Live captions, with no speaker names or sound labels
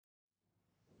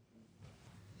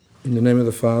In the name of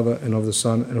the Father, and of the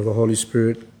Son, and of the Holy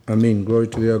Spirit. Amen. Glory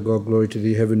to thee, O God, glory to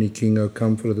thee, heavenly King, O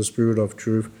Comforter of the Spirit of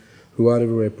truth, who art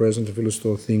everywhere present to fill us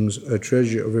all things, O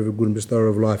treasure of every good and bestower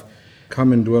of life.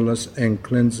 Come and dwell us and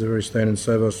cleanse the very stain and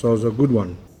save our souls, O good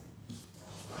one.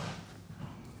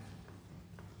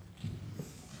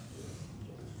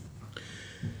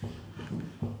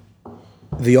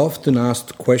 The often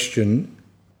asked question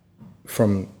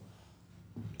from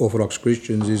Orthodox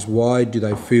Christians is, why do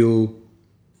they feel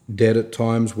dead at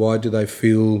times? Why do they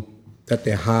feel that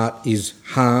their heart is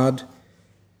hard,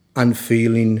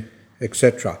 unfeeling,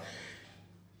 etc.?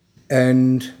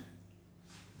 And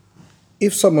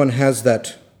if someone has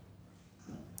that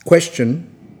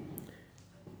question,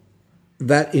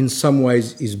 that in some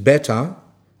ways is better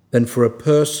than for a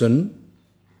person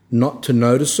not to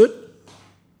notice it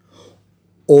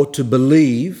or to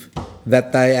believe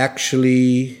that they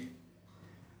actually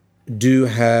do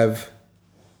have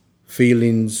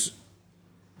feelings,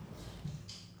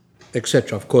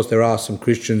 etc. Of course, there are some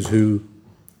Christians who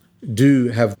do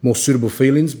have more suitable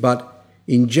feelings, but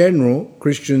in general,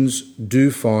 Christians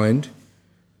do find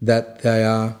that they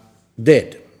are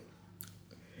dead.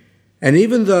 And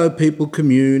even though people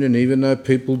commune, and even though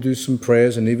people do some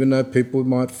prayers, and even though people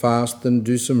might fast and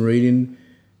do some reading,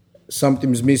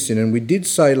 something's missing. And we did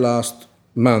say last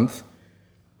month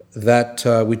that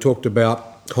we talked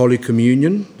about Holy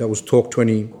Communion. That was talk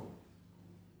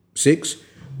 26.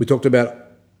 We talked about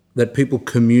that people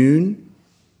commune,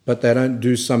 but they don't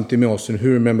do something else. And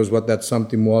who remembers what that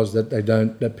something was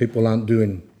that people aren't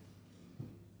doing?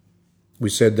 We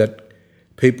said that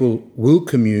people will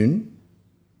commune,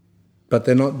 but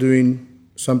they're not doing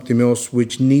something else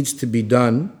which needs to be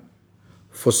done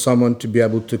for someone to be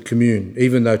able to commune.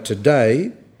 Even though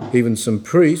today, even some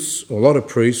priests, or a lot of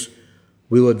priests,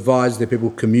 will advise that people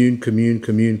commune,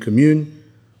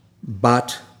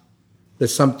 but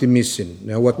there's something missing.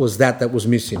 Now, what was that was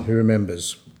missing? Who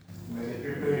remembers?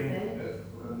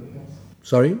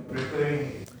 Sorry?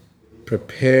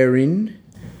 Preparing.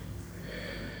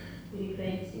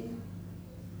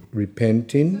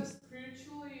 Repenting.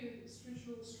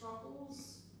 Spiritual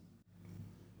struggles.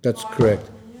 That's correct.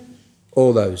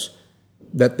 All those.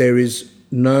 That there is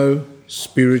no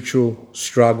spiritual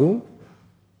struggle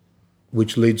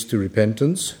which leads to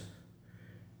repentance.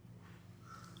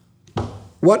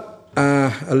 What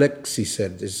Alexi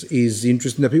said is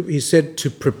interesting. He said to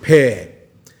prepare.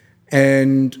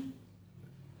 And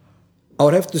I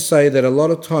would have to say that a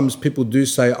lot of times people do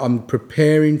say, I'm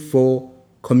preparing for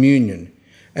communion.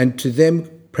 And to them,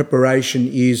 preparation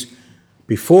is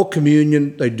before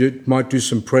communion, might do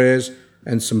some prayers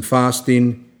and some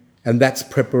fasting, and that's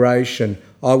preparation.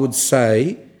 I would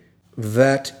say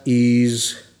that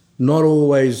is not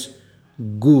always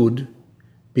good,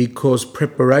 because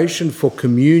preparation for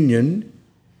communion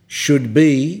should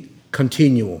be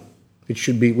continual. It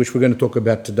should be, which we're going to talk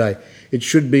about today. It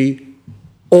should be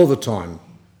all the time.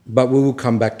 But we will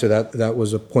come back to that. That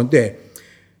was a point there.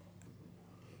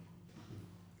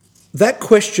 That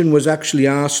question was actually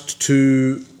asked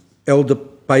to Elder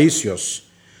Paisios,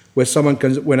 where someone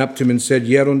went up to him and said,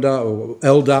 Yerunda, or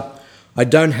Elder, I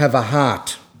don't have a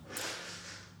heart.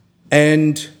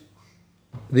 And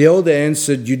the elder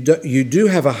answered, you do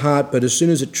have a heart, but as soon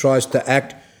as it tries to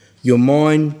act, your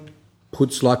mind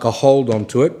puts like a hold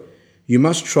onto it. You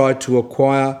must try to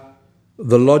acquire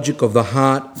the logic of the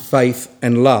heart, faith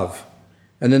and love.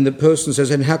 And then the person says,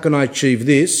 and how can I achieve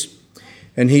this?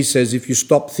 And he says, if you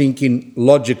stop thinking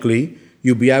logically,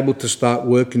 you'll be able to start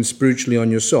working spiritually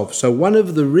on yourself. So one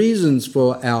of the reasons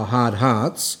for our hard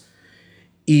hearts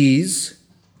is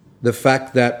the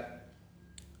fact that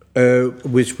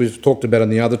which we've talked about in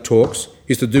the other talks,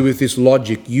 is to do with this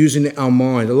logic, using our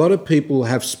mind. A lot of people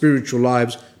have spiritual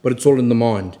lives, but it's all in the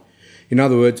mind. In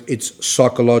other words, it's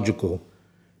psychological.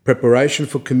 Preparation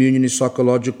for communion is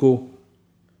psychological.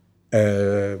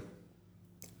 Praying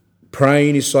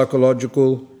is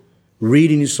psychological.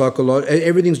 Reading is psychological.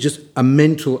 Everything's just a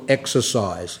mental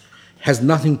exercise. It has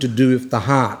nothing to do with the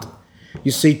heart.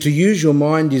 You see, to use your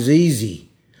mind is easy,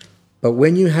 but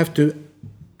when you have to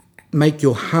make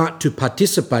your heart to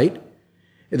participate,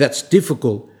 that's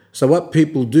difficult. So what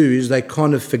people do is they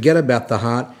kind of forget about the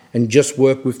heart and just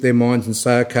work with their minds and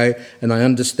say, okay, and I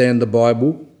understand the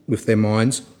Bible with their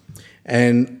minds,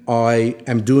 and I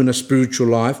am doing a spiritual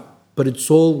life, but it's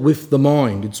all with the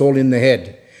mind, it's all in the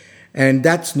head. And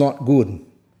that's not good.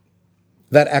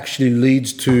 That actually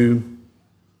leads to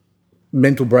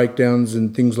mental breakdowns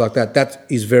and things like that. That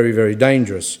is very, very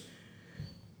dangerous.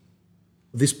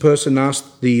 This person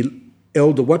asked the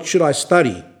elder, what should I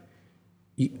study,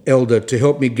 elder, to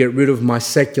help me get rid of my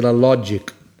secular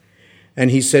logic? And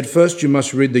he said, first you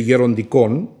must read the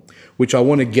Yerondikon, which I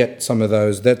want to get some of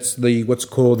those. That's what's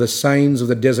called the sayings of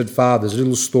the Desert Fathers,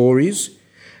 little stories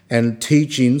and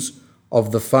teachings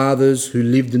of the fathers who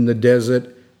lived in the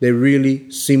desert. They're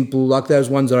really simple, like those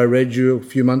ones that I read you a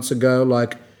few months ago,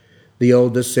 like the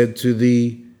elder said to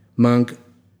the monk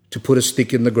to put a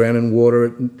stick in the ground and water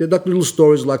it. They're like little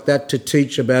stories like that to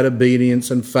teach about obedience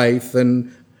and faith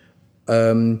and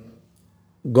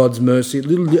God's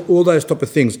mercy, all those type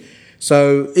of things.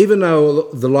 So even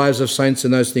though the lives of saints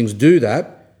and those things do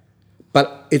that,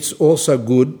 but it's also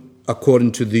good,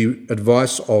 according to the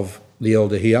advice of the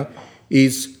elder here,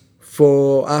 is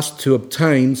for us to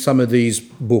obtain some of these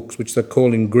books, which they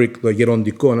call in Greek the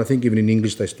Yerondikon. I think even in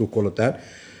English they still call it that.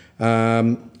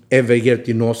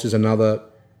 Evangelinos is another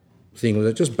thing.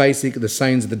 They're just basic, the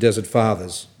sayings of the Desert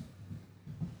Fathers.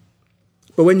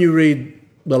 But when you read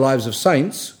the lives of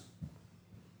saints,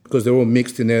 because they're all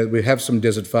mixed in there, we have some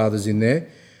Desert Fathers in there,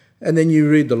 and then you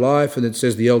read the life and it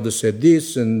says the elder said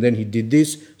this and then he did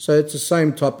this. So it's the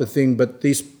same type of thing, but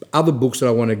these other books that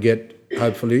I want to get,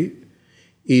 hopefully,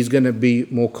 is going to be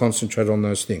more concentrated on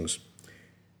those things.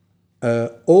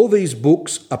 All these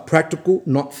books are practical,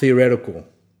 not theoretical.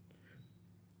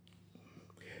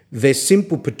 Their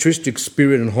simple patristic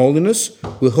spirit and holiness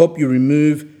will help you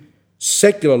remove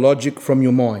secular logic from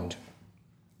your mind.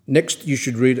 Next, you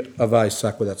should read Avai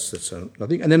Sakwa, that's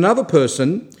nothing. And another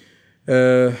person,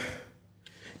 elder,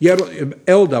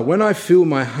 when I feel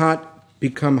my heart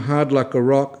become hard like a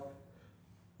rock,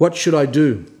 what should I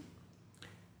do?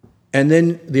 And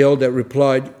then the elder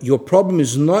replied, your problem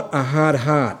is not a hard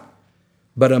heart,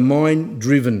 but a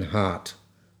mind-driven heart.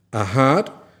 A heart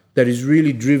that is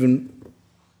really driven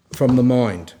from the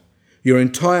mind. Your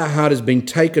entire heart has been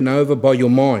taken over by your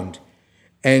mind,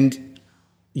 and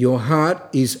your heart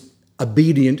is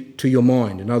obedient to your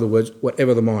mind. In other words,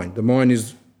 whatever the mind. The mind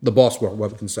is the boss, what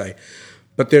we can say.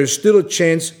 But there is still a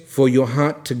chance for your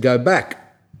heart to go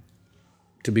back,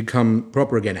 to become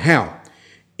proper again. How?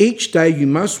 Each day you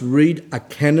must read a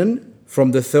canon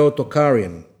from the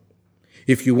Theotokarion.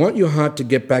 If you want your heart to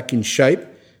get back in shape,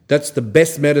 that's the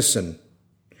best medicine.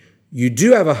 You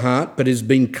do have a heart, but it's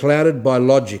been clouded by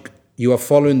logic. You are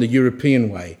following the European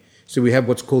way. So we have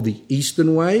what's called the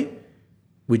Eastern way,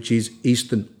 which is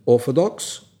Eastern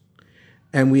Orthodox,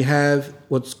 and we have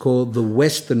what's called the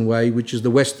Western way, which is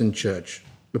the Western Church,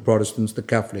 the Protestants, the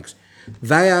Catholics.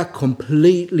 They are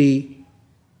completely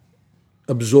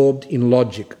absorbed in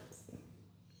logic.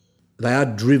 They are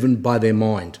driven by their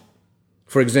mind.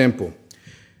 For example,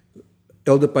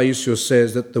 Elder Paisio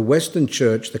says that the Western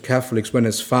Church, the Catholics, went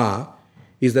as far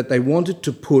is that they wanted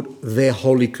to put their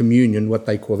Holy Communion, what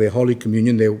they call their Holy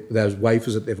Communion, those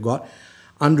wafers that they've got,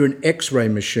 under an X-ray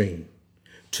machine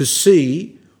to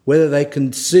see whether they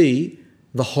can see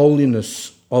the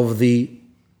holiness of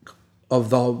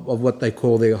what they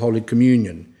call their Holy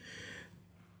Communion.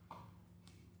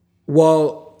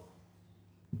 While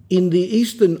in the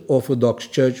Eastern Orthodox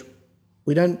Church,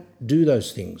 we don't do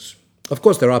those things. Of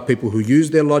course, there are people who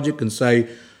use their logic and say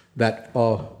that,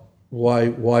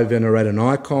 why venerate an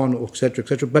icon, etc.,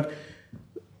 etc. But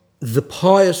the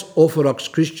pious Orthodox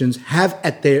Christians have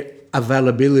at their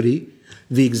availability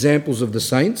the examples of the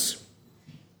saints,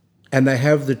 and they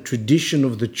have the tradition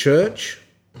of the church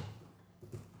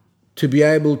to be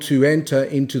able to enter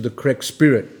into the correct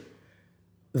spirit.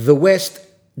 The West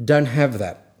don't have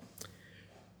that.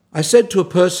 I said to a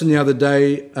person the other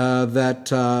day that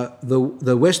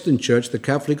the Western Church, the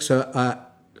Catholics,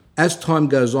 as time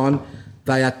goes on,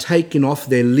 they are taking off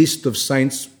their list of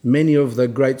saints, many of the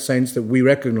great saints that we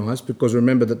recognise, because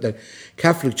remember that the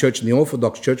Catholic Church and the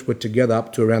Orthodox Church were together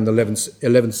up to around the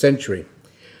 11th century.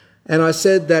 And I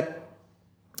said that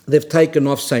they've taken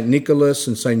off St. Nicholas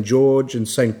and St. George and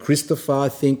St. Christopher, I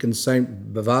think, and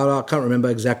St. Bavara, I can't remember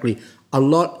exactly, a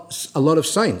lot of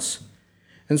saints.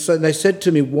 And so they said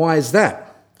to me, why is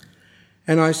that?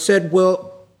 And I said,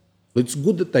 well, it's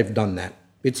good that they've done that.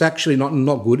 It's actually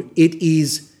not good. It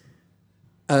is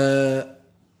a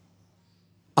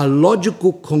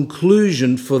logical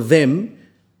conclusion for them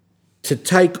to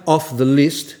take off the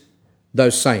list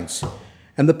those saints.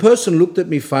 And the person looked at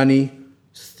me funny,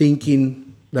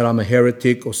 thinking that I'm a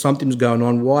heretic or something's going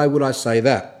on. Why would I say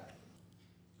that?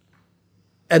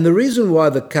 And the reason why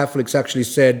the Catholics actually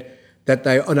said that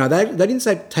they didn't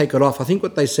say take it off. I think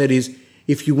what they said is,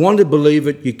 if you want to believe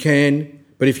it, you can,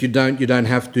 but if you don't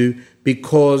have to,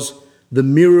 because the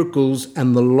miracles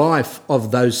and the life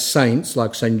of those saints,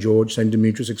 like St. George, St.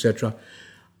 Demetrius, etc.,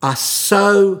 are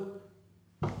so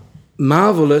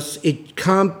marvellous, it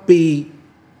can't be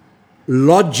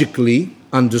logically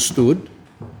understood.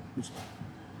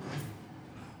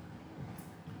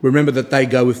 Remember that they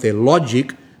go with their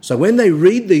logic. So when they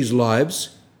read these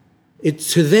lives,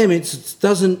 to them it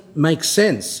doesn't make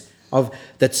sense of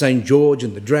that St. George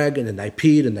and the dragon, and they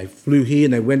appeared and they flew here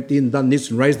and they went in, done this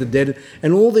and raised the dead,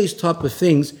 and all these type of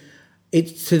things.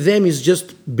 It to them is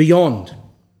just beyond.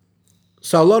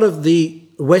 So a lot of the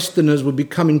Westerners would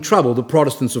become in trouble. The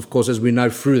Protestants, of course, as we know,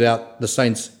 throughout the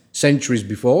saints centuries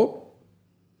before.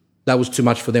 That was too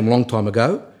much for them a long time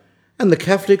ago. And the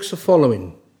Catholics are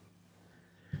following.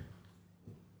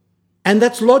 And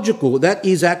that's logical. That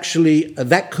is actually,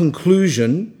 that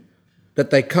conclusion that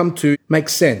they come to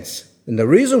makes sense. And the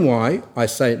reason why I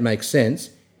say it makes sense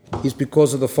is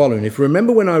because of the following. If you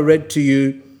remember when I read to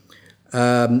you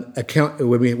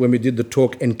when we did the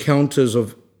talk, Encounters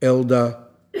of Elder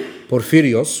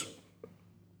Porphyrios,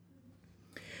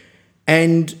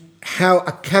 and how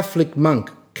a Catholic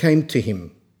monk came to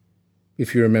him,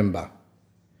 if you remember.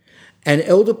 And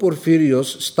Elder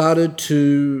Porphyrios started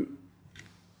to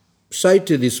say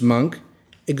to this monk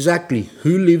exactly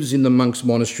who lives in the monks'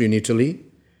 monastery in Italy,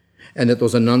 and it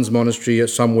was a nun's monastery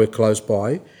somewhere close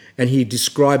by, and he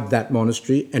described that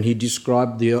monastery, and he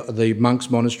described the monks'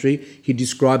 monastery, he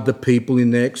described the people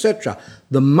in there, etc.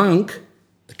 The monk,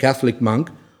 the Catholic monk,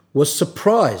 was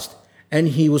surprised, and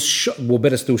he was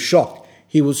better still shocked.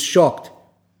 He was shocked,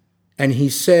 and he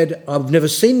said, "I've never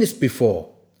seen this before."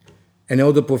 And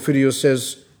Elder Porphyrios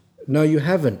says, "No, you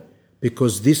haven't,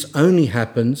 because this only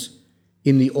happens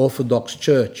in the Orthodox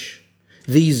Church.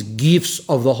 These gifts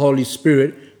of the Holy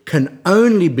Spirit can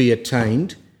only be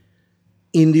attained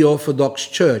in the Orthodox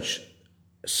Church,"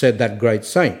 said that great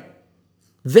saint.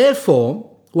 Therefore,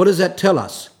 what does that tell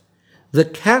us? The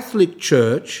Catholic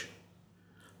Church,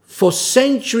 for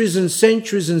centuries and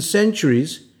centuries and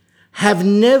centuries, have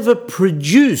never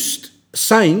produced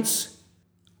saints.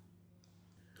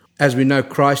 As we know,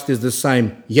 Christ is the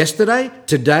same yesterday,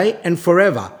 today, and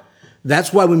forever.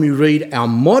 That's why when we read our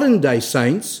modern day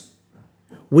saints,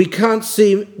 we can't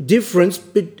see difference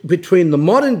between the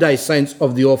modern day saints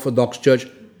of the Orthodox Church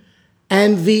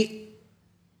and the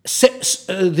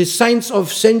saints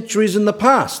of centuries in the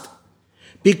past,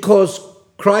 because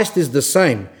Christ is the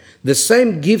same. The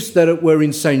same gifts that were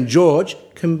in St. George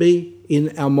can be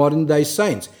in our modern day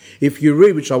saints. If you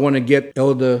read, which I want to get,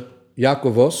 Elder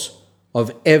Iakovos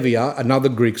of Evia, another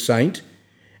Greek saint,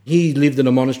 he lived in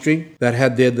a monastery that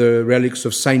had there the relics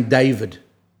of St. David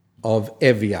of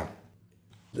Evia.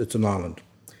 It's an island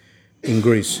in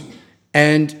Greece.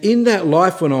 And in that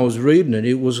life, when I was reading it,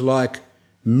 it was like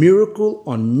miracle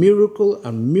on miracle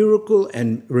on miracle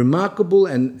and remarkable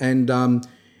and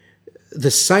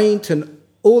the saint and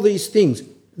all these things.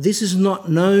 This is not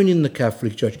known in the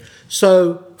Catholic Church.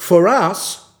 So for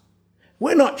us,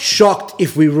 we're not shocked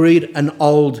if we read an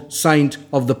old saint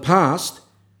of the past,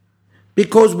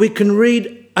 because we can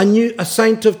read a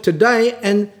saint of today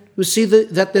and we see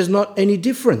that there's not any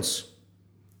difference.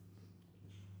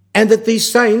 And that these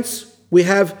saints, we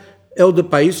have Elder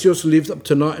Paisios lived up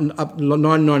to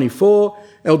 994,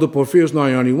 Elder Porphyrios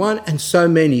 991, and so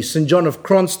many. St. John of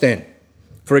Kronstadt,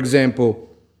 for example,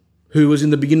 who was in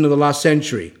the beginning of the last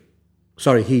century.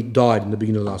 Sorry, he died in the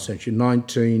beginning of the last century,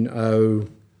 1908,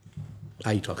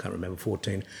 I can't remember,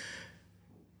 14.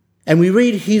 And we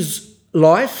read his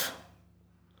life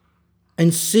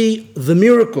and see the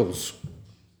miracles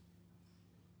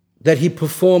that he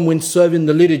performed when serving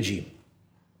the liturgy,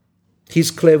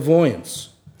 his clairvoyance,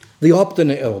 the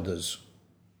Optina elders,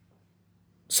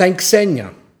 Saint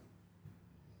Xenia,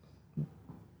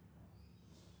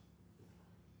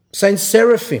 Saint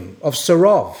Seraphim of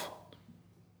Sarov.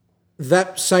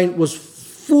 That saint was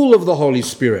full of the Holy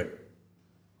Spirit.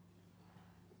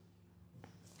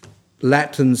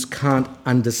 Latins can't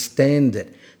understand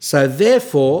it. So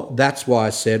therefore, that's why I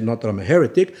said, not that I'm a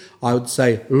heretic, I would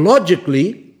say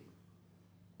logically,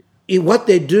 what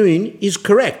they're doing is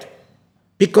correct,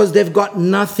 because they've got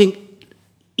nothing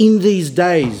in these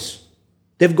days.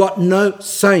 They've got no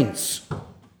saints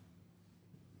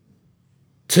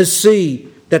to see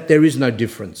that there is no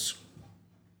difference.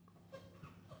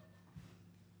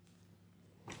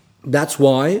 That's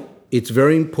why it's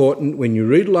very important when you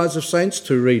read lives of saints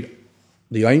to read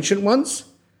the ancient ones,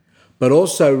 but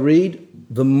also read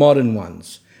the modern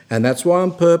ones. And that's why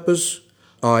on purpose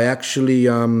I actually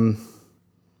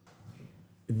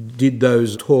did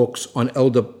those talks on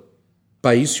Elder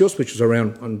Paisios, which was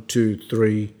around 1, 2,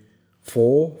 3,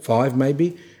 4, 5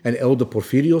 maybe, and Elder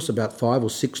Porphyrios, about 5 or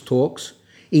 6 talks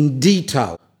in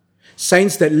detail.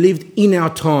 Saints that lived in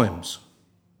our times.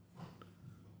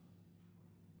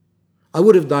 I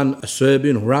would have done a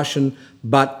Serbian or Russian,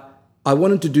 but I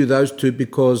wanted to do those two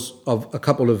because of a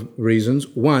couple of reasons.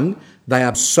 One, they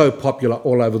are so popular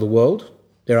all over the world.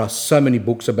 There are so many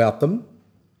books about them.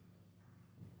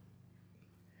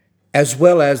 As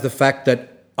well as the fact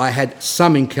that I had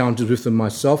some encounters with them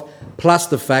myself, plus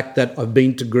the fact that I've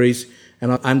been to Greece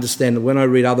and I understand that when I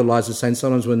read other lives of saints,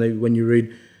 sometimes when you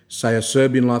read, say, a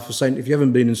Serbian life of saint, if you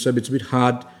haven't been in Serbia, it's a bit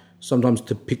hard sometimes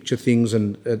to picture things,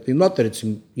 and not that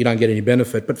you don't get any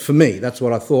benefit, but for me, that's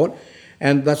what I thought,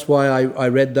 and that's why I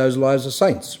read those lives of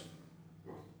saints.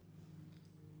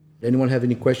 Anyone have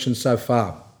any questions so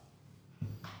far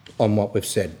on what we've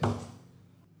said?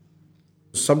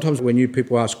 Sometimes when you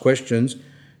people ask questions,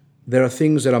 there are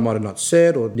things that I might have not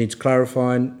said or needs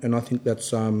clarifying, and I think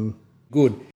that's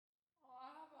good.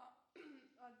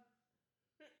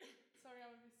 Sorry,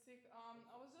 I'm a bit sick. I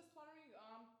was just wondering,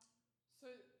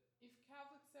 so if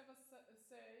Catholics ever say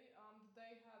that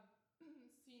they have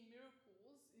seen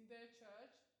miracles in their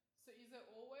church, so is it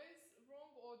always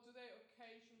wrong, or do they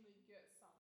occasionally get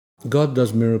some? God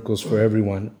does miracles for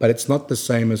everyone, but it's not the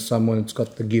same as someone that's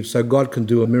got the gift. So God can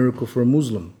do a miracle for a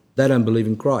Muslim. They don't believe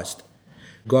in Christ.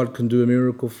 God can do a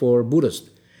miracle for a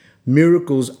Buddhist.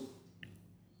 Miracles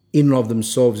in and of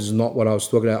themselves is not what I was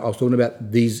talking about. I was talking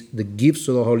about the gifts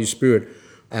of the Holy Spirit.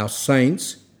 Our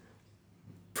saints,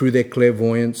 through their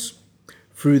clairvoyance,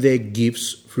 through their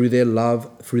gifts, through their love,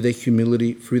 through their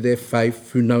humility, through their faith,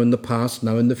 through knowing the past,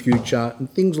 knowing the future, and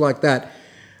things like that,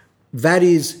 that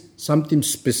is something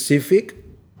specific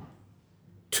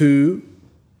to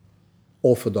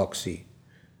orthodoxy.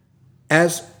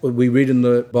 As we read in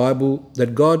the Bible,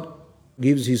 that God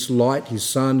gives his light, his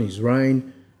sun, his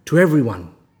rain to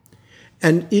everyone.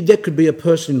 And there could be a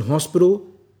person in hospital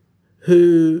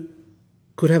who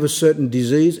could have a certain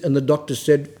disease and the doctor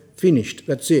said, finished,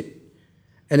 that's it.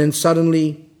 And then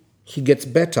suddenly he gets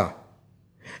better.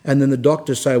 And then the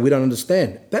doctors say, we don't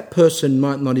understand. That person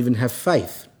might not even have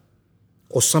faith.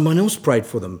 Or someone else prayed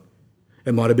for them.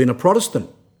 It might have been a Protestant.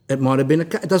 It might have been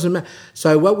it doesn't matter.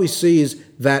 So what we see is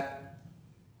that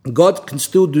God can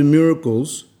still do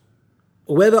miracles.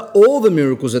 Whether all the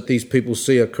miracles that these people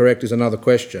see are correct is another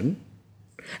question.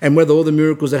 And whether all the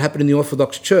miracles that happen in the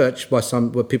Orthodox Church, by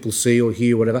what people see or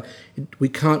hear, whatever, we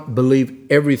can't believe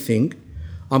everything.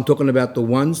 I'm talking about the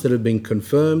ones that have been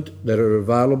confirmed, that are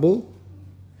available,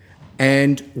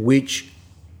 and which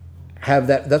have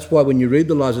that. That's why when you read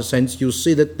the lives of saints, you'll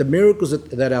see that the miracles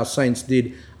that our saints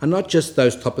did are not just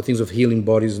those type of things of healing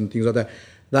bodies and things like that.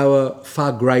 They were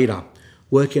far greater,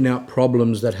 working out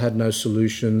problems that had no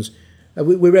solutions.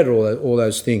 We read all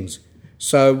those things.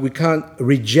 So we can't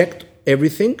reject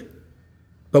everything,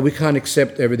 but we can't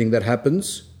accept everything that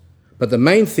happens. But the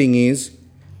main thing is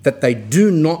that they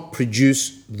do not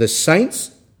produce the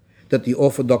saints that the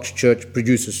Orthodox Church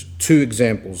produces. 2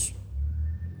 examples.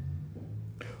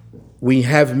 We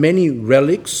have many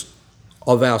relics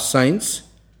of our saints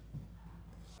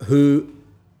who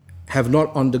have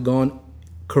not undergone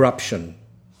corruption.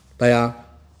 They are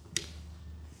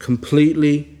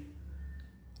completely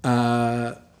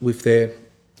with their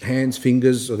hands,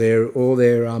 fingers, or all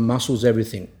their muscles,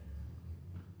 everything.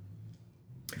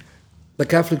 The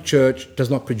Catholic Church does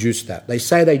not produce that. They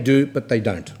say they do, but they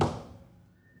don't.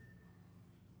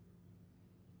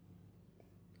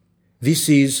 This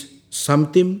is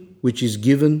something which is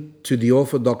given to the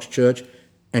Orthodox Church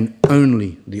and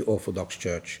only the Orthodox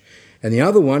Church. And the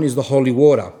other one is the holy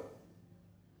water.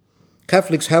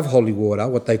 Catholics have holy water,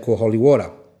 what they call holy water,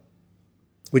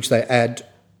 which they add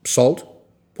salt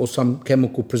or some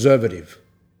chemical preservative,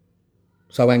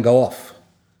 so it won't go off.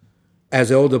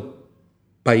 As Elder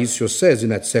Paisios says in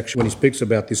that section, when he speaks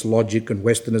about this logic and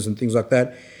Westerners and things like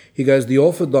that, he goes, the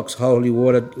Orthodox holy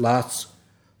water lasts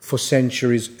for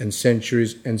centuries and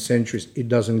centuries and centuries. It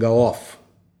doesn't go off.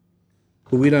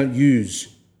 But we don't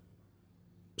use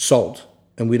salt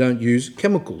and we don't use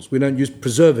chemicals. We don't use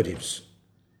preservatives.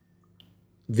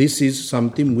 This is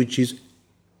something which is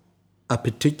a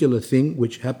particular thing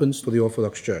which happens to the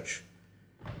Orthodox Church.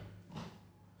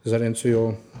 Does that answer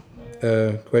your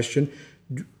question?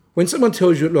 When someone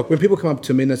tells you, look, when people come up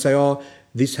to me and they say, oh,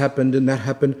 this happened and that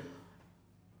happened,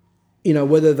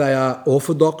 whether they are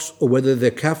Orthodox or whether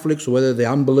they're Catholics or whether they're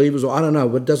unbelievers or I don't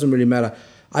know, it doesn't really matter.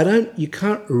 You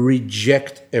can't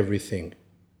reject everything,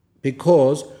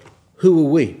 because who are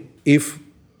we? If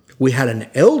we had an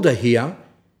elder here,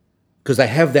 because they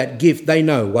have that gift, they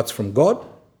know what's from God,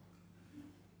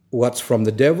 what's from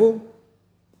the devil,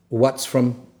 what's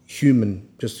from human,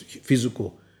 just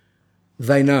physical.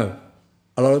 They know.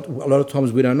 A lot of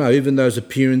times we don't know. Even those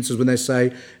appearances when they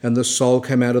say, and the soul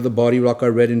came out of the body, like I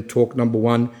read in talk number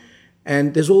 1.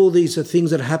 And there's all these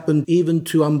things that happen even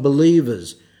to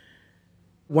unbelievers.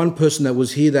 One person that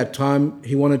was here that time,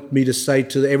 he wanted me to say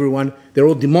to everyone, they're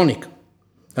all demonic.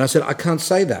 And I said, I can't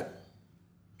say that.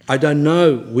 I don't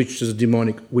know which is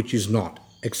demonic, which is not,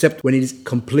 except when it is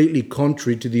completely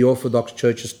contrary to the Orthodox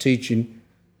Church's teaching.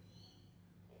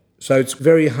 So it's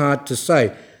very hard to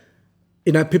say.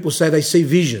 People say they see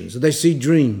visions, they see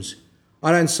dreams.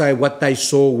 I don't say what they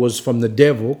saw was from the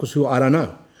devil, because I don't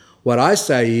know. What I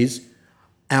say is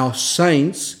our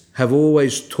saints have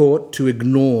always taught to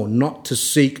ignore, not to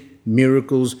seek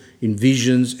miracles in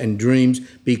visions and dreams,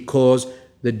 because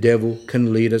the devil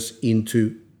can lead us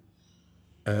into,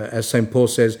 as St. Paul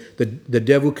says, the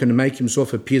devil can make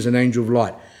himself appear as an angel of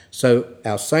light. So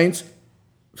our saints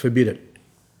forbid it.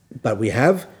 But we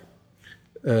have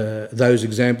those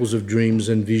examples of dreams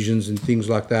and visions and things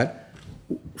like that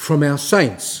from our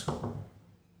saints.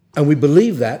 And we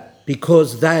believe that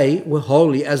because they were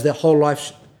holy, as their whole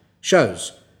life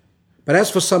shows. But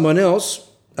as for someone else,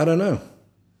 I don't know.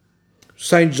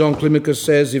 St. John Climacus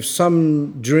says if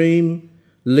some dream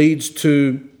leads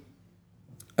to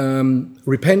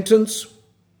repentance,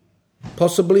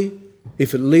 possibly,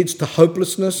 if it leads to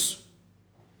hopelessness,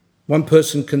 one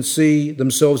person can see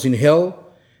themselves in hell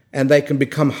and they can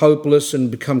become hopeless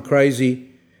and become crazy,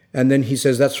 and then he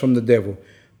says that's from the devil.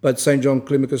 But St. John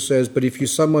Climacus says, but if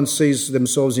someone sees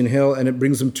themselves in hell and it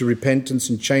brings them to repentance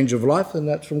and change of life, then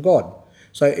that's from God.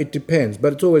 So it depends,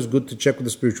 but it's always good to check with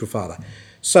the spiritual father.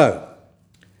 So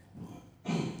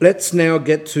let's now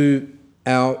get to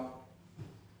our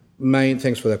main,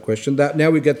 thanks for that question.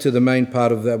 Now we get to the main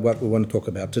part of what we want to talk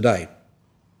about today.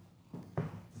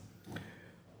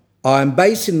 I'm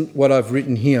basing what I've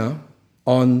written here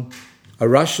on a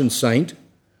Russian saint,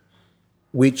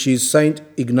 which is Saint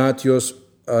Ignatius,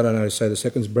 I don't know how to say the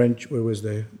second,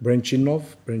 Brenchinov?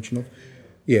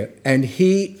 Yeah, and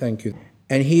thank you.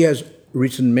 And he has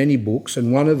written many books,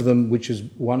 and one of them, which is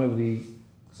one of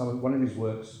his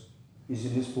works, is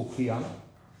in this book here,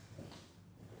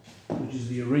 which is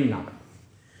The Arena.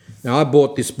 Now, I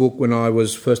bought this book when I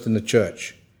was first in the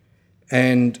church,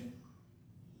 and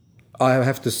I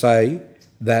have to say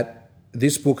that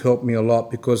this book helped me a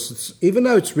lot, because even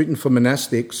though it's written for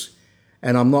monastics,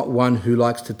 and I'm not one who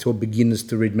likes to tell beginners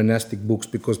to read monastic books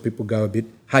because people go a bit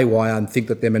haywire and think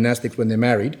that they're monastics when they're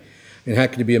married. And how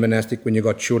can you be a monastic when you've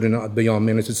got children beyond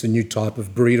minutes? It's a new type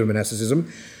of breed of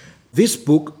monasticism. This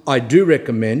book I do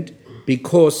recommend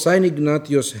because St.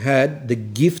 Ignatius had the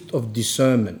gift of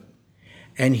discernment.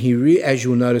 And as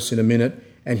you'll notice in a minute,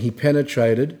 and he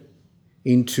penetrated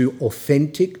into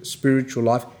authentic spiritual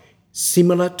life,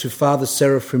 similar to Father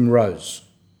Seraphim Rose.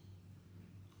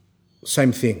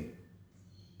 Same thing.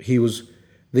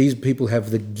 These people have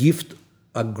the gift,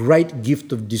 a great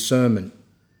gift of discernment,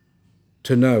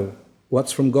 to know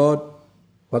what's from God,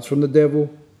 what's from the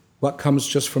devil, what comes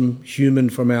just from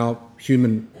our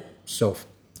human self.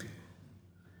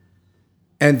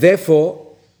 And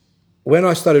therefore, when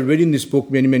I started reading this book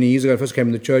many, many years ago, I first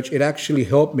came to the church, it actually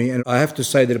helped me, and I have to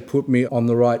say that it put me on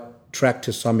the right track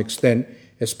to some extent,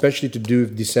 especially to do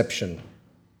with deception.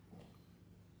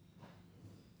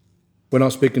 When I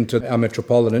was speaking to our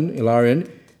Metropolitan, Ilarion,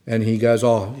 and he goes,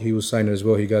 he was saying it as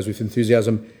well, he goes, with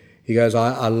enthusiasm, he goes,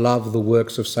 I love the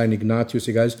works of St. Ignatius.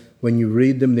 He goes, when you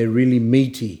read them, they're really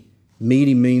meaty.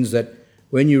 Meaty means that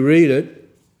when you read it,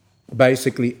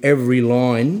 basically every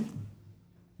line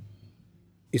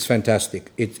is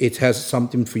fantastic. It has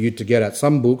something for you to get at.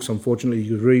 Some books, unfortunately,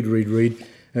 you read, and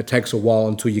it takes a while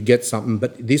until you get something.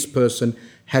 But this person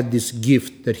had this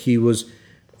gift that he was...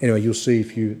 Anyway, you'll see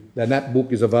and that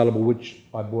book is available, which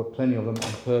I bought plenty of them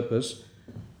on purpose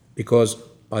because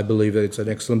I believe that it's an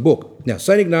excellent book. Now,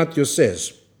 St. Ignatius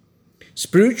says,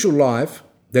 spiritual life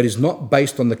that is not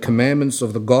based on the commandments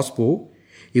of the gospel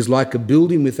is like a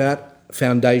building without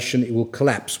foundation. It will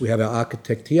collapse. We have our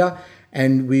architect here,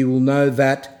 and we will know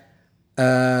that,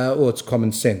 it's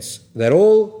common sense, that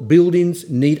all buildings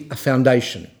need a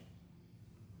foundation.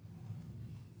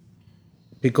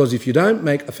 Because if you don't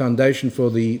make a foundation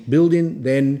for the building,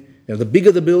 then the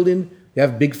bigger the building, you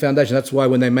have big foundation. That's why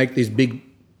when they make these big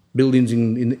buildings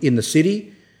in the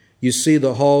city, you see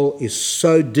the hole is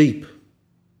so deep.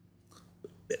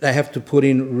 They have to put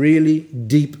in really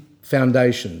deep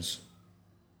foundations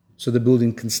so the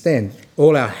building can stand.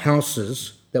 All our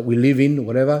houses that we live in,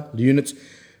 whatever, the units,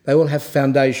 they all have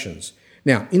foundations.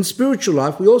 Now, in spiritual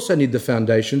life, we also need the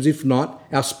foundations. If not,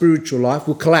 our spiritual life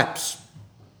will collapse.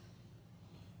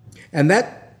 And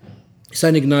that,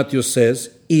 St. Ignatius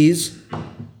says, is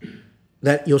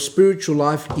that your spiritual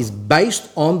life is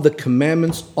based on the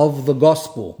commandments of the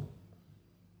gospel.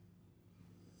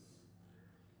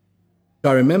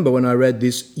 I remember when I read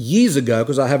this years ago,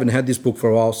 because I haven't had this book for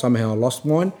a while, somehow I lost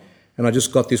mine, and I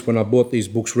just got this when I bought these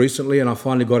books recently, and I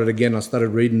finally got it again. I started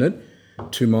reading it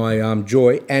to my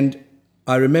joy, and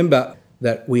I remember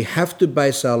that we have to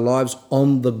base our lives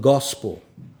on the gospel.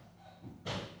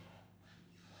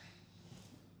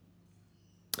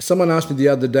 Someone asked me the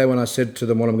other day when I said to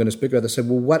them what I'm going to speak about, they said,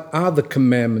 well, what are the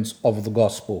commandments of the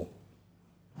gospel?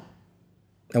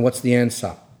 And what's the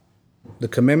answer? The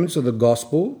commandments of the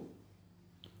gospel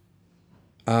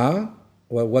are,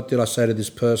 well, what did I say to this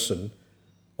person?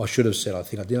 I should have said, I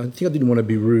think I didn't want to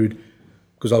be rude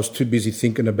because I was too busy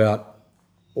thinking about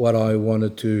what I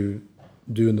wanted to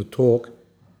do in the talk.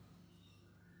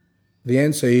 The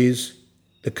answer is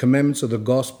the commandments of the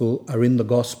gospel are in the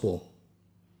gospel.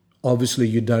 Obviously,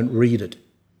 you don't read it.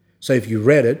 So if you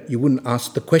read it, you wouldn't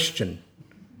ask the question.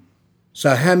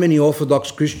 So how many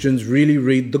Orthodox Christians really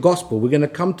read the gospel? We're going to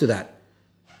come to that.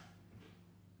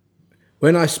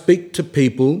 When I speak to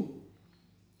people,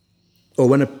 or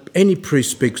when any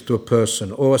priest speaks to a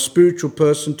person, or a spiritual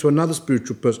person to another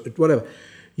spiritual person, whatever,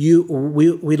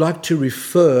 we like to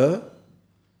refer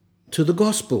to the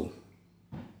gospel.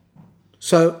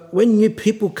 So when new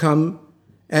people come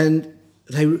and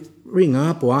they ring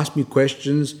up or ask me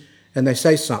questions and they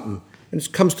say something, and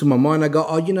it comes to my mind, I go,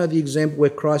 oh, you know the example where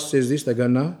Christ says this? They go,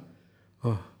 no.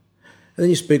 Oh. And then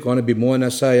you speak on a bit more and I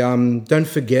say, don't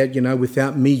forget,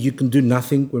 without me you can do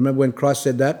nothing. Remember when Christ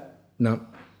said that? No.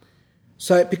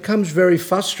 So it becomes very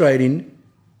frustrating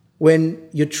when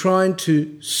you're trying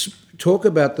to talk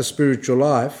about the spiritual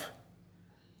life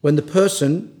when the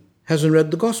person hasn't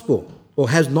read the gospel or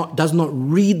does not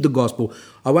read the gospel.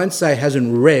 I won't say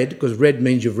hasn't read, because read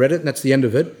means you've read it and that's the end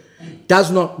of it. Does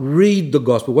not read the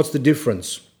gospel. What's the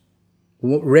difference?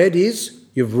 Read is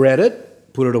you've read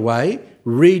it, put it away.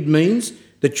 Read means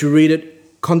that you read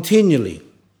it continually.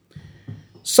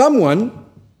 Some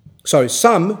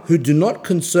who do not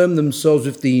concern themselves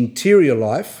with the interior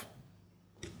life,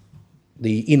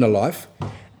 the inner life,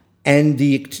 and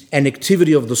an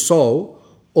activity of the soul,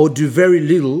 or do very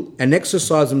little and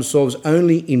exercise themselves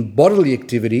only in bodily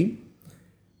activity.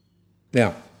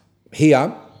 Now,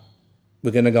 here,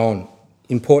 we're going to go on.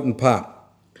 Important part.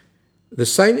 The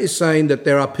saint is saying that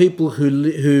there are people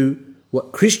who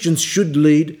what Christians should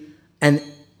lead an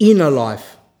inner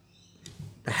life.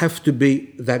 They have to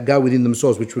be, that go within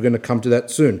themselves, which we're going to come to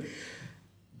that soon.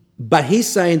 But he's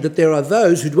saying that there are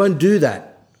those who won't do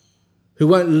that, who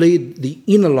won't lead the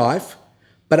inner life,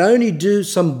 but only do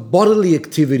some bodily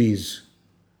activities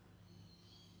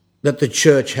that the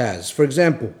church has. For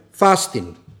example,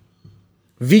 fasting,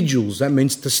 vigils, that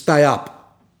means to stay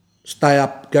up. Stay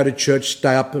up, go to church,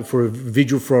 stay up for a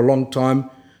vigil for a long time.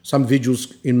 Some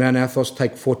vigils in Mount Athos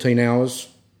take 14 hours,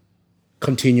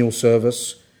 continual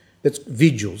service. It's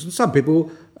vigils. And some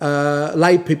people,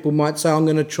 lay people might say, I'm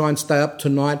going to try and stay up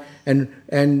tonight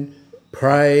and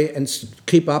pray and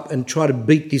keep up and try to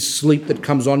beat this sleep that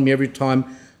comes on me every time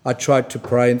I try to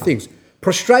pray and things.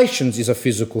 Prostrations is a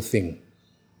physical thing.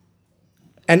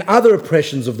 And other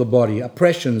oppressions of the body.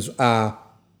 Oppressions are,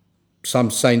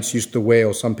 some saints used to wear,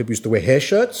 or some people used to wear hair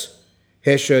shirts.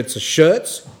 Hair shirts are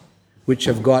shirts which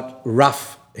have got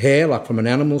rough hair, like from an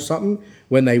animal or something.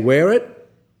 When they wear it,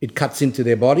 it cuts into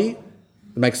their body.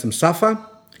 It makes them suffer.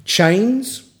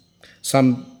 Chains.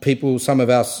 Some of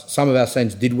our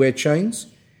saints did wear chains.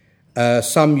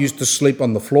 Some used to sleep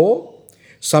on the floor.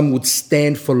 Some would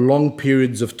stand for long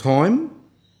periods of time.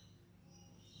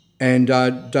 And I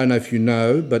don't know if you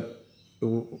know, but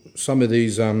some of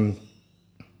these, I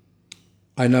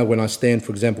know when I stand,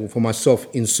 for example, for myself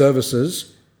in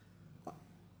services,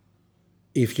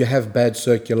 if you have bad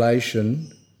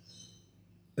circulation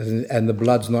and the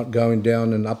blood's not going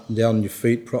down and down your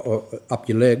feet or up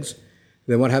your legs,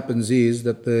 then what happens is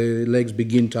that the legs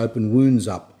begin to open wounds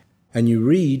up. And you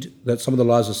read that some of the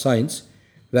lives of saints,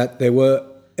 that there were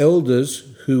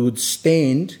elders who would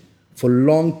stand for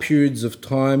long periods of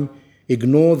time,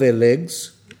 ignore their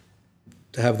legs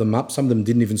to have them up. Some of them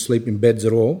didn't even sleep in beds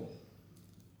at all.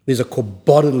 These are called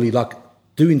bodily, like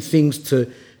doing things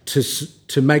to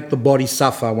make the body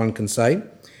suffer, one can say.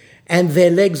 And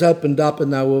their legs opened up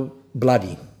and they were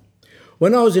bloody.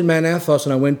 When I was in Mount Athos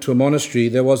and I went to a monastery,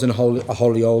 there was a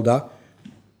holy older,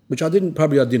 which I didn't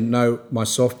know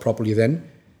myself properly then,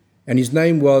 and his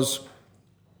name was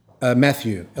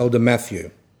Matthew, Elder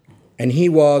Matthew, and he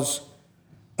was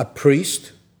a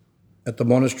priest at the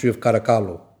monastery of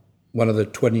Caracalo, one of the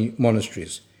 20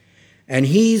 monasteries. And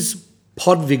his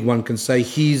podvig, one can say,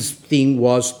 his thing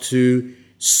was to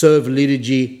serve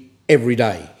liturgy every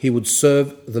day. He would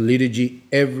serve the liturgy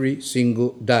every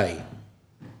single day.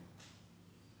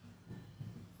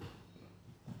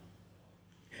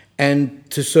 And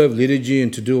to serve liturgy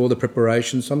and to do all the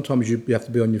preparations, sometimes you have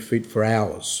to be on your feet for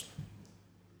hours.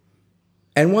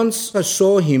 And once I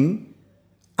saw him,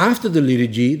 after the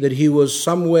liturgy, that he was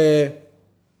somewhere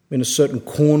in a certain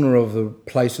corner of the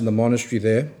place in the monastery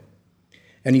there,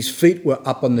 and his feet were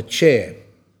up on the chair.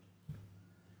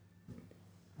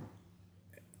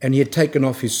 And he had taken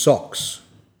off his socks.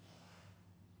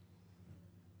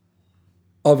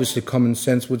 Obviously, common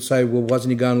sense would say, well,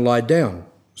 wasn't he going to lie down?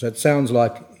 So it sounds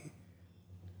like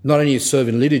not only is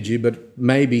serving liturgy, but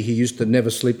maybe he used to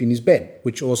never sleep in his bed,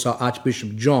 which also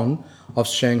Archbishop John of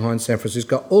Shanghai and San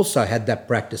Francisco also had that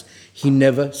practice. He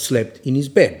never slept in his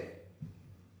bed.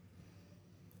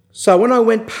 So when I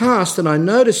went past and I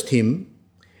noticed him,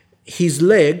 his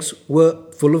legs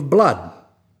were full of blood,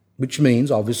 which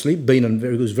means, obviously, he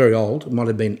was very old. It might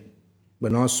have been,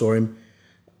 when I saw him,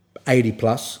 80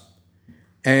 plus.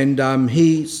 And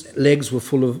his legs were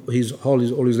full of, all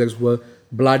his legs were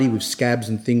bloody with scabs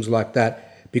and things like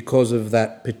that because of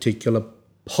that particular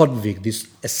podvig, this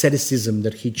asceticism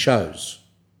that he chose.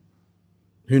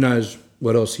 Who knows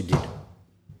what else he did.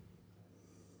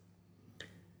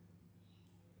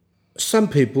 Some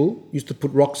people used to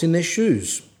put rocks in their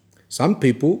shoes. Some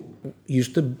people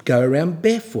used to go around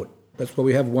barefoot. That's why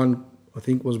we have one, I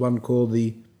think was one called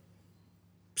the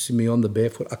Simeon the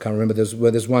Barefoot. I can't remember.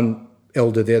 There's one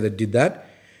elder there that did that.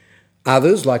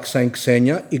 Others, like Saint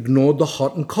Xenia, ignored the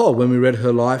hot and cold. When we read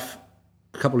her life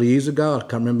a couple of years ago, I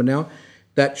can't remember now,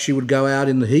 that she would go out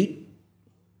in the heat.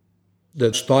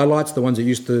 The stylites, the ones that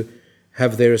used to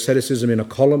have their asceticism in a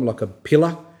column, like a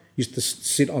pillar, used to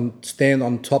stand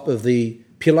on top of the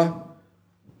pillar,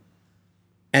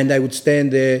 and they would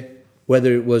stand there,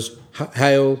 whether it was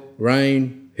hail,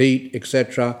 rain, heat,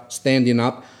 etc., standing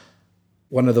up.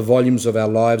 One of the volumes of our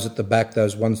lives at the back,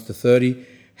 those 1 to 30,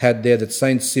 had there that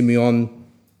Saint Simeon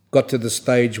got to the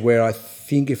stage where I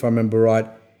think, if I remember right,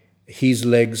 his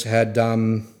legs had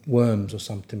worms or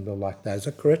something like that. Is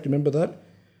that correct? Remember that?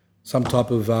 Some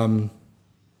type of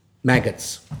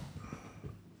maggots.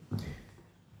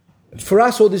 For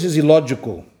us, all this is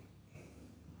illogical.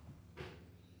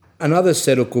 Another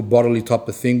ascetical bodily type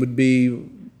of thing would be,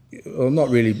 well, not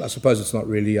really, I suppose it's not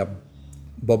really a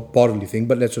bodily thing,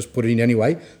 but let's just put it in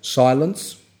anyway,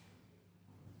 silence.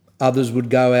 Others would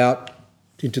go out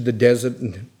into the desert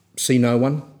and see no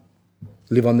one,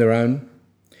 live on their own.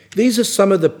 These are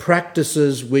some of the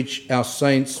practices which our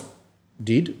saints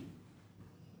did.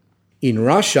 In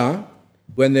Russia,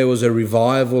 when there was a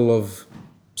revival of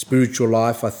spiritual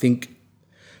life, I think,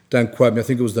 don't quote me, I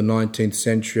think it was the 19th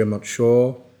century, I'm not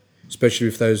sure, especially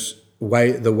with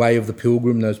the Way of the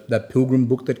Pilgrim, that pilgrim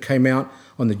book that came out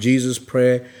on the Jesus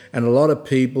prayer, and a lot of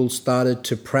people started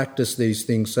to practice these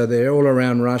things. So they're all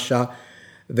around Russia.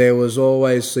 There was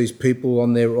always these people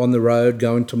on the road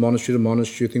going to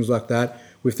monastery, things like that,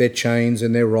 with their chains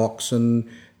and their rocks and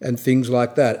things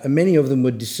like that. And many of them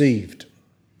were deceived.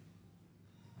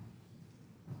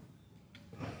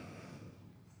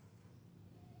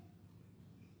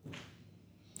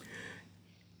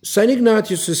 St.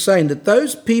 Ignatius is saying that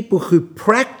those people who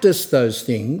practice those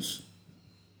things,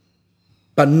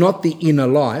 but not the inner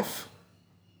life,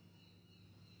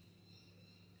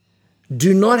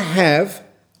 do not have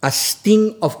a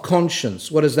sting of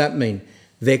conscience. What does that mean?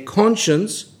 Their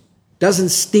conscience doesn't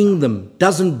sting them,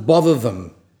 doesn't bother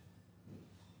them.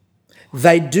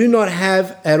 They do not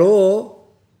have at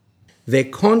all their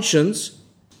conscience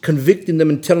convicting them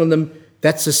and telling them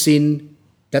that's a sin.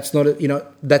 That's not,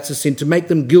 that's a sin, to make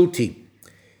them guilty.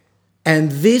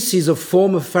 And this is a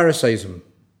form of Pharisaism.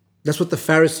 That's what the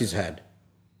Pharisees had.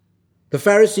 The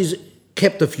Pharisees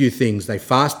kept a few things. They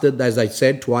fasted, as they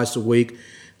said, twice a week.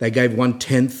 They gave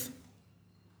 1/10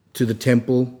 to the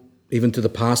temple, even to the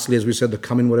parsley, as we said, the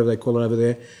cumin, whatever they call it over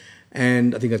there.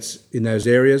 And I think that's in those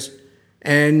areas.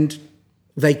 And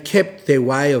they kept their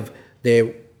way of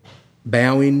their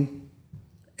bowing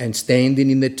and standing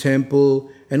in the temple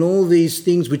and all these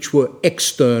things which were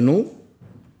external,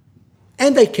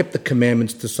 and they kept the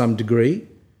commandments to some degree,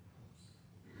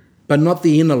 but not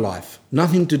the inner life,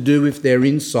 nothing to do with their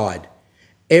inside.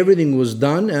 Everything was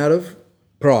done out of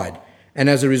pride. And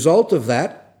as a result of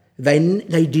that,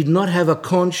 they did not have a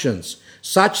conscience,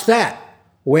 such that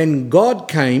when God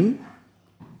came,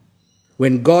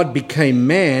 when God became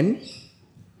man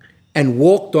and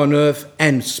walked on earth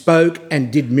and spoke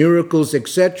and did miracles,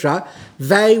 etc.,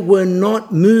 they were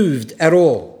not moved at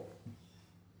all.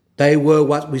 They were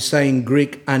what we say in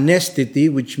Greek,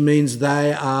 anesthetoi, which means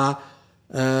they are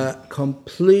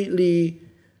completely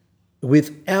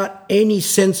without any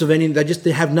sense of anything.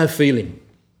 They have no feeling.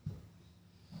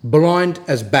 Blind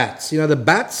as bats. The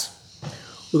bats,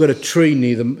 we've got a tree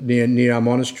near our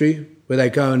monastery where they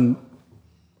go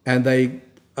and they,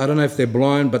 I don't know if they're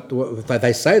blind, but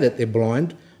they say that they're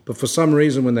blind, but for some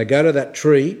reason when they go to that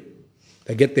tree,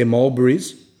 they get their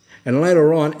mulberries And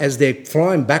later on, as they're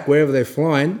flying back wherever they're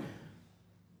flying,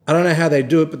 I don't know how they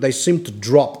do it, but they seem to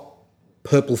drop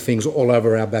purple things all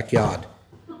over our backyard.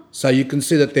 So you can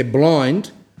see that they're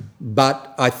blind,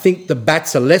 but I think the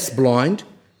bats are less blind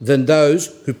than those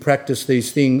who practice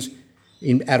these things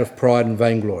out of pride and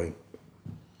vainglory.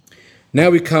 Now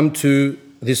we come to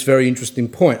this very interesting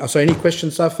point. So any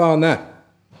questions so far on that?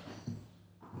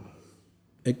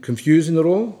 Confusing at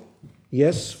all?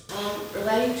 Yes?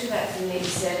 Relating to that thing that you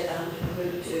said, people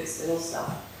who do external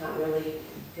stuff can't really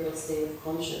feel a sting of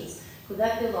conscience. Could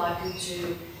that be likened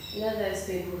to, those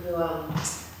people who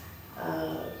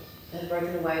have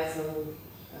broken away from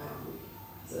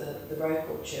the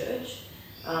local church?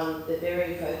 They're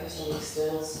very focused on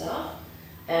external stuff,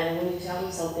 and when you tell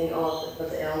them something, but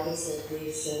the elder said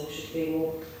this and should be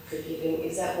more forgiving,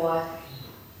 is that why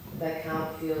they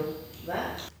can't feel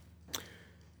that?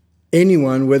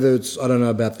 Anyone, whether it's, I don't know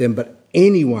about them, but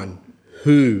anyone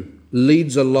who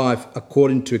leads a life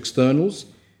according to externals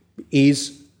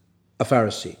is a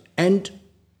Pharisee. And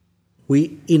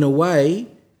we, in a way,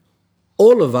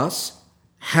 all of us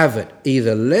have it,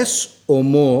 either less or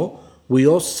more. We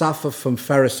all suffer from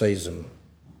Pharisaism.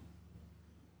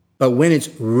 But when it's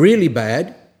really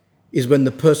bad is when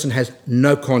the person has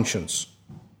no conscience,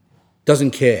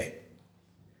 doesn't care.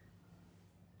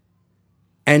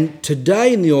 And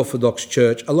today in the Orthodox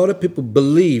Church, a lot of people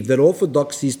believe that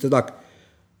orthodoxy is to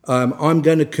I'm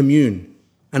going to commune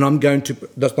and I'm going to,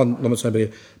 that's not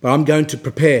saying, but I'm going to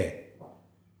prepare.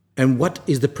 And what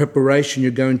is the preparation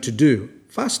you're going to do?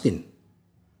 Fasting.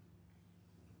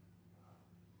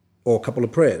 Or a couple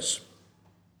of prayers.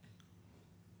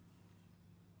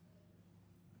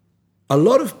 A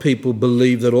lot of people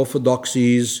believe that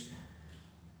orthodoxy is,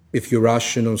 if you're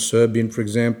Russian or Serbian, for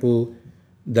example,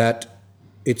 that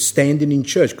it's standing in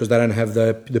church because they don't have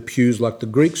the pews like the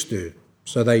Greeks do.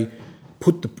 So they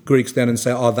put the Greeks down and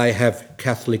say, they have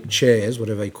Catholic chairs,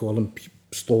 whatever they call them,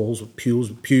 stalls or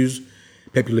pews,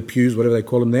 popular pews, whatever they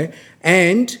call them there.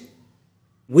 And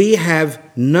we have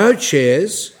no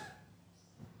chairs,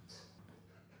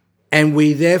 and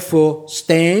we therefore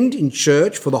stand in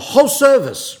church for the whole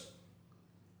service.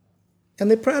 And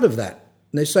they're proud of that.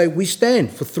 And they say, we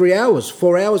stand for 3 hours,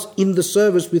 4 hours in the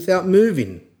service without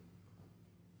moving.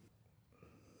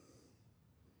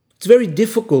 It's very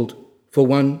difficult for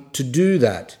one to do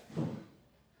that.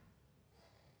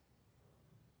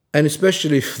 And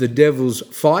especially if the devil's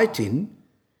fighting,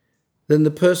 then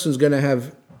the person's going to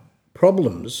have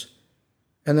problems,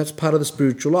 and that's part of the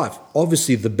spiritual life.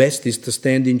 Obviously, the best is to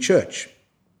stand in church.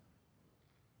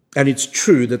 And it's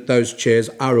true that those chairs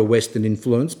are a Western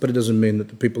influence, but it doesn't mean that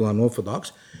the people aren't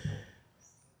orthodox.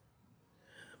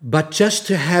 But just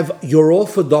to have your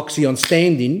orthodoxy on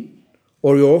standing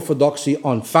or your orthodoxy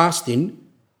on fasting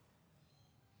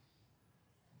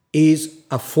is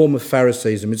a form of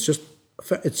Pharisaism. It's just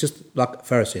like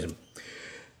Pharisaism.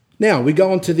 Now, we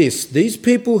go on to this. These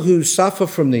people who suffer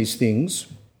from these things,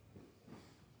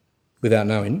 without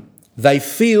knowing, they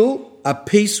feel a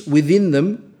peace within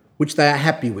them which they are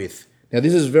happy with. Now,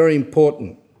 this is very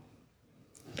important.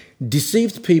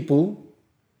 Deceived people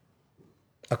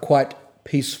are quite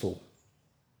peaceful.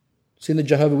 Seen the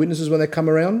Jehovah's Witnesses when they come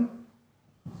around?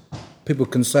 People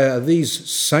can say, are these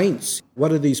saints?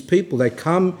 What are these people? They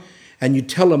come and you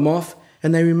tell them off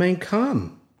and they remain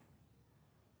calm.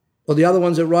 Or the other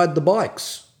ones that ride the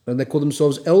bikes and they call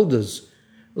themselves elders.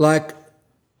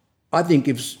 I think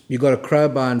if you got a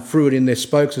crowbar and threw it in their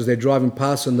spokes as they're driving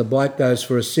past and the bike goes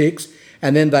for a 6,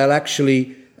 and then they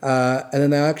actually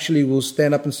will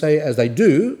stand up and say, as they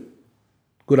do,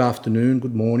 good afternoon,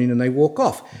 good morning, and they walk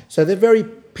off. So they're very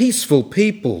peaceful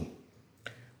people.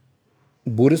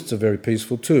 Buddhists are very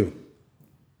peaceful too.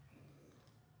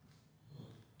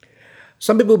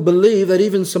 Some people believe that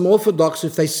even some Orthodox,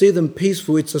 if they see them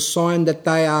peaceful, it's a sign that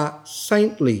they are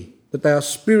saintly, that they are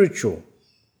spiritual.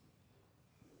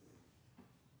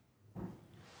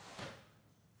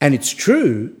 And it's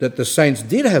true that the saints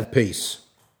did have peace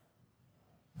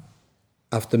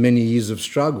after many years of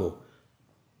struggle,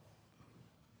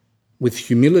 with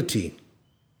humility,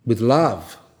 with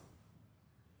love,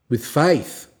 with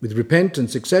faith, with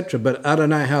repentance, etc. But I don't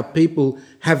know how people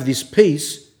have this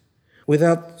peace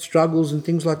without struggles and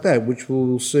things like that, which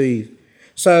we'll see.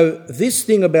 So this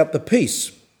thing about the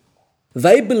peace,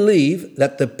 they believe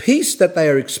that the peace that they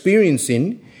are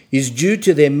experiencing is due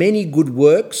to their many good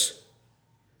works,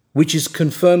 which is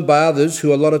confirmed by others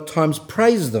who a lot of times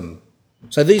praise them.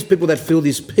 So these people that feel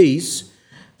this peace,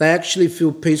 they actually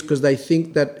feel peace because they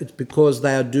think that it's because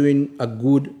they are doing a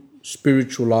good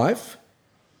spiritual life.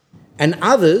 And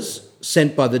others,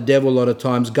 sent by the devil a lot of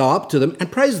times, go up to them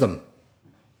and praise them.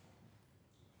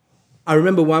 I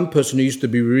remember one person who used to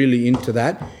be really into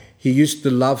that. He used to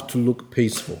love to look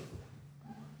peaceful.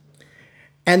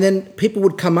 And then people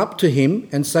would come up to him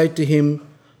and say to him,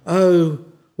 oh,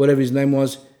 whatever his name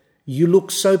was, you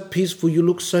look so peaceful, you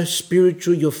look so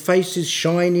spiritual, your face is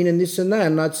shining and this and that.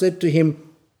 And I'd said to him,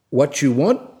 what you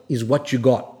want is what you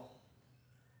got.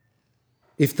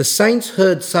 If the saints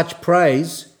heard such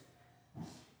praise,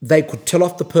 they could tell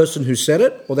off the person who said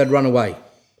it or they'd run away.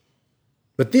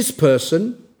 But this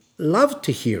person loved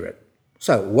to hear it.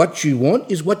 So what you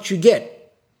want is what you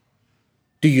get.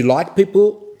 Do you like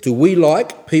people? Do we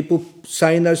like people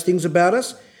saying those things about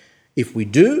us? If we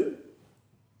do,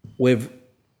 we've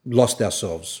lost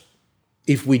ourselves.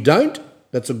 If we don't,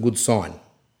 that's a good sign.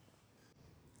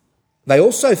 They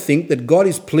also think that God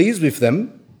is pleased with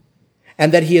them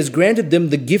and that he has granted them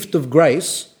the gift of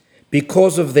grace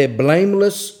because of their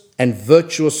blameless and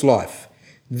virtuous life.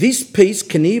 This peace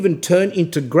can even turn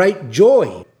into great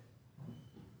joy.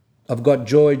 I've got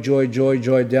joy, joy, joy,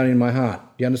 joy down in my heart.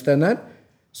 Do you understand that?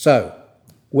 So,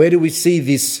 where do we see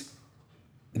this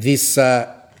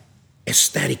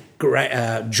ecstatic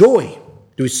joy?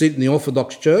 Do we see it in the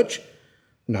Orthodox Church?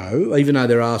 No, even though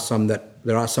there are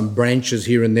some branches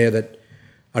here and there that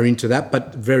are into that,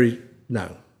 but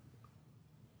no.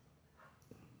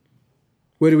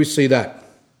 Where do we see that?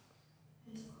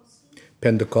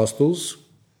 Pentecostals.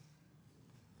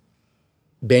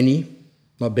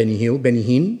 Not Benny Hill, Benny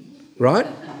Hinn, right?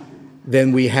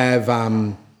 Then we have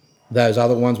those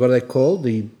other ones, what are they called?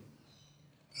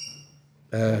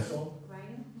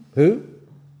 Who?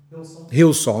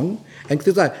 Hillsong. And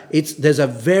there's a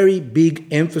very big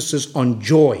emphasis on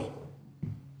joy.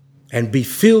 And be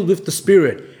filled with the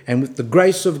Spirit and with the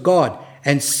grace of God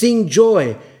and sing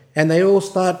joy. And they all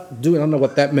start doing, I don't know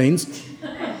what that means.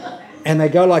 And they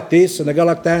go like this and they go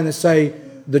like that and they say,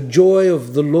 the joy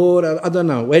of the Lord, I don't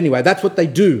know. Anyway, that's what they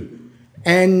do.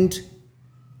 And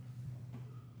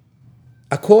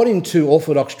according to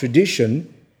Orthodox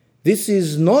tradition, this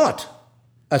is not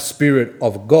a spirit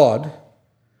of God.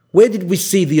 Where did we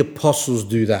see the apostles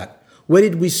do that? Where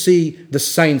did we see the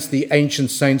saints, the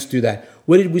ancient saints do that?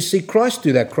 Where did we see Christ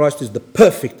do that? Christ is the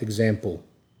perfect example.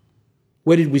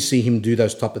 Where did we see him do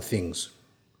those type of things?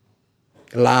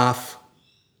 Laugh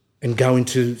and go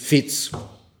into fits.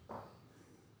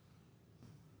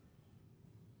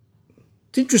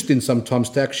 It's interesting sometimes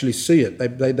to actually see it.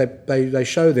 They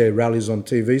show their rallies on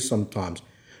TV sometimes.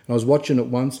 And I was watching it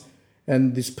once,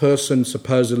 and this person,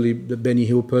 supposedly the Benny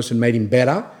Hill person, made him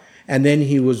better. And then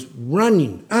he was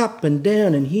running up and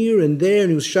down and here and there, and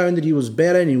he was showing that he was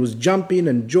better, and he was jumping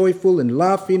and joyful and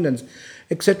laughing and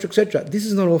etc., etc. This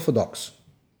is not orthodox.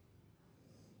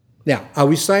 Now, are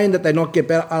we saying that they not get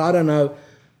better? I don't know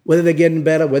whether they're getting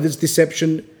better, whether it's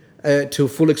deception to a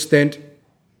full extent,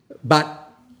 but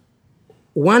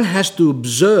one has to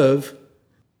observe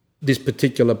this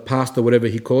particular pastor, whatever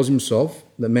he calls himself,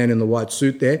 the man in the white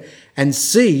suit there, and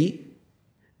see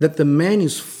that the man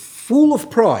is full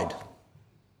of pride.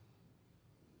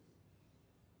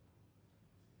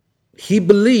 He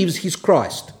believes he's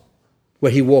Christ,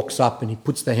 where he walks up and he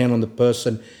puts the hand on the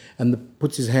person and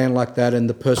puts his hand like that and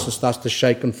the person starts to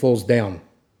shake and falls down.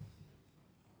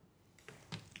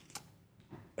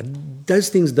 Those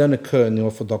things don't occur in the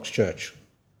Orthodox Church,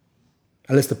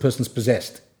 unless the person's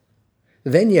possessed.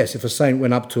 Then yes, if a saint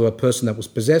went up to a person that was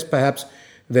possessed, perhaps,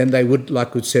 then they would,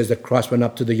 like it says that Christ went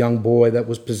up to the young boy that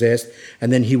was possessed,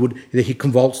 and then he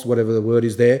convulsed, whatever the word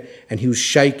is there, and he was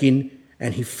shaking,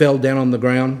 and he fell down on the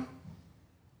ground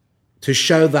to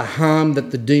show the harm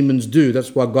that the demons do.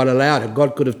 That's why God allowed it.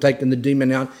 God could have taken the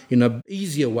demon out in an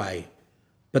easier way.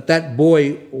 But that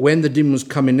boy, when the demon was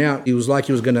coming out, he was like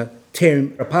he was going to tear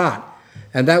him apart.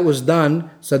 And that was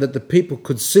done so that the people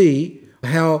could see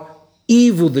how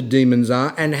evil the demons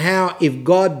are and how, if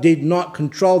God did not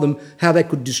control them, how they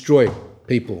could destroy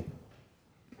people.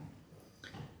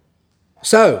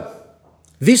 So,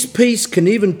 this peace can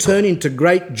even turn into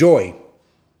great joy.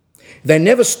 They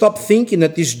never stop thinking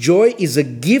that this joy is a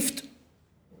gift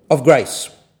of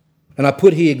grace. And I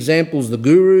put here examples, the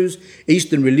gurus,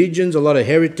 Eastern religions, a lot of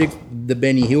heretics, the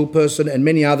Benny Hill person, and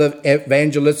many other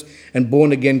evangelists and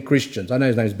born-again Christians. I know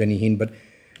his name is Benny Hinn,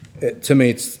 but to me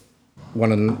it's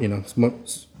one of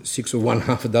six or one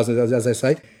half a dozen, as they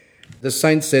say. The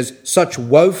saint says, such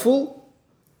woeful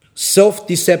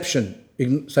self-deception,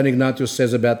 St. Ignatius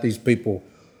says about these people.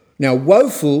 Now,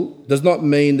 woeful does not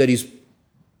mean that he's,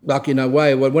 like in a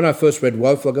way, when I first read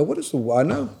woeful, I go, what is the, I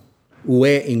know,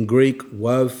 where in Greek,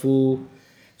 woeful.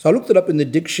 So I looked it up in the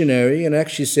dictionary and it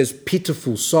actually says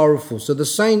pitiful, sorrowful. So the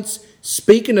saints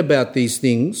speaking about these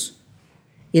things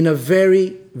in a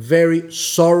very, very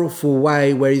sorrowful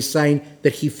way, where he's saying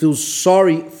that he feels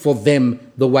sorry for them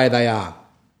the way they are.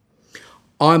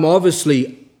 I'm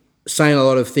obviously saying a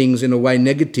lot of things in a way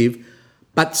negative,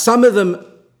 but some of them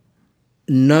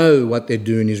know what they're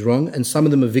doing is wrong, and some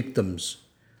of them are victims.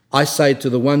 I say to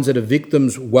the ones that are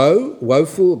victims, woe,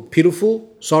 woeful,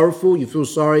 pitiful, sorrowful, you feel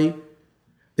sorry,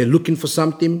 they're looking for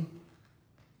something.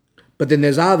 But then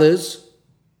there's others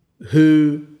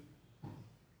who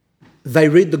they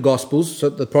read the Gospels, so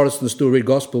the Protestants still read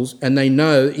Gospels, and they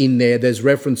know in there's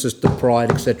references to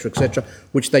pride, etc.,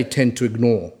 which they tend to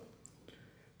ignore.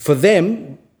 For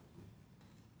them,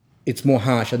 it's more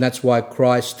harsh, and that's why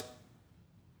Christ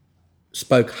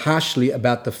spoke harshly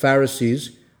about the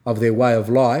Pharisees of their way of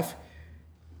life,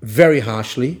 very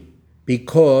harshly,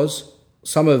 because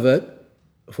some of it,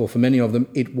 for many of them,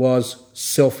 it was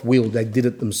self-willed. They did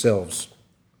it themselves.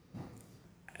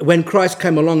 When Christ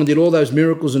came along and did all those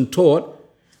miracles and taught,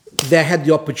 they had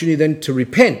the opportunity then to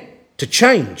repent, to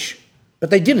change.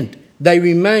 But they didn't. They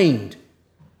remained.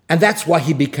 And that's why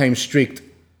he became strict.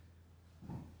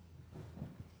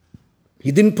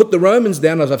 He didn't put the Romans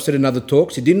down, as I've said in other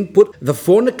talks. He didn't put the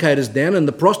fornicators down and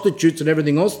the prostitutes and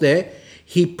everything else there.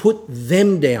 He put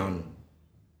them down,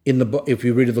 if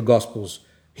you read the Gospels.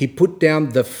 He put down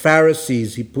the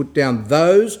Pharisees. He put down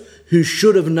those who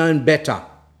should have known better.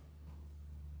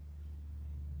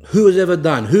 Who has ever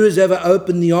done? Who has ever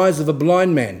opened the eyes of a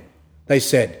blind man? They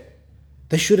said.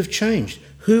 They should have changed.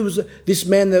 Who was this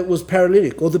man that was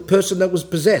paralytic, or the person that was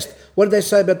possessed? What did they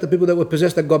say about the people that were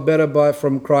possessed that got better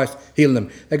from Christ healing them?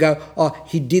 They go,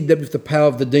 he did that with the power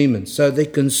of the demons. So they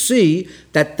can see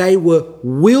that they were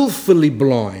willfully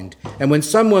blind. And when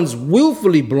someone's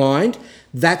willfully blind,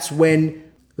 that's when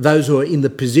those who are in the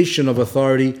position of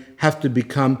authority have to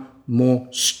become more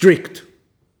strict.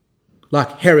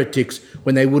 Like heretics,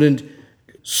 when they wouldn't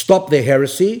stop their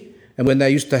heresy, and when they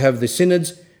used to have the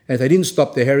synods, and if they didn't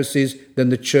stop their heresies, then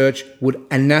the church would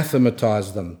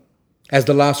anathematize them as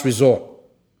the last resort.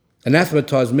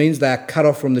 Anathematize means they are cut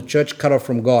off from the church, cut off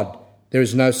from God. There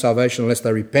is no salvation unless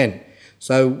they repent.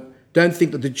 So don't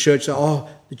think that the church,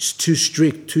 it's too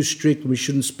strict, we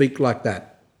shouldn't speak like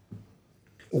that.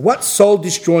 What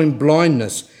soul-destroying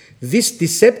blindness? This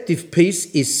deceptive piece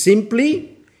is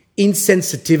simply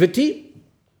insensitivity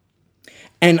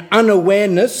and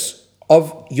unawareness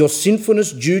of your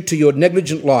sinfulness due to your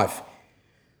negligent life.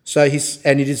 So it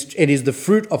is the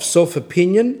fruit of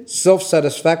self-opinion,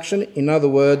 self-satisfaction. In other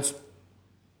words,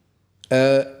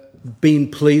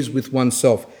 being pleased with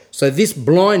oneself. So this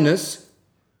blindness,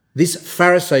 this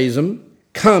Pharisaism,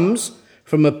 comes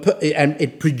from and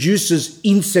it produces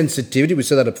insensitivity. We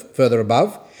said that further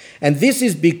above, and this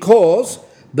is because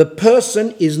the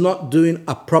person is not doing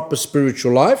a proper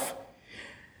spiritual life.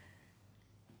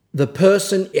 The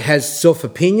person has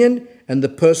self-opinion, and the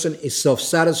person is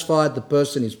self-satisfied, the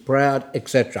person is proud,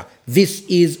 etc. This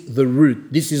is the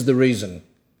root. This is the reason.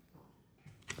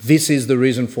 This is the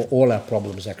reason for all our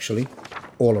problems, actually.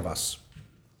 All of us.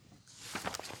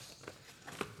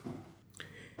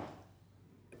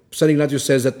 St. Ignatius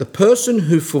says that the person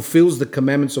who fulfills the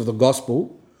commandments of the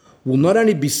gospel will not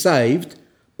only be saved,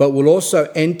 but will also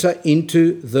enter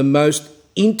into the most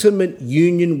intimate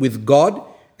union with God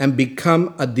and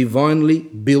become a divinely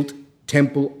built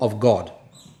temple of God.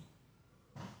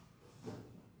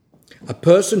 A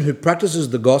person who practices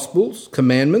the Gospel's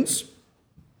commandments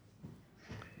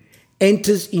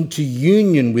enters into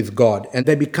union with God, and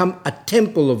they become a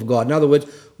temple of God. In other words,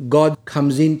 God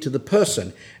comes into the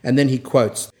person. And then he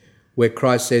quotes where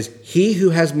Christ says, "He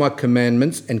who has my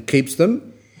commandments and keeps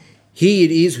them, he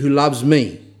it is who loves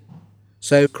me."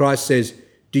 So Christ says,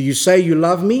 do you say you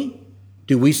love me?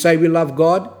 Do we say we love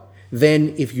God?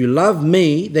 Then if you love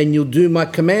me, then you'll do my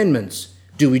commandments.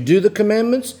 Do we do the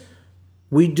commandments?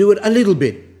 We do it a little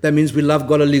bit. That means we love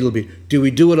God a little bit. Do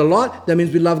we do it a lot? That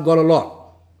means we love God a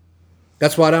lot.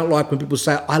 That's why I don't like when people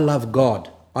say, I love God.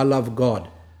 I love God.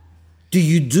 Do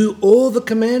you do all the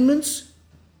commandments?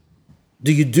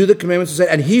 Do you do the commandments?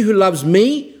 And he who loves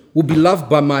me will be loved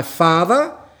by my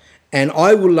Father, and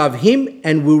I will love him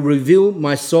and will reveal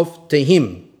myself to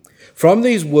him. From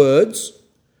these words,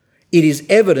 it is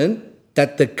evident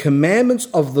that the commandments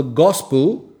of the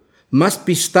gospel must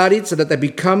be studied so that they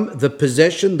become the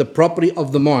possession, the property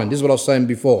of the mind. This is what I was saying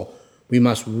before. We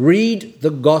must read the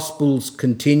gospels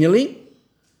continually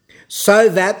so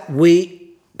that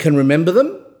we can remember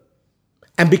them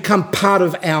and become part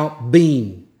of our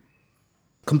being,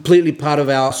 completely part of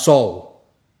our soul.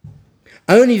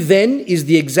 Only then is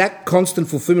the exact constant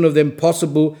fulfillment of them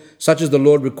possible, such as the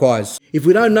Lord requires. If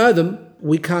we don't know them,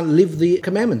 we can't live the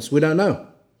commandments. We don't know.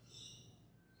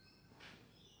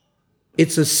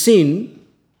 It's a sin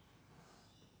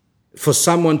for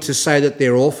someone to say that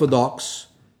they're Orthodox,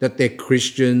 that they're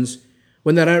Christians,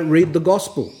 when they don't read the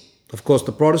gospel. Of course,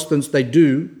 the Protestants, they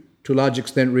do, to a large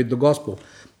extent, read the gospel,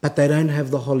 but they don't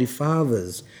have the Holy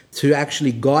Fathers to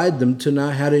actually guide them to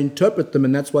know how to interpret them,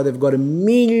 and that's why they've got a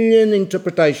million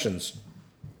interpretations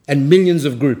and millions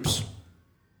of groups.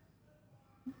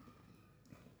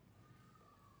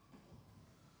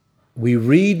 We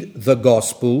read the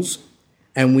Gospels,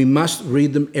 and we must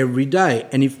read them every day,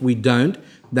 and if we don't,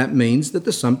 that means that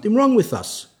there's something wrong with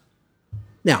us.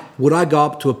 Now, would I go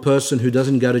up to a person who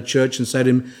doesn't go to church and say to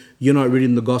him, "You're not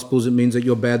reading the Gospels, it means that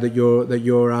you're bad, that you're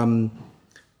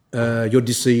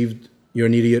deceived, you're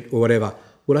an idiot," or whatever?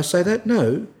 Would I say that?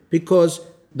 No, because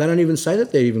they don't even say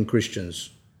that they're even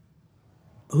Christians.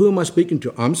 Who am I speaking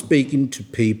to? I'm speaking to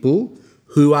people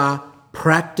who are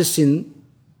practicing,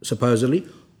 supposedly,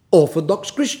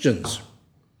 Orthodox Christians.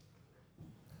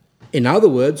 In other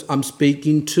words, I'm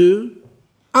speaking to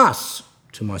us,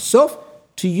 to myself,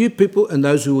 to you people, and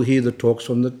those who will hear the talks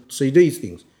from the CDs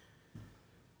things.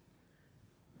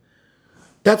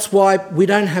 That's why we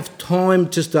don't have time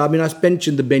to start. I mean, I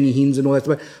mentioned the Benny Hinns and all that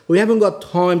stuff. We haven't got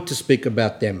time to speak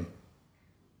about them.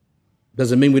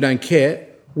 Doesn't mean we don't care.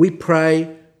 We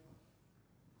pray,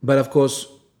 but of course,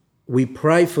 we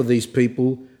pray for these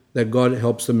people that God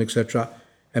helps them, etc.,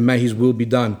 and may His will be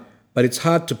done. But it's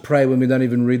hard to pray when we don't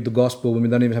even read the gospel, when we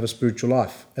don't even have a spiritual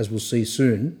life. As we'll see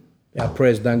soon, our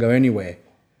prayers don't go anywhere.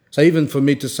 So even for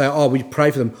me to say, "Oh, we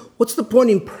pray for them," what's the point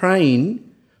in praying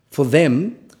for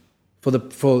them,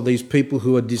 for these people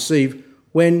who are deceived,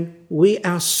 when we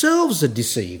ourselves are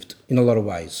deceived in a lot of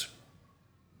ways?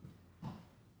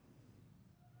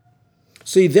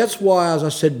 See, that's why, as I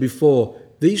said before,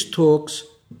 these talks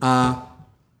are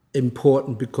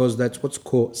important, because that's what's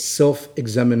called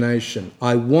self-examination.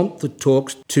 I want the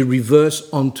talks to reverse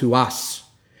onto us,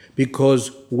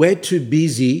 because we're too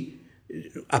busy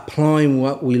applying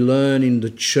what we learn in the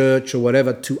church or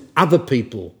whatever to other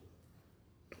people.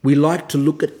 We like to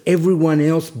look at everyone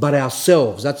else but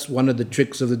ourselves. That's one of the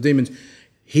tricks of the demons.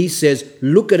 He says,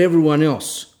 look at everyone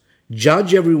else,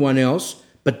 judge everyone else,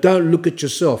 but don't look at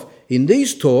yourself. In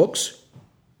these talks,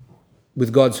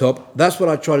 with God's help, that's what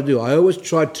I try to do. I always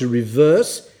try to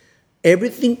reverse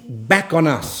everything back on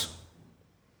us.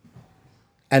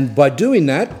 And by doing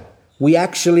that, we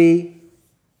actually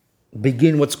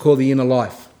begin what's called the inner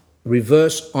life.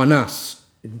 Reverse on us.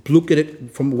 Look at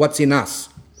it from what's in us.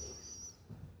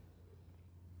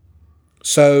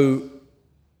 So,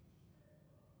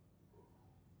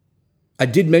 I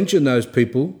did mention those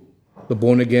people, the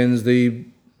born-agains, the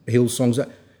Hillsongs,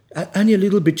 only a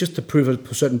little bit, just to prove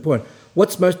a certain point.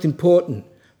 What's most important?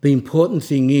 The important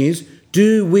thing is,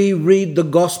 do we read the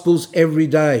Gospels every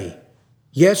day?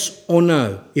 Yes or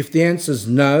no? If the answer is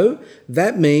no,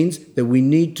 that means that we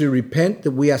need to repent,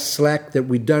 that we are slack, that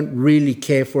we don't really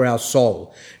care for our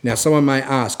soul. Now, someone may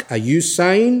ask, are you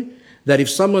saying that if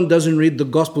someone doesn't read the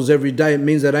Gospels every day, it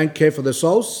means they don't care for their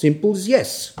soul? Simple as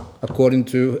yes, according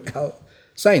to our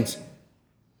saints.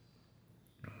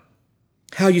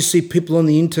 How you see people on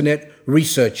the internet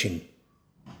researching.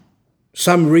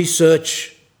 Some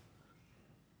research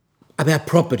about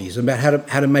properties, about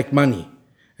how to make money.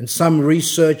 And some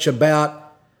research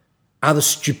about other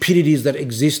stupidities that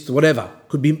exist, whatever.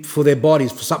 Could be for their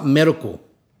bodies, for something medical.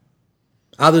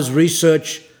 Others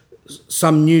research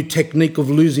some new technique of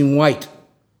losing weight.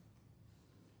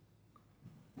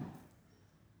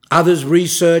 Others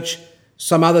research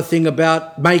some other thing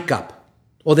about makeup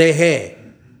or their hair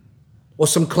or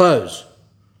some clothes.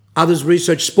 Others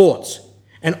research sports.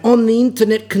 And on the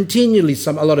internet continually,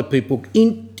 a lot of people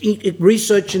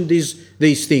researching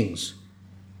these things.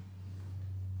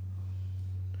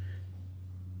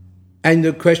 And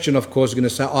the question, of course, is going to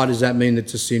say, does that mean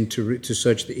it's a sin to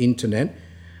search the internet?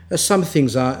 Some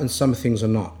things are and some things are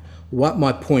not. What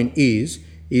my point is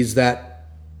that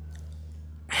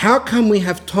how come we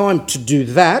have time to do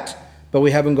that, but we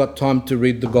haven't got time to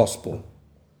read the gospel?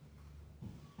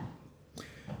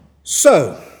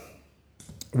 So,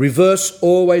 reverse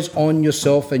always on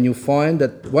yourself, and you'll find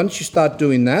that once you start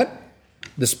doing that,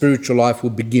 the spiritual life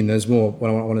will begin. There's more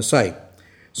what I want to say.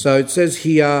 So it says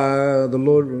here, the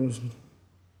Lord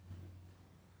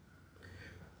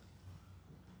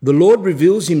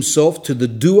reveals himself to the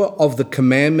doer of the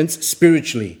commandments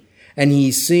spiritually, and he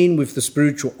is seen with the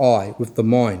spiritual eye, with the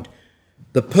mind.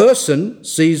 The person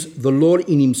sees the Lord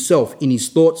in himself, in his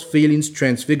thoughts, feelings,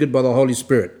 transfigured by the Holy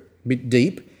Spirit. A bit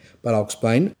deep, but I'll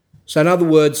explain. So in other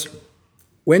words,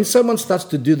 when someone starts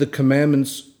to do the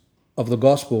commandments of the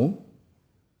gospel,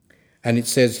 and it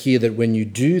says here that when you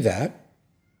do that,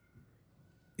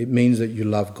 it means that you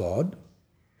love God,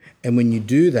 And when you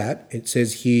do that, it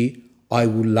says here, I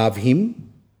will love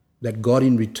him, that God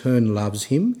in return loves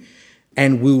him,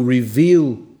 and will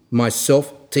reveal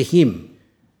myself to him,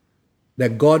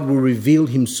 that God will reveal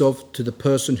himself to the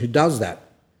person who does that.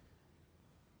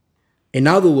 In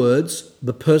other words,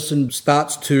 the person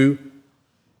starts to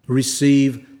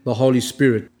receive the Holy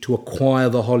Spirit, to acquire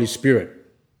the Holy Spirit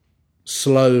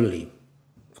slowly.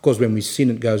 Of course, when we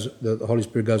sin, the Holy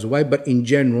Spirit goes away, but in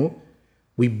general,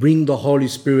 we bring the Holy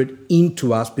Spirit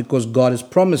into us because God has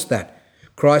promised that.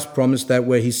 Christ promised that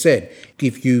where he said,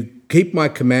 if you keep my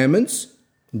commandments,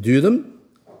 do them,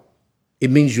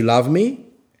 it means you love me,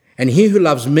 and he who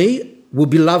loves me will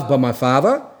be loved by my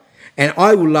Father, and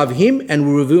I will love him and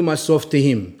will reveal myself to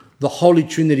him. The Holy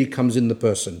Trinity comes in the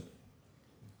person.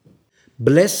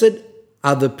 Blessed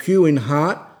are the pure in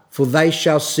heart, for they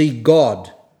shall see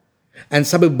God. And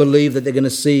some people believe that they're going to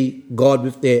see God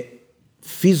with their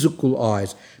physical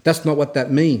eyes. That's not what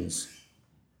that means.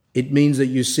 It means that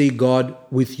you see God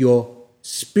with your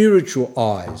spiritual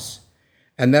eyes.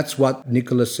 And that's what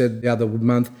Nicholas said the other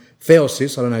month.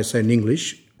 Theosis, I don't know how to say in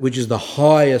English, which is the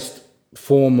highest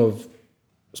form of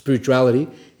spirituality,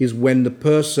 is when the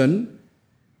person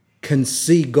can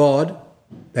see God.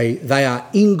 They are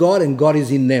in God and God is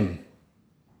in them.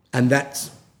 And that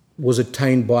was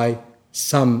attained by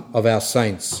some of our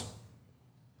saints.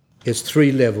 There's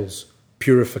 3 levels.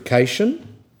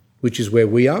 Purification, which is where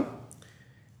we are.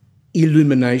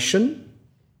 Illumination.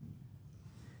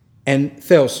 And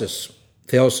theosis.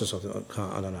 Theosis,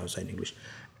 I don't know how to say in English.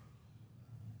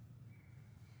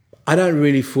 I don't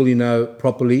really fully know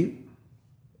properly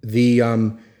the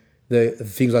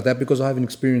things like that because I haven't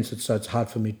experienced it, so it's hard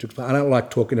for me to explain. I don't like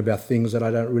talking about things that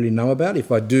I don't really know about.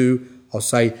 If I do, I'll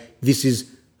say, this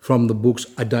is from the books,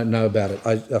 I don't know about it.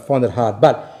 I find it hard.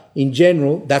 But in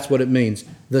general, that's what it means.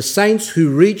 The saints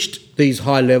who reached these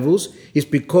high levels is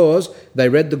because they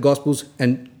read the Gospels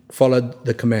and followed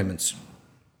the commandments.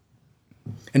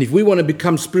 And if we want to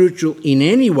become spiritual in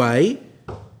any way,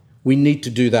 we need to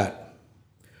do that.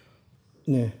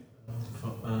 Yeah.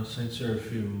 Saint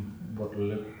Seraphim, what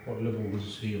level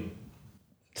was he on?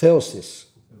 Theosis.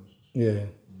 Yeah.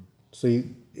 So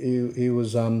he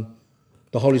was,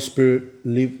 the Holy Spirit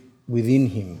lived within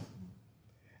him.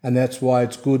 And that's why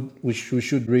it's good, we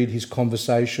should read his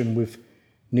conversation with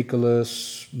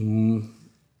Nicholas, who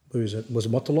is it? Was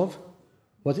it Motolov?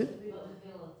 Was it?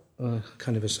 I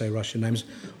can't ever say Russian names.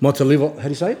 Motolov, how do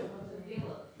you say it?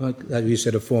 You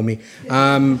said it for me.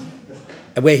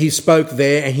 Where he spoke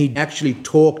there and he actually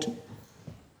talked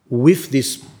with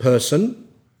this person,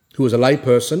 who was a lay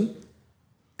person,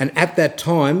 and at that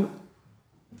time,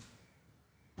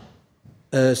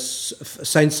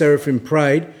 Saint Seraphim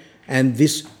prayed, and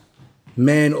this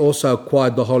man also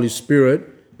acquired the Holy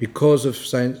Spirit because of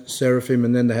Saint Seraphim,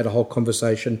 and then they had a whole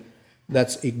conversation.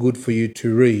 That's good for you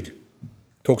to read.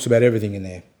 Talks about everything in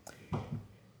there.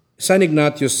 Saint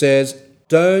Ignatius says,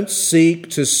 don't seek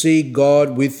to see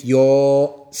God with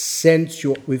your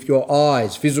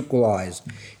eyes, physical eyes.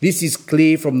 This is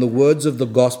clear from the words of the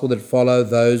gospel that follow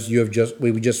those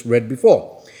we just read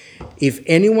before. If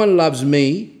anyone loves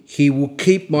me, he will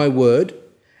keep my word,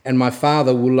 and my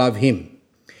Father will love him.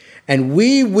 And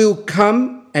we will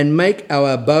come and make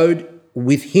our abode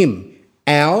with him.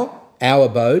 Our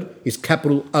abode is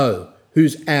capital O.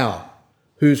 Who's our?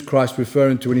 Who's Christ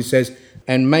referring to when he says,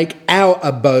 and make our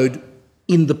abode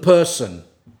in the person?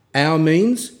 Our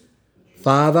means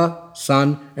Father,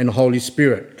 Son, and Holy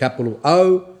Spirit. Capital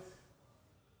O.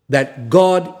 That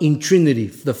God in Trinity,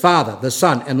 the Father, the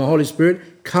Son, and the Holy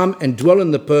Spirit come and dwell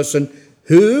in the person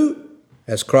who,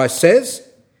 as Christ says,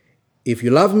 if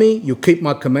you love me, you keep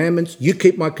my commandments,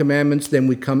 then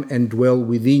we come and dwell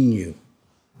within you.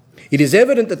 It is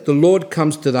evident that the Lord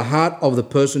comes to the heart of the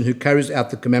person who carries out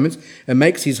the commandments and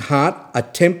makes his heart a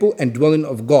temple and dwelling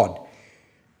of God.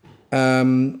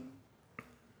 In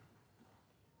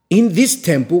this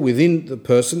temple, within the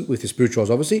person, with his spiritual eyes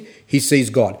obviously, he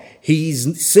sees God. He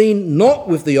is seen not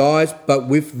with the eyes, but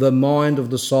with the mind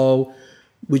of the soul,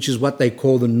 which is what they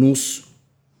call the nous.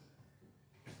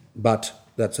 But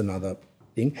that's another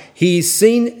thing. He is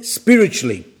seen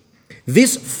spiritually.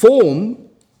 This form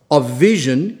of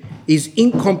vision is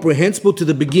incomprehensible to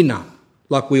the beginner,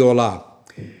 like we all are,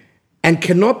 and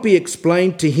cannot be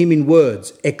explained to him in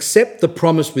words, except the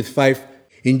promise with faith.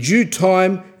 In due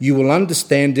time, you will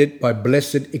understand it by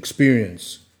blessed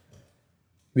experience.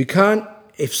 We can't,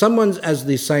 if someone's, as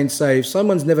the saints say, if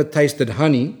someone's never tasted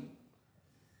honey,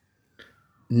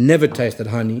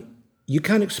 you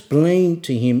can't explain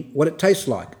to him what it tastes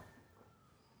like.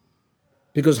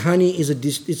 Because honey is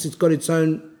it's got its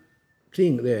own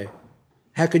thing there.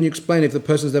 How can you explain if the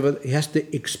person's never, he has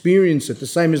to experience it, the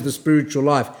same as the spiritual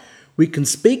life. We can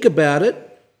speak about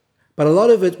it, but a lot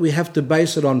of it we have to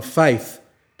base it on faith,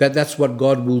 that that's what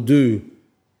God will do.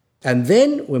 And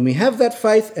then when we have that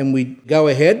faith and we go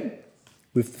ahead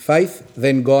with faith,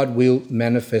 then God will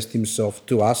manifest himself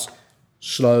to us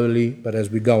slowly, but as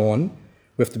we go on,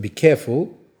 we have to be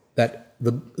careful that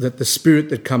the spirit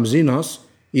that comes in us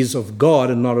is of God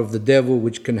and not of the devil,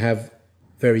 which can have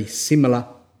very similar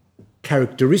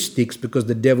characteristics, because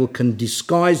the devil can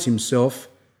disguise himself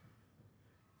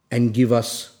and give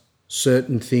us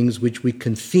certain things which we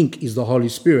can think is the Holy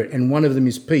Spirit, and one of them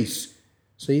is peace.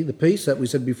 See, the peace that we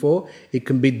said before, it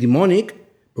can be demonic,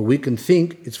 but we can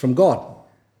think it's from God.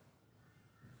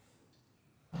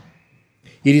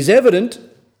 It is evident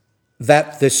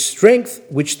that the strength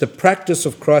which the practice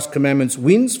of Christ's commandments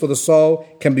wins for the soul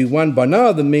can be won by no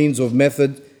other means or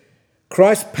method.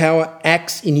 Christ's power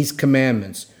acts in his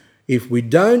commandments. If we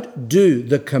don't do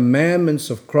the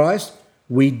commandments of Christ,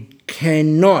 we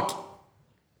cannot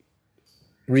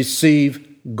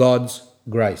receive God's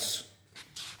grace.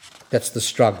 That's the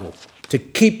struggle, to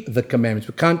keep the commandments.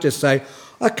 We can't just say,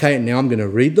 okay, now I'm going to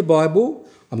read the Bible,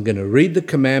 I'm going to read the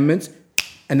commandments,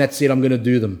 and that's it, I'm going to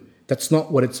do them. That's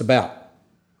not what it's about.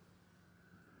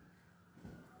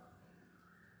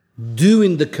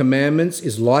 Doing the commandments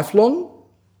is lifelong,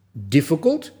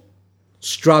 difficult,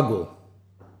 struggle.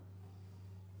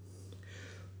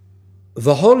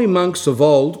 The holy monks of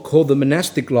old called the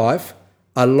monastic life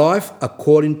a life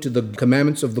according to the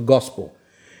commandments of the gospel.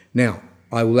 Now,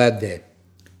 I will add there,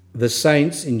 the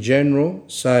saints in general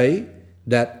say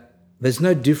that there's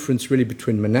no difference really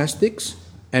between monastics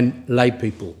and lay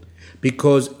people,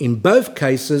 because in both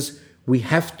cases we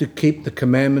have to keep the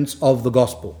commandments of the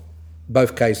gospel.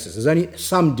 Both cases. There's only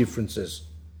some differences,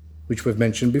 which we've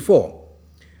mentioned before.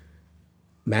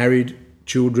 Married,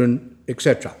 children,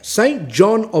 etc. St.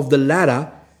 John of the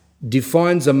Ladder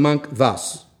defines a monk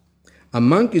thus: a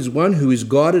monk is one who is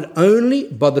guided only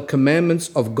by the commandments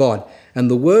of God and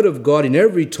the word of God in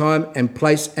every time and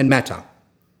place and matter.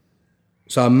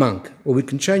 So a monk, or we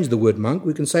can change the word monk,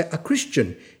 we can say a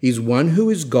Christian is one who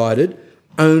is guided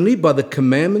only by the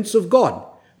commandments of God.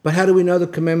 But how do we know the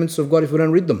commandments of God if we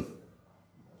don't read them?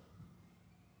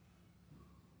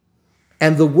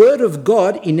 And the word of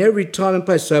God in every time and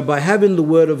place. So by having the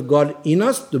word of God in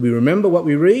us, do we remember what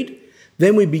we read?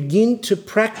 Then we begin to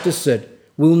practice it.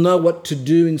 We'll know what to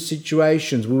do in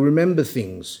situations. We'll remember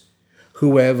things.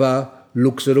 Whoever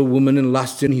looks at a woman and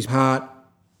lusts in his heart,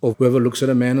 or whoever looks at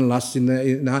a man and lusts in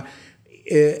the heart,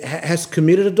 has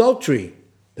committed adultery.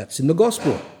 That's in the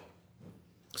gospel.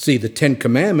 See, the 10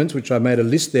 Commandments, which I made a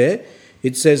list there,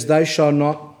 it says, "They shall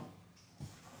not..."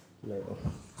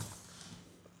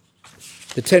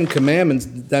 The 10 Commandments,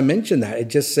 they mention that. It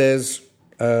just says,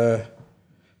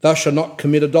 "Thou shalt not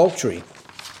commit adultery,"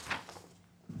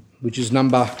 which is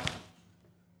number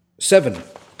 7.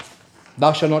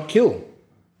 "Thou shalt not kill."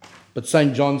 But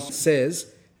St. John says,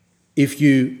 if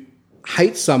you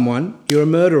hate someone, you're a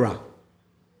murderer.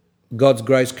 God's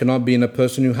grace cannot be in a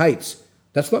person who hates.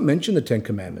 That's not mentioned in the 10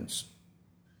 Commandments.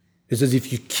 It says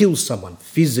if you kill someone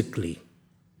physically,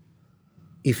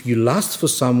 if you lust for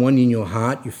someone in your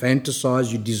heart, you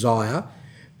fantasize, you desire,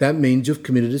 that means you've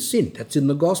committed a sin. That's in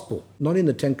the gospel, not in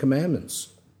the 10 Commandments.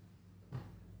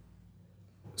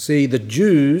 See, the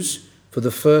Jews for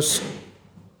the first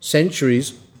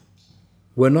centuries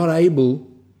were not able,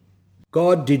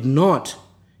 God did not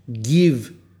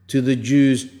give to the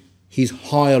Jews his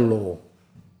higher law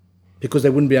because they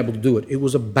wouldn't be able to do it. It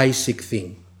was a basic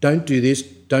thing. Don't do this,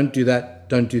 don't do that,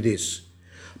 don't do this.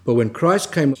 But when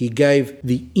Christ came, he gave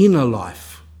the inner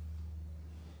life.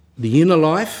 The inner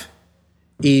life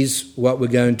is what we're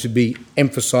going to be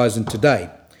emphasising today.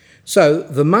 So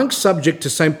the monks subject to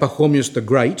St. Pachomius the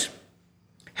Great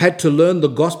had to learn the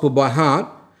gospel by heart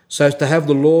so as to have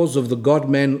the laws of the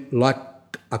God-man like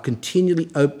a continually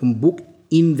open book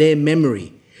in their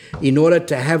memory, in order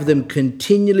to have them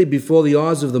continually before the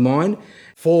eyes of the mind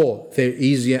for their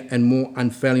easier and more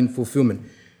unfailing fulfilment.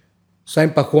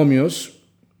 St. Pachomius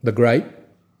the Great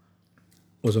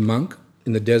was a monk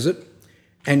in the desert,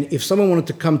 and if someone wanted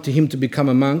to come to him to become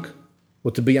a monk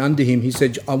or to be under him, he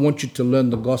said, "I want you to learn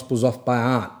the Gospels off by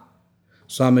heart."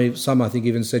 Some I think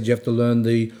even said you have to learn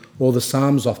all the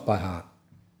Psalms off by heart,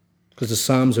 because the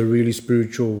Psalms are really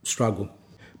spiritual struggle.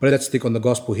 But let's stick on the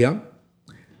Gospel here.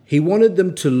 He wanted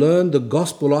them to learn the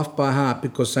Gospel off by heart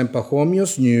because St.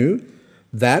 Pachomius knew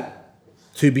that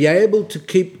to be able to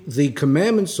keep the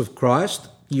commandments of Christ,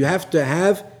 your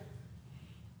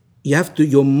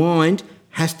mind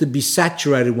has to be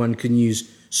saturated, one can use,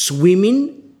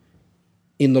 swimming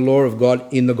in the law of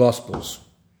God in the Gospels.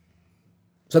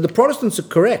 So the Protestants are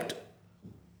correct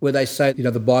where they say,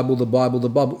 the Bible, the Bible, the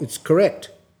Bible. It's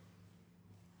correct.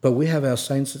 But we have our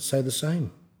saints that say the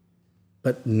same,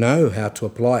 but know how to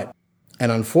apply it.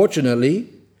 And unfortunately,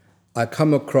 I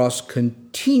come across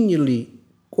continually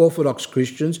Orthodox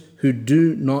Christians who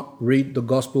do not read the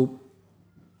gospel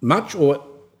much or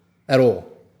at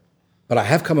all. But I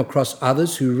have come across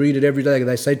others who read it every day.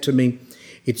 They say to me,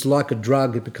 it's like a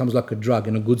drug, it becomes like a drug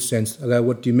in a good sense. I go,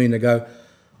 what do you mean? They go,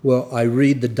 well, I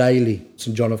read the daily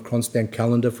St. John of Constance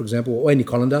calendar, for example, or any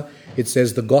calendar. It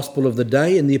says the gospel of the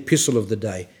day and the epistle of the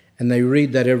day. And they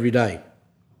read that every day.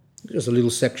 Just a little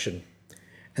section.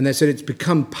 And they said it's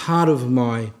become part of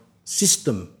my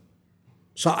system.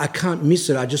 So I can't miss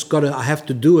it. I have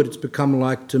to do it. It's become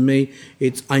like, to me,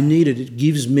 I need it. It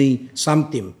gives me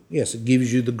something. Yes, it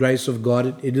gives you the grace of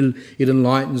God. It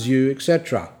enlightens you,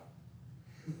 etc.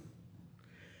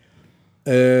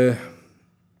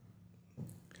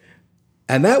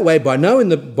 And that way, by knowing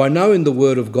the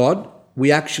Word of God,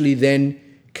 we actually then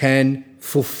can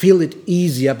fulfill it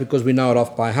easier because we know it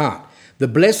off by heart. The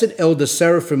blessed elder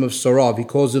seraphim of Sarov, he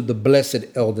calls it the blessed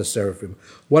elder seraphim.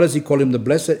 Why does he call him the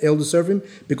blessed elder seraphim?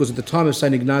 Because at the time of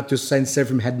St. Ignatius, St.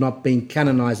 Seraphim had not been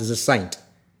canonized as a saint.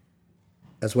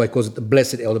 That's why he calls it the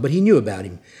blessed elder, but he knew about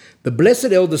him. The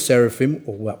blessed elder seraphim,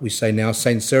 or what we say now,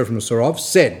 St. Seraphim of Sarov,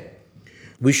 said,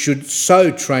 we should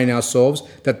so train ourselves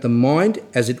that the mind,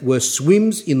 as it were,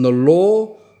 swims in the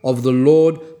law of the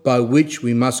Lord by which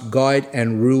we must guide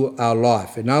and rule our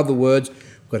life. In other words,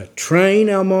 we've got to train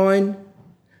our mind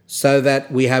so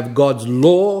that we have God's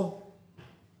law,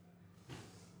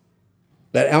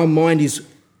 that our mind is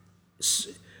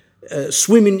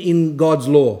swimming in God's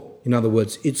law. In other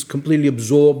words, it's completely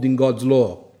absorbed in God's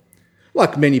law.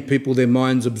 Like many people, their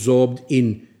mind's absorbed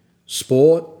in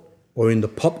sport or in the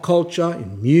pop culture,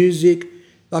 in music.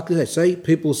 Like they say,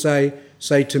 people say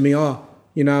to me,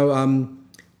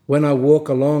 when I walk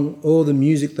along, all the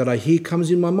music that I hear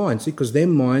comes in my mind. See, because their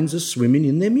minds are swimming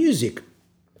in their music.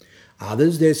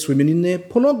 Others, they're swimming in their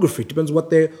pornography. Depends what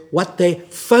they're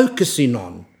focusing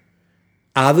on.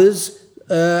 Others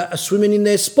are swimming in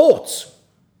their sports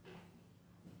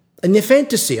and their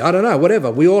fantasy. I don't know,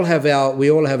 whatever. We all have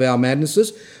our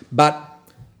madnesses, but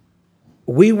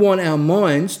we want our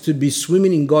minds to be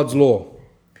swimming in God's law.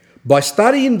 By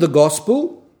studying the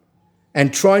gospel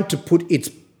and trying to put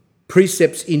its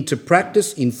precepts into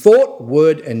practice in thought,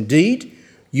 word and deed,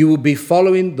 you will be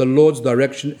following the Lord's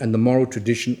direction and the moral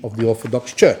tradition of the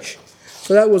Orthodox Church.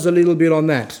 So that was a little bit on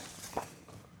that.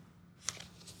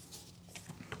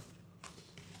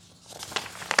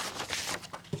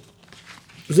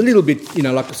 It was a little bit,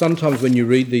 like sometimes when you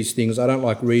read these things, I don't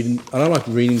like reading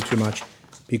too much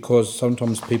because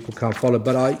sometimes people can't follow.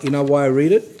 But why I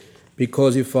read it?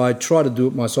 Because if I try to do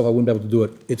it myself, I wouldn't be able to do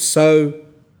it. It's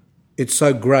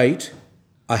so great,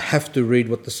 I have to read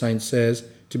what the saint says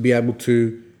to be able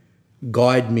to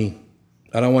guide me.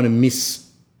 I don't want to miss.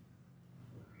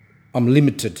 I'm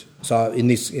limited. So in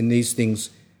these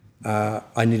things,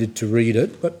 I needed to read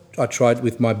it, but I tried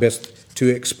with my best to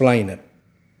explain it.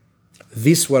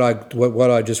 This, what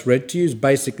I just read to you, is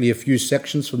basically a few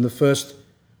sections from the first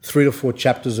 3 to 4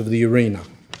 chapters of the Arena.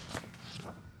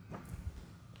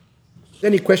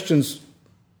 Any questions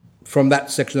from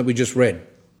that section that we just read?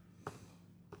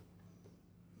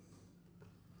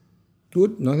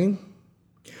 Good, nothing?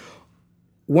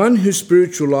 One whose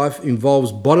spiritual life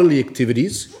involves bodily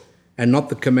activities and not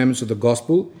the commandments of the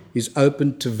gospel is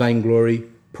open to vainglory,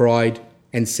 pride,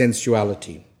 and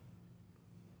sensuality.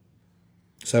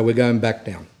 So we're going back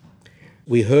down.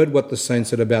 We heard what the saint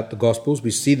said about the gospels.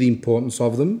 We see the importance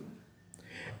of them.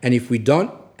 And if we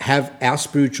don't have our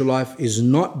spiritual life is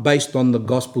not based on the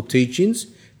gospel teachings,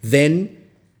 then,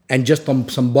 and just on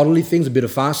some bodily things, a bit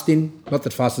of fasting, not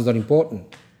that fasting is not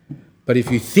important, but if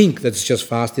you think that's just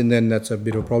fasting, then that's a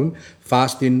bit of a problem.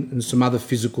 Fasting and some other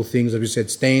physical things, as we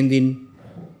said, standing,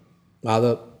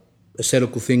 other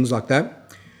ascetical things like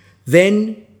that,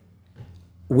 then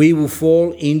we will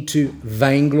fall into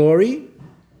vainglory,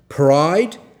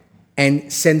 pride,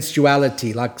 and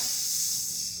sensuality. Like,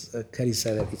 how do you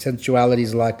say that? Sensuality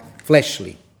is like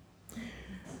fleshly,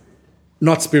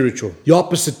 not spiritual. The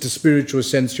opposite to spiritual is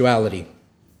sensuality.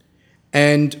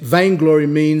 And vainglory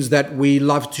means that we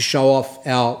love to show off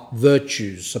our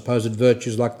virtues, supposed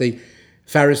virtues, like the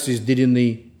Pharisees did in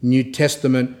the New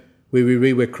Testament, where we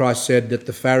read where Christ said that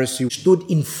the Pharisee stood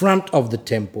in front of the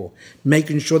temple,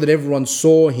 making sure that everyone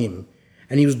saw him.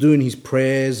 And he was doing his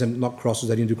prayers, and not crosses,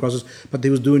 they didn't do crosses, but he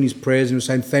was doing his prayers and he was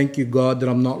saying, thank you, God, that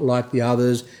I'm not like the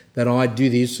others, that I do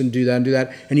this and do that and do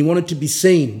that. And he wanted to be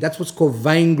seen. That's what's called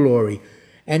vainglory.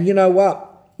 And you know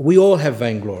what? We all have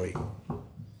vainglory.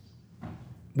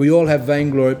 We all have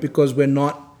vainglory because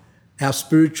our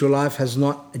spiritual life has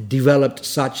not developed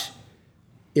such.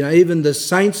 Even the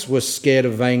saints were scared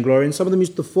of vainglory, and some of them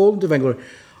used to fall into vainglory.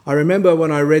 I remember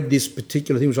when I read this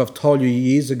particular thing, which I've told you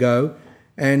years ago,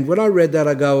 and when I read that,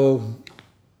 I go,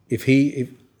 if he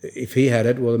had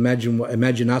it, well,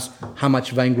 imagine us, how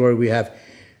much vainglory we have.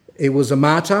 It was a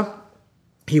martyr.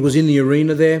 He was in the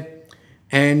arena there,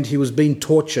 and he was being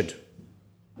tortured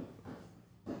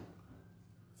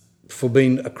for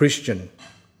being a Christian.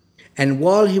 And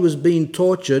while he was being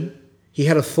tortured, he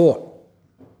had a thought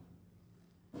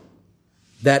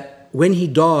that when he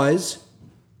dies,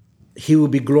 he will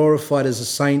be glorified as a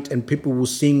saint and people will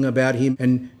sing about him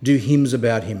and do hymns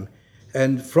about him.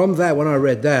 And from that, when I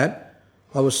read that,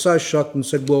 I was so shocked and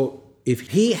said, well,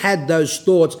 if he had those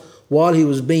thoughts while he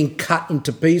was being cut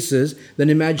into pieces, then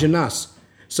imagine us.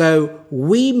 So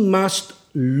we must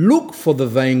look for the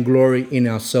vainglory in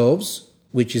ourselves,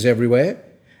 which is everywhere,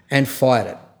 and fight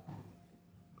it.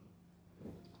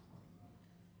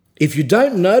 If you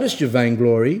don't notice your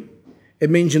vainglory, it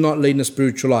means you're not leading a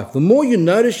spiritual life. The more you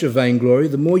notice your vainglory,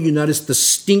 the more you notice the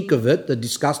stink of it, the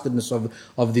disgustedness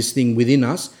of this thing within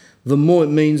us, the more it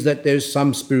means that there's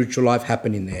some spiritual life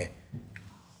happening there.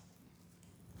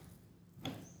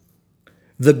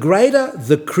 The greater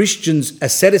the Christian's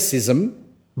asceticism,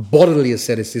 bodily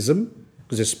asceticism,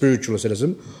 because there's spiritual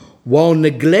asceticism, while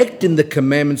neglecting the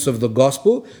commandments of the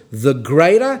gospel, the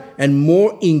greater and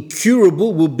more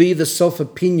incurable will be the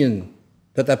self-opinion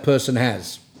that person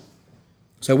has.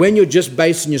 So when you're just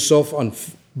basing yourself on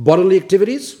bodily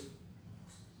activities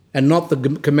and not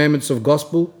the commandments of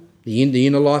gospel, the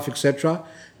inner life, etc.,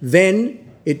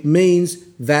 then it means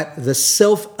that the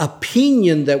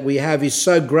self-opinion that we have is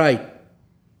so great.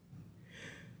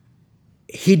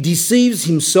 He deceives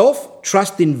himself,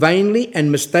 trusting vainly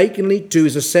and mistakenly to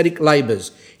his ascetic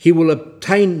labours. He will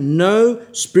obtain no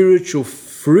spiritual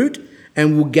fruit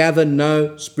and will gather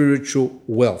no spiritual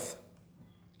wealth.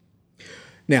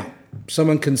 Now,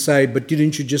 someone can say, but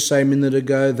didn't you just say a minute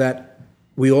ago that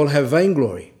we all have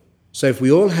vainglory? So if we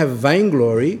all have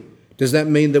vainglory, does that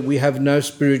mean that we have no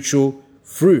spiritual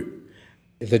fruit?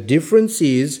 The difference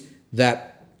is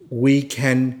that we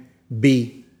can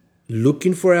be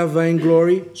looking for our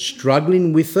vainglory,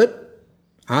 struggling with it,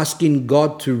 asking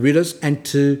God to rid us and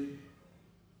to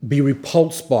be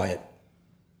repulsed by it,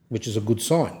 which is a good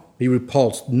sign. Be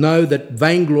repulsed. Know that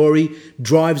vainglory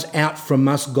drives out from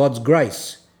us God's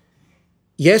grace.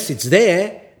 Yes, it's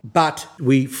there, but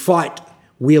we fight.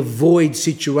 We avoid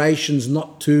situations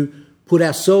not to put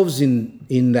ourselves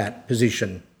in that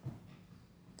position.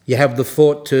 You have the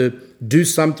thought to do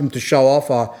something to show off.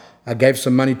 I gave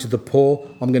some money to the poor.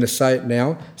 I'm going to say it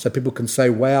now so people can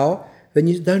say, wow. Then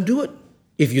you don't do it.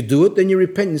 If you do it, then you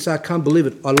repent and say, I can't believe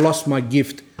it. I lost my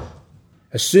gift.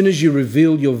 As soon as you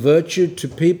reveal your virtue to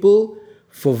people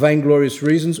for vainglorious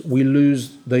reasons, we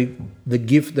lose the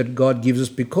gift that God gives us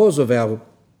because of our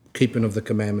keeping of the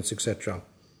commandments, etc.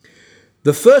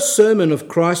 The first sermon of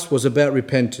Christ was about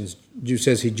repentance. It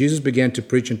says here, Jesus began to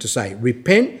preach and to say,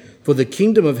 repent, for the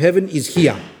kingdom of heaven is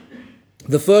here.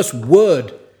 The first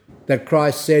word that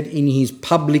Christ said in his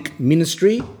public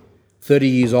ministry, 30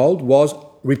 years old, was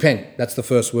repent. That's the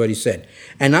first word he said.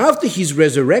 And after his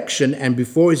resurrection and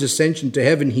before his ascension to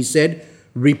heaven, he said,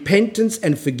 repentance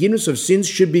and forgiveness of sins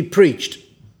should be preached.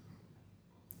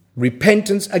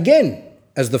 Repentance again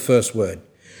as the first word.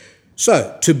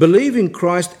 So, to believe in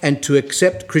Christ and to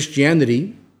accept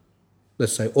Christianity,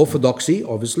 let's say orthodoxy,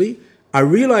 obviously, a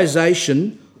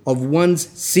realization of one's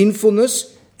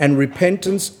sinfulness and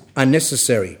repentance are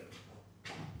necessary.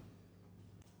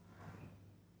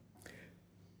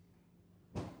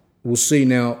 We'll see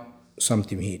now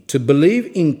something here. To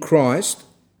believe in Christ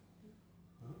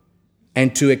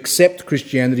and to accept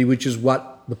Christianity, which is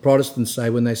what the Protestants say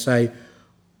when they say,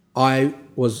 I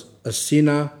was a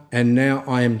sinner and now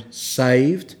I am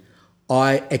saved.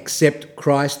 I accept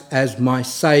Christ as my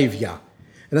saviour.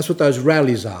 And that's what those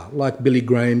rallies are. Like Billy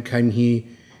Graham came here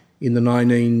in the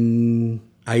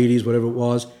 1980s, whatever it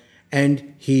was,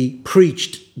 and he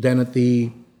preached down at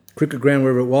the cricket ground,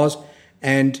 wherever it was,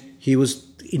 and he was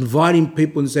inviting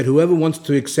people and said, whoever wants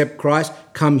to accept Christ,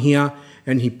 come here.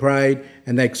 And he prayed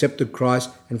and they accepted Christ,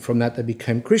 and from that they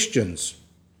became Christians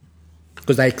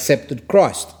because they accepted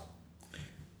Christ.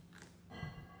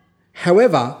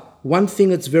 However, one thing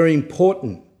that's very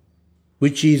important,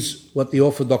 which is what the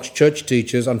Orthodox Church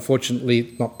teaches,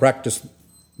 unfortunately not practiced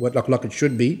like it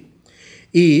should be,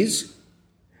 is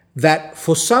that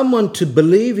for someone to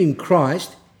believe in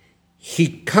Christ,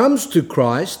 he comes to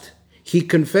Christ, he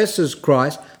confesses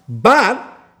Christ, but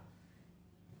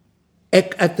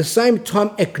at the same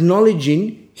time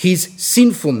acknowledging his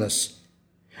sinfulness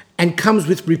and comes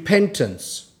with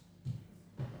repentance.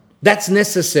 That's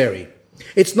necessary.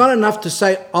 It's not enough to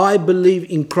say, I believe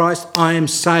in Christ, I am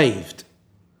saved.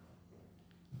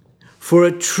 For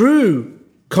a true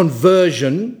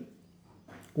conversion,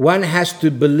 one has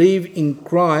to believe in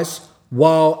Christ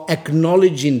while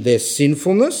acknowledging their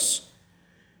sinfulness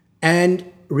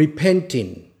and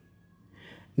repenting.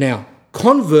 Now,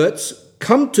 converts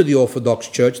come to the Orthodox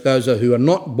Church, those who are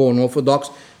not born Orthodox,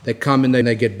 they come and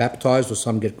they get baptized, or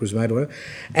some get chrismated, or whatever,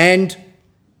 and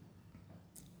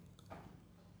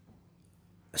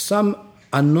some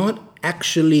are not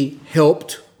actually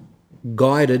helped,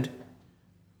 guided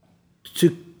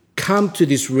to come to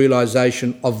this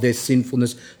realization of their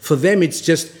sinfulness. For them, it's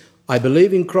just, I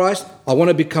believe in Christ, I want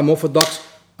to become Orthodox,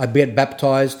 I get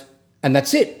baptized, and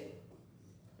that's it.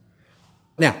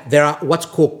 Now, there are what's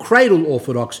called cradle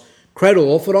Orthodox. Cradle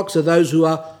Orthodox are those who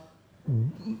are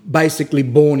basically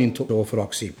born into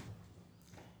Orthodoxy.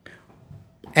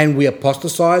 And we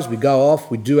apostatize, we go off,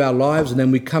 we do our lives, and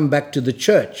then we come back to the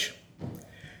church.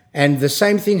 And the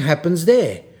same thing happens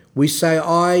there. We say,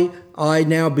 I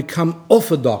now become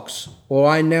Orthodox, or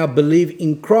I now believe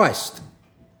in Christ.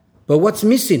 But what's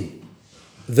missing?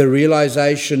 The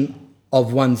realization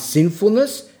of one's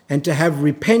sinfulness and to have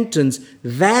repentance.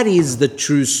 That is the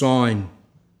true sign.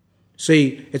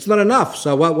 See, it's not enough.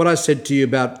 So what I said to you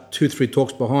about 2-3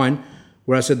 talks behind,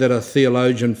 where I said that a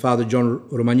theologian, Father John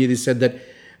Romanidis, said that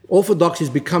Orthodoxy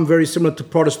has become very similar to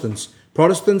Protestants.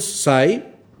 Protestants say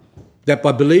that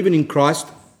by believing in Christ,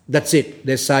 that's it.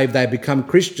 They're saved, they become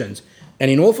Christians. And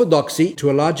in Orthodoxy,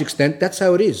 to a large extent, that's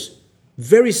how it is.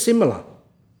 Very similar.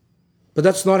 But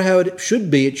that's not how it should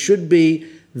be. It should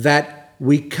be that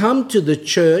we come to the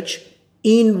church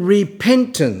in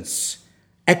repentance,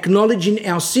 acknowledging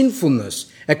our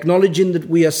sinfulness, acknowledging that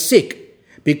we are sick,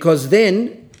 because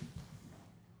then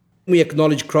we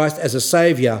acknowledge Christ as a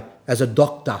saviour, as a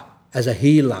doctor, as a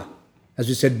healer, as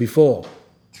we said before,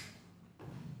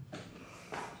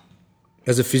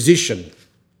 as a physician.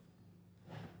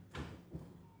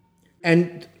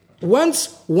 And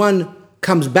once one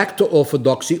comes back to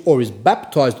Orthodoxy or is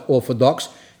baptised Orthodox,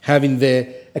 having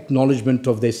their acknowledgement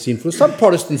of their sinfulness. Some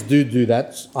Protestants do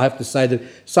that. I have to say that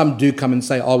some do come and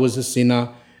say, I was a sinner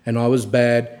and I was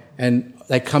bad, and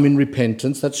they come in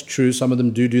repentance. That's true. Some of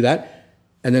them do that.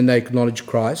 And then they acknowledge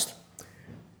Christ.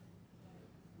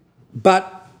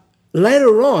 But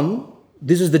later on,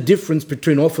 this is the difference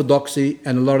between Orthodoxy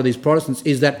and a lot of these Protestants,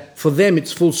 is that for them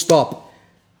it's full stop.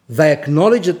 They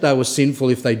acknowledge that they were sinful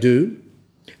if they do.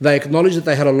 They acknowledge that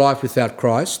they had a life without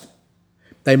Christ.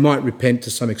 They might repent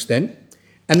to some extent.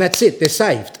 And that's it, they're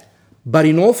saved. But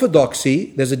in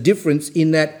Orthodoxy, there's a difference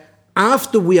in that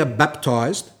after we are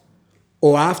baptised,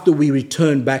 or after we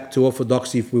return back to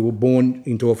Orthodoxy, if we were born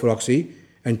into Orthodoxy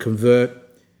and convert,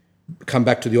 come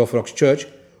back to the Orthodox Church,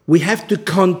 we have to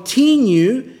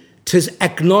continue to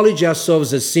acknowledge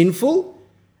ourselves as sinful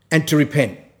and to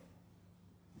repent.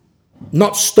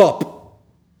 Not stop,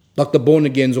 like the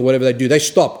born-agains or whatever they do. They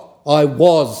stop. I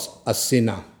was a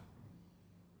sinner,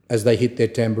 as they hit their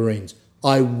tambourines.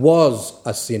 I was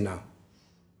a sinner.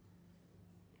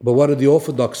 But what do the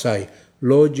Orthodox say?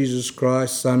 Lord Jesus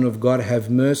Christ, Son of God,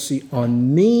 have mercy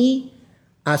on me,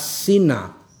 a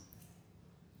sinner.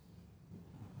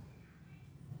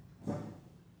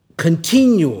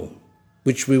 Continual,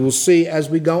 which we will see as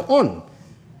we go on.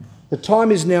 The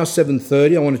time is now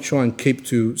 7:30. I want to try and keep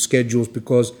to schedules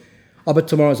because but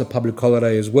tomorrow is a public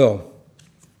holiday as well.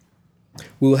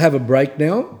 We'll have a break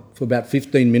now for about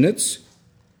 15 minutes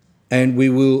and we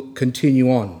will continue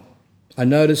on. I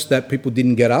noticed that people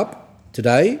didn't get up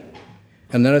today.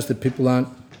 I noticed that people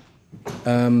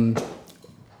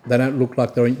they don't look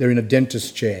like they're in a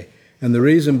dentist's chair. And the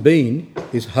reason being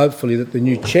is hopefully that the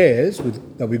new chairs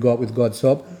that we got with God's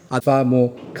help are far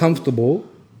more comfortable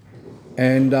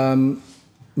and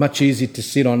much easier to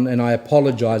sit on. And I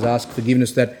apologise, ask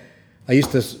forgiveness that I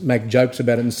used to make jokes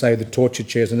about it and say the torture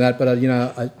chairs and that,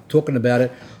 but talking about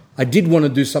it, I did want to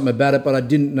do something about it, but I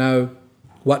didn't know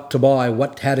what to buy,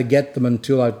 how to get them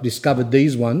until I discovered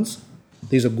these ones.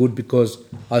 These are good because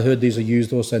I heard these are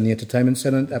used also in the entertainment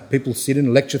centre. People sit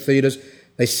in lecture theatres,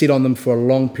 they sit on them for a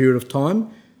long period of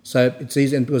time. So it's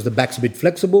easy, and because the back's a bit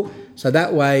flexible. So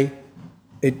that way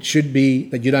it should be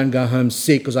that you don't go home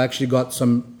sick, because I actually got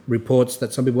some reports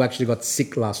that some people actually got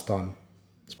sick last time.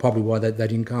 It's probably why they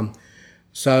didn't come.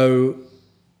 So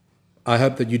I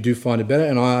hope that you do find it better,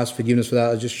 and I ask forgiveness for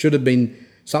that.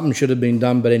 Something should have been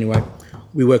done, but anyway,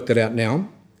 we worked it out now.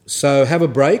 So have a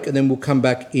break, and then we'll come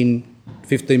back in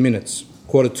 15 minutes,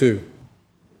 1:45.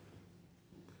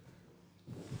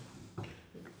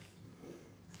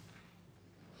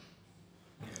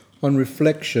 On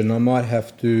reflection, I might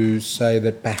have to say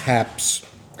that perhaps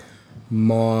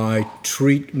my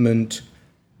treatment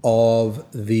of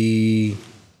the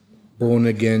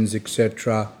born-agains,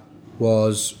 etc.,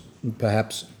 was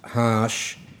perhaps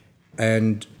harsh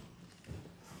and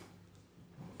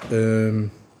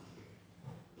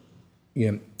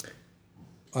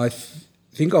I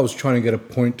think I was trying to get a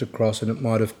point across and it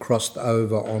might have crossed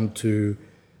over onto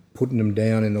putting them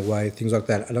down in a way, things like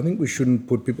that. And I think we shouldn't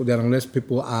put people down unless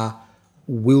people are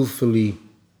willfully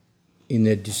in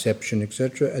their deception,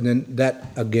 etc. And then that,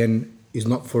 again, is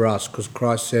not for us, because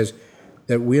Christ says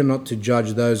that we are not to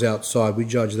judge those outside. We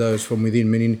judge those from within,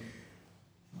 meaning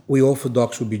we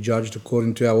Orthodox will be judged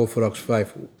according to our Orthodox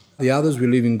faith. The others we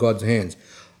leave in God's hands.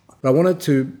 But I wanted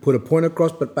to put a point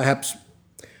across, but perhaps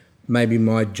maybe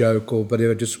my joke or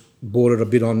whatever just bordered a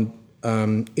bit on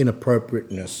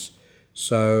inappropriateness.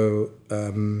 So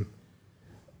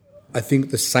I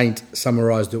think the saint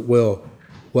summarised it well.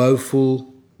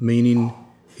 Woeful, meaning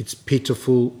it's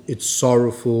pitiful, it's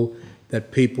sorrowful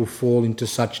that people fall into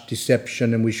such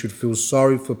deception, and we should feel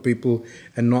sorry for people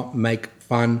and not make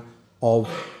fun of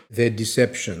their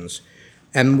deceptions.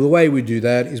 And the way we do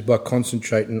that is by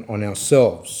concentrating on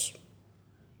ourselves,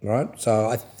 right? So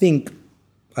I think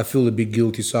I feel a bit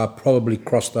guilty, so I probably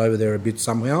crossed over there a bit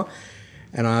somehow,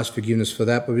 and I ask forgiveness for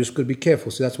that, but we just got to be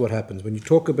careful. So that's what happens. When you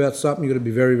talk about something, you've got to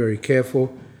be very, very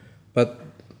careful. But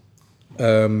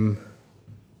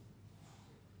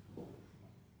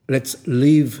let's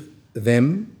leave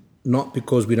them, not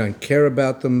because we don't care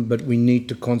about them, but we need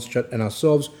to concentrate on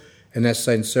ourselves. And as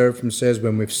St. Seraphim says,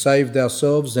 when we've saved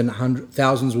ourselves, then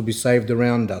thousands will be saved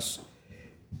around us.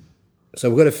 So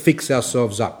we've got to fix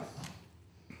ourselves up.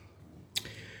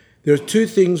 There are two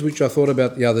things which I thought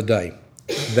about the other day,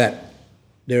 that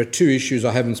there are two issues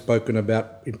I haven't spoken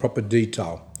about in proper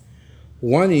detail.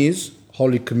 One is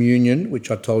Holy Communion,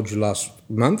 which I told you last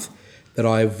month, that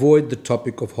I avoid the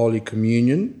topic of Holy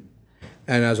Communion.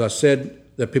 And as I said,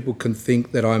 that people can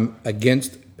think that I'm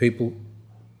against people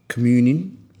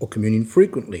communing or communing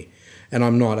frequently. And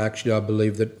I'm not. Actually, I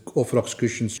believe that Orthodox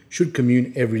Christians should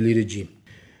commune every liturgy.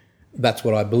 That's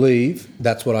what I believe.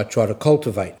 That's what I try to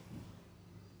cultivate.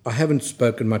 I haven't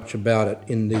spoken much about it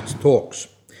in these talks.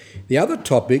 The other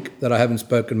topic that I haven't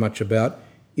spoken much about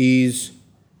is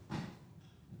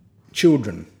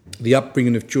children, the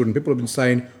upbringing of children. People have been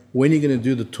saying, when are you going to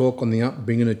do the talk on the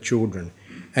upbringing of children?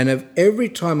 And every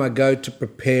time I go to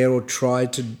prepare or try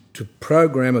to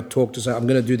program a talk to say, I'm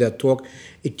going to do that talk,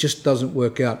 it just doesn't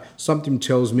work out. Something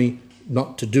tells me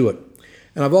not to do it.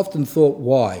 And I've often thought,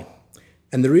 why?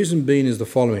 And the reason being is the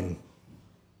following.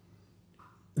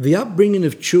 The upbringing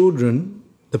of children,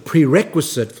 the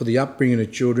prerequisite for the upbringing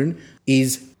of children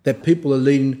is that people are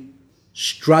leading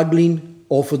struggling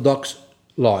Orthodox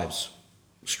lives.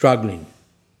 Struggling.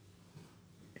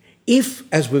 If,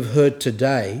 as we've heard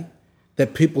today,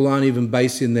 that people aren't even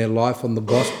basing their life on the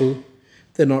gospel,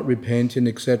 they're not repenting,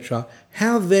 etc.,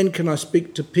 how then can I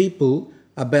speak to people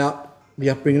about the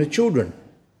upbringing of children?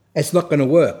 It's not going to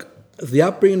work. The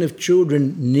upbringing of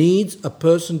children needs a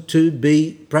person to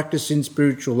be practicing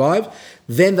spiritual lives.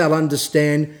 Then they'll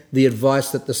understand the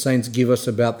advice that the saints give us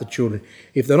about the children.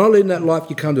 If they're not leading that life,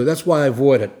 you can't do it. That's why I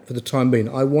avoid it for the time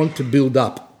being. I want to build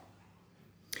up.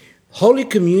 Holy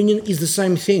Communion is the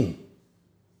same thing.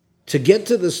 To get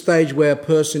to the stage where a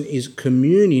person is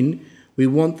communing, we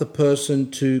want the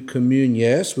person to commune,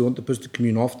 yes. We want the person to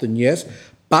commune often, yes.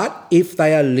 But if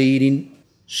they are leading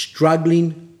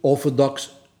struggling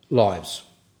Orthodox lives,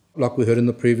 like we heard in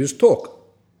the previous talk,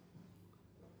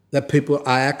 that people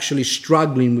are actually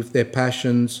struggling with their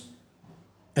passions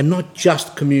and not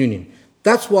just communing.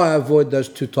 That's why I avoid those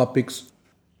two topics.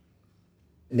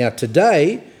 Now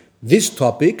today, this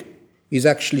topic is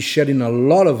actually shedding a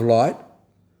lot of light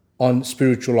on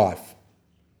spiritual life.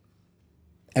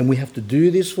 And we have to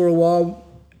do this for a while,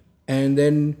 and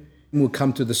then we'll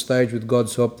come to the stage with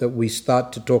God's help that we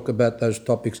start to talk about those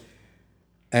topics.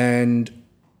 And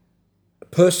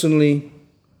personally,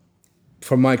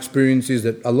 from my experience, is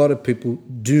that a lot of people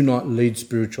do not lead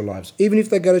spiritual lives. Even if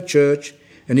they go to church,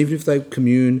 and even if they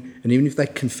commune, and even if they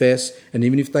confess, and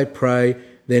even if they pray,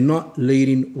 they're not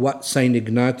leading what St.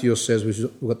 Ignatius says, which is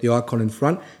got the icon in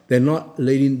front. They're not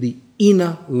leading the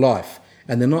inner life,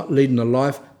 and they're not leading a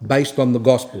life based on the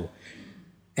gospel.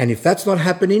 And if that's not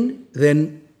happening,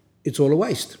 then it's all a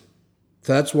waste.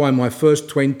 So that's why my first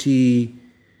 20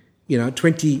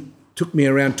 took me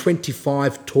around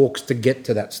 25 talks to get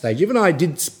to that stage. Even though I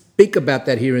did speak about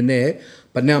that here and there,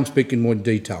 but now I'm speaking more in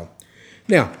detail.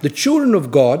 Now, the children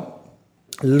of God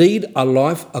lead a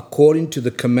life according to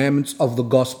the commandments of the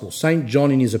gospel. St.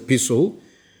 John in his epistle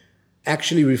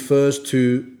actually refers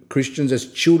to Christians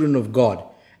as children of God.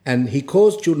 And he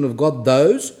calls children of God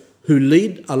those who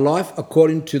lead a life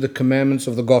according to the commandments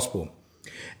of the gospel.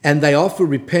 And they offer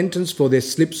repentance for their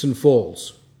slips and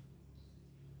falls.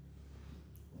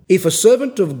 If a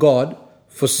servant of God,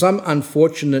 for some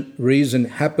unfortunate reason,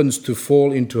 happens to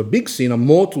fall into a big sin, a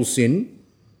mortal sin,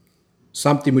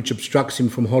 something which obstructs him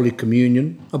from Holy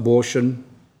Communion, abortion,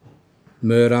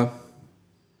 murder,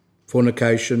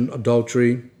 fornication,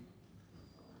 adultery.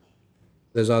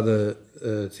 There's other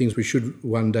things. We should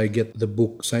one day get the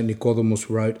book St. Nicodemus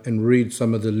wrote and read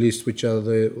some of the lists, which are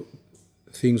the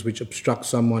things which obstruct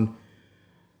someone.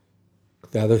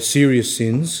 They are the serious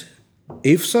sins.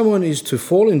 If someone is to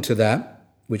fall into that,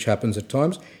 which happens at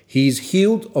times, he is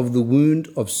healed of the wound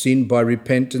of sin by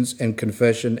repentance and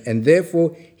confession, and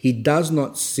therefore he does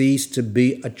not cease to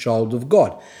be a child of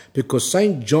God. Because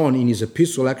St. John in his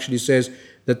epistle actually says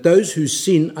that those who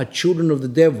sin are children of the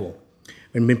devil.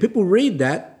 And when people read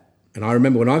that, and I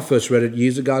remember when I first read it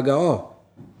years ago, I go,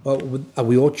 are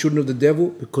we all children of the devil?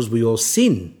 Because we all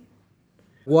sin.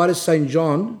 Why does St.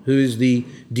 John, who is the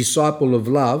disciple of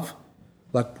love,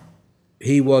 like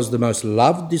he was the most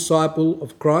loved disciple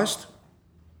of Christ,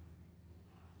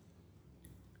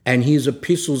 and his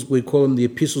epistles, we call them the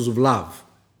epistles of love.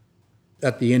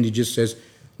 At the end he just says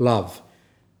love.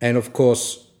 And of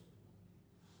course,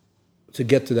 to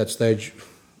get to that stage,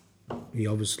 he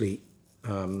obviously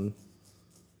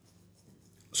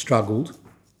struggled.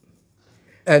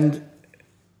 And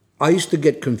I used to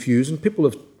get confused, and people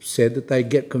have said that they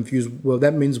get confused. Well,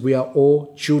 that means we are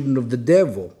all children of the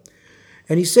devil.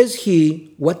 And he says here,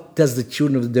 what does the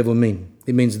children of the devil mean?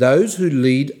 It means those who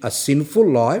lead a sinful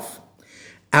life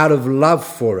out of love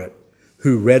for it,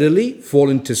 who readily fall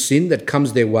into sin that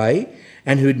comes their way,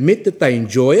 and who admit that they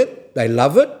enjoy it, they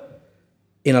love it,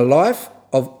 in a life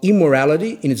of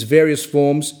immorality in its various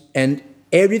forms, and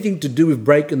everything to do with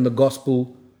breaking the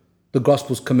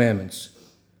gospel's commandments.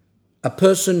 A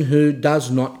person who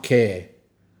does not care.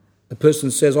 A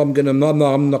person says, I'm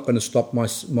not going to stop my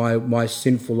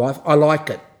sinful life. I like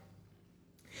it.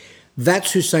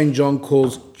 That's who St. John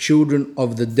calls children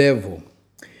of the devil.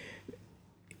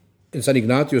 And St.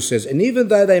 Ignatius says, and even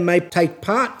though they may take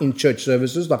part in church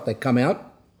services, like they come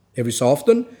out every so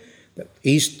often,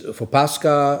 Easter, for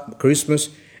Pascha, Christmas,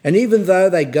 and even though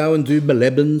they go and do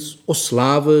Belebens or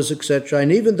Slavas, etc.,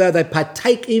 and even though they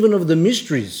partake even of the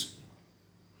mysteries,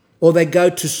 or they go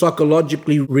to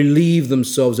psychologically relieve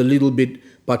themselves a little bit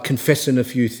by confessing a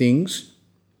few things,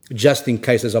 just in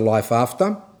case there's a life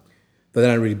after, but they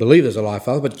don't really believe there's a life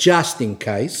after, but just in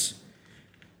case,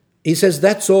 he says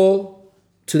that's all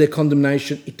to their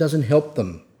condemnation. It doesn't help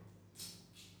them.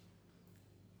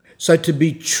 So to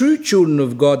be true children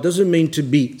of God doesn't mean to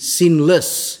be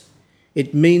sinless.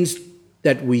 It means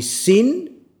that we sin,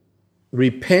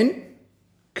 repent,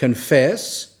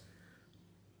 confess,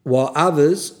 while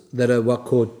others that are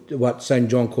what St.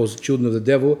 John calls children of the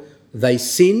devil, they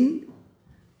sin,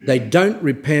 they don't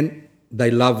repent, they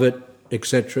love it,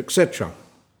 etc., etc.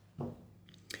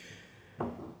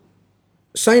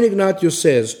 St.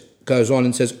 Ignatius goes on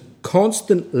and says,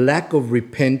 constant lack of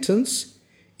repentance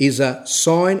is a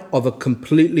sign of a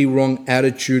completely wrong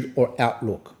attitude or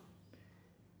outlook.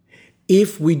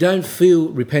 If we don't feel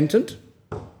repentant,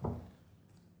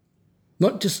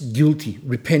 not just guilty,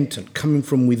 repentant, coming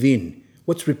from within.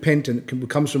 What's repentant? It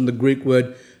comes from the Greek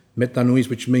word metanoia,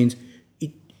 which means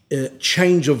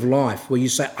change of life, where you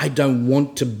say, I don't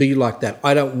want to be like that.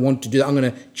 I don't want to do that. I'm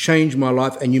going to change my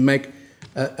life, and you make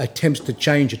attempts to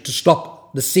change it, to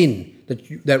stop the sin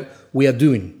that we are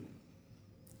doing.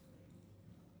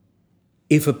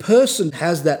 If a person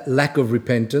has that lack of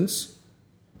repentance,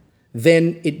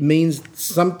 then it means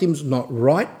something's not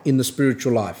right in the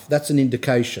spiritual life. That's an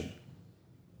indication.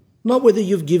 Not whether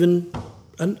you've given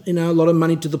a lot of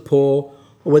money to the poor,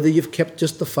 or whether you've kept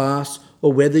just the fast,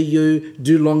 or whether you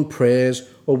do long prayers,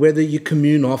 or whether you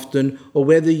commune often, or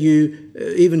whether you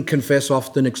even confess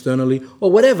often externally,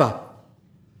 or whatever.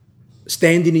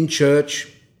 Standing in church,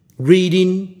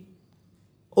 reading,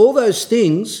 all those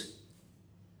things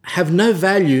have no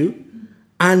value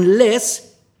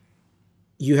unless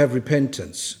you have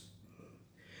repentance.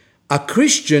 A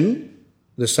Christian,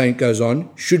 the saint goes on,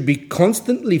 should be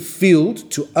constantly filled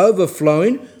to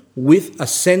overflowing with a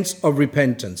sense of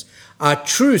repentance. A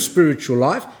true spiritual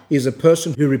life is a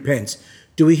person who repents.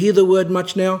 Do we hear the word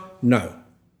much now? No.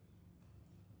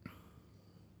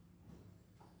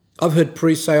 I've heard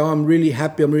priests say, I'm really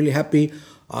happy.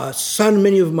 So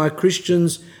many of my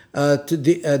Christians,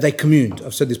 they communed.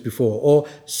 I've said this before. Or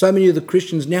so many of the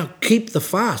Christians now keep the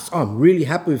fast. I'm really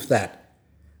happy with that.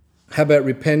 How about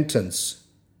repentance?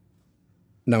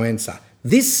 No answer.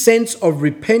 This sense of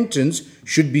repentance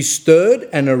should be stirred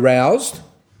and aroused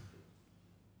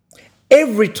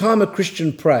every time a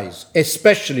Christian prays,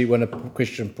 especially when a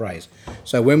Christian prays.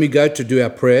 So when we go to do our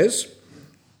prayers,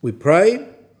 we pray,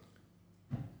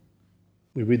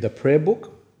 we read the prayer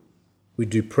book, we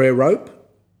do prayer rope,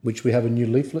 which we have a new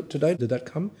leaflet today. Did that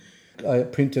come? I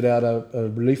printed out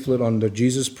a leaflet on the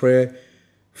Jesus prayer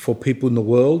for people in the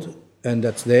world, and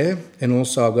that's there. And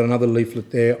also I've got another leaflet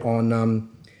there on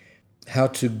how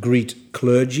to greet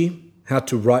clergy, how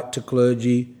to write to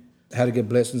clergy, how to get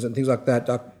blessings and things like that.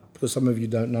 Because some of you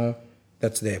don't know,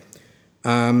 that's there.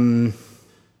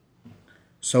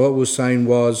 So what we're saying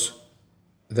was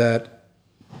that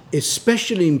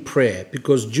especially in prayer,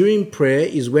 because during prayer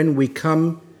is when we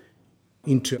come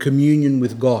into communion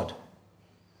with God.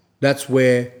 That's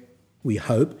where we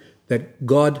hope that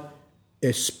God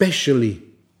especially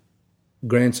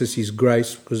grants us his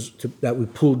grace, because that we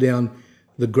pull down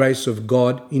the grace of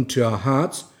God into our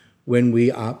hearts when we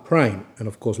are praying. And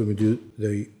of course, when we do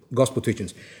the gospel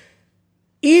teachings.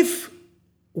 If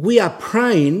we are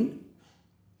praying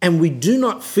and we do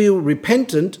not feel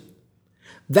repentant,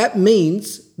 that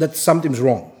means that something's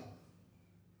wrong.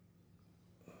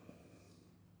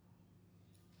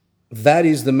 That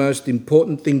is the most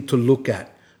important thing to look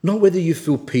at. Not whether you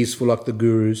feel peaceful like the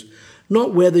gurus,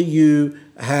 not whether you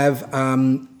have,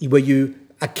 where you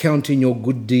are counting your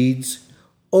good deeds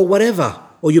or whatever,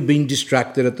 or you're being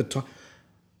distracted at the time.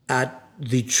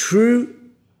 The true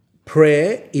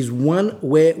prayer is one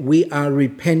where we are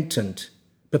repentant.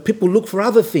 But people look for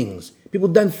other things. People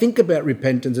don't think about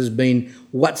repentance as being,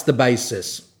 what's the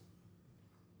basis?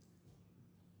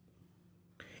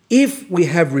 If we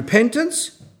have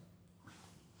repentance,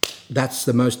 that's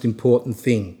the most important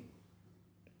thing.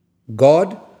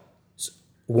 God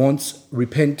wants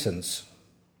repentance,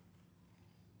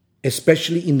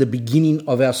 especially in the beginning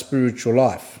of our spiritual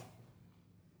life.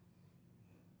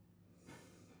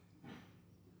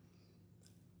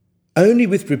 Only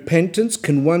with repentance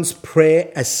can one's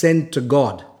prayer ascend to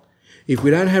God. If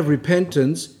we don't have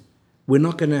repentance, we're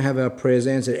not going to have our prayers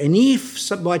answered. And if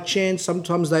by chance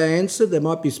sometimes they are answered, there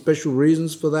might be special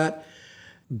reasons for that.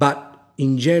 But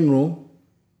in general,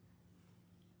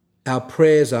 our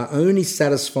prayers are only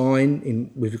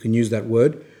satisfying, if you can use that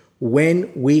word,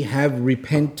 when we have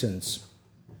repentance.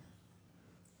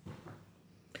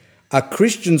 A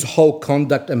Christian's whole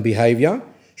conduct and behaviour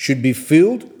should be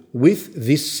filled with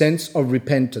this sense of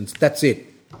repentance. That's it.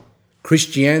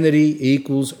 Christianity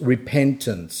equals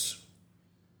repentance.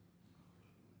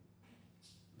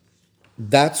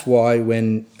 That's why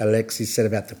when Alexis said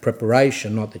about the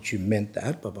preparation, not that you meant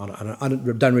that, but I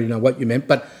don't really know what you meant,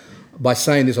 but by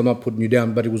saying this, I'm not putting you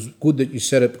down, but it was good that you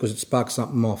said it because it sparked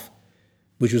something off,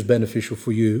 which was beneficial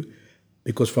for you,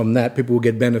 because from that, people will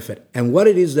get benefit. And what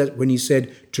it is that when he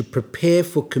said to prepare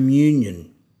for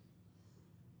communion,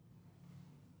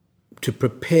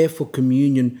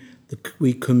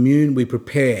 we commune, we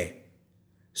prepare.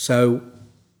 So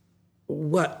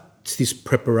what's this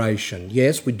preparation?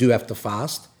 Yes, we do have to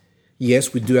fast.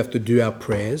 Yes, we do have to do our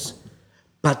prayers.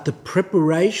 But the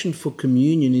preparation for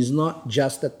communion is not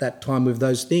just at that time with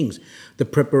those things. The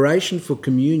preparation for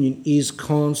communion is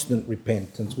constant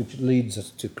repentance, which leads us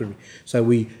to...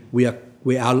 So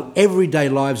our everyday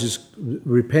lives is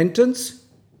repentance,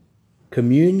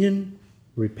 communion,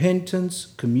 repentance,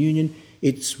 communion.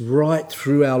 It's right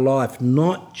through our life,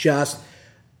 not just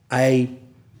a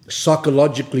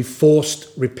psychologically forced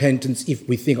repentance if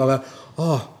we think,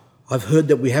 I've heard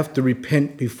that we have to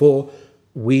repent before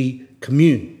we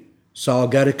commune. So I'll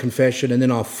go to confession and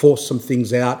then I'll force some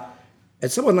things out.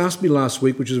 And someone asked me last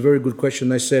week, which is a very good question.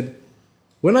 They said,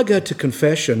 when I go to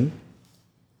confession,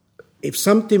 if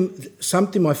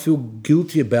something I feel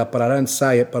guilty about, but I don't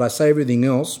say it, but I say everything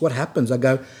else, what happens? I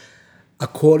go,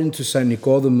 according to St.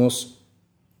 Nicodemus,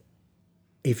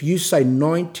 if you say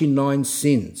 99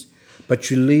 sins, but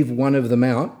you leave one of them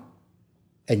out,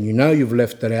 and you know you've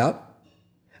left it out,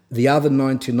 the other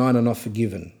 99 are not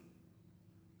forgiven.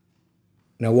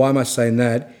 Now, why am I saying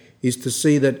that? Is to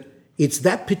see that it's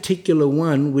that particular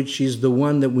one which is the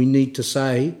one that we need to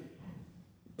say,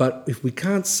 but if we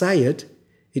can't say it,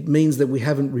 it means that we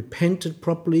haven't repented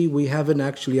properly, we haven't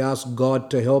actually asked God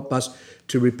to help us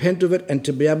to repent of it and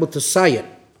to be able to say it.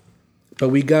 But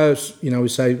we go, we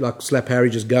say like slap Harry,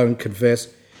 just go and confess.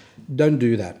 Don't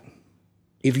do that.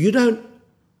 If you don't,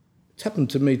 it's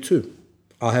happened to me too.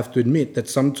 I have to admit that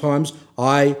sometimes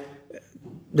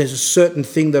there's a certain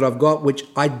thing that I've got which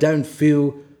I don't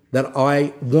feel that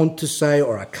I want to say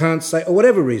or I can't say or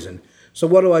whatever reason. So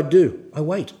what do? I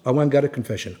wait. I won't go to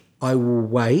confession. I will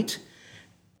wait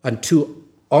until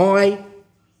I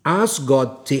Ask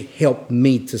God to help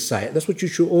me to say it. That's what you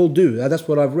should all do. That's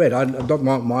what I've read. I'm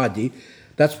not my idea.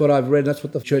 That's what I've read. That's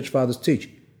what the church fathers teach.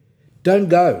 Don't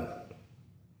go.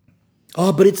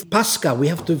 Oh, but it's Pascha. We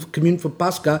have to commune for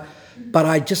Pascha, but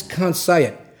I just can't say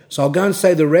it. So I'll go and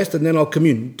say the rest and then I'll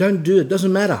commune. Don't do it.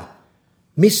 Doesn't matter.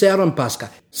 Miss out on Pascha.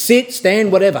 Sit,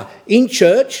 stand, whatever, in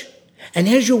church, and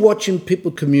as you're watching people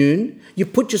commune, you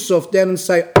put yourself down and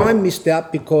say, I missed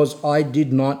out because I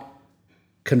did not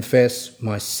confess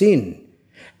my sin.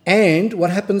 And what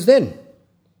happens then?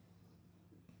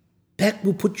 That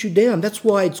will put you down. That's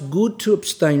why it's good to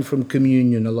abstain from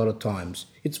communion a lot of times.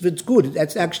 It's good.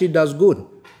 It actually does good.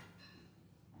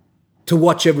 To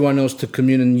watch everyone else to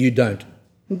commune and you don't.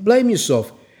 Blame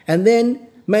yourself. And then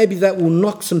maybe that will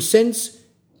knock some sense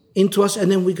into us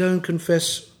and then we go and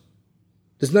confess.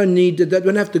 There's no need to, we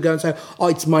don't have to go and say, oh,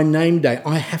 it's my name day.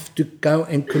 I have to go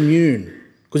and commune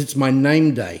because it's my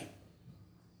name day.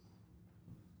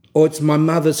 Or it's my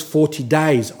mother's 40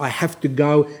 days. I have to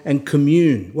go and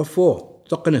commune. What for?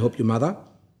 It's not going to help your mother.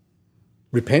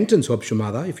 Repentance helps your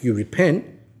mother. If you repent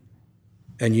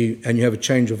and you have a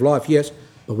change of life, yes.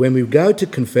 But when we go to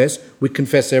confess, we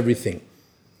confess everything.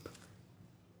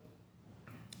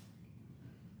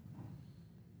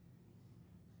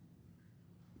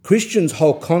 Christians'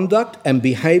 whole conduct and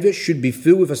behaviour should be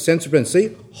filled with a sense of repentance.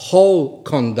 See? Whole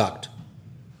conduct.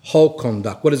 Whole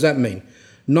conduct. What does that mean?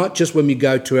 Not just when we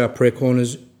go to our prayer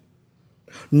corners,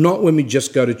 not when we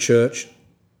just go to church,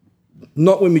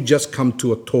 not when we just come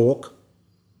to a talk,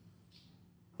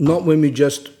 not when we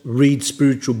just read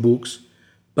spiritual books,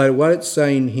 but what it's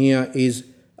saying here is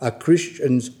a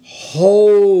Christian's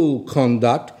whole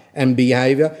conduct and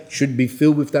behaviour should be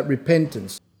filled with that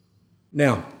repentance.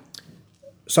 Now,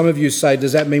 some of you say,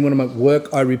 does that mean when I'm at work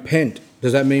I repent?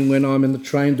 Does that mean when I'm in the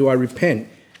train do I repent?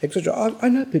 Etc. I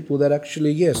know people that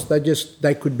actually, yes,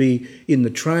 they could be in the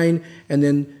train and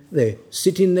then they're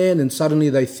sitting there and then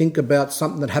suddenly they think about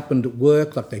something that happened at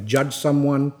work, like they judged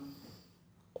someone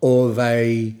or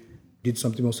they did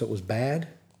something else that was bad,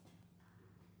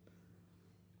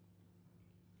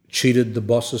 cheated the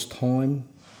boss's time,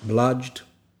 bludged,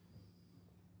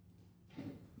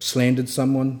 slandered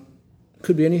someone,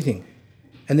 could be anything.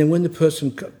 And then when the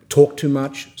person talked too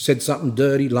much, said something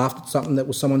dirty, laughed at something that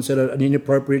was someone said an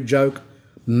inappropriate joke,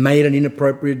 made an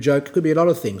inappropriate joke, it could be a lot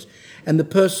of things. And the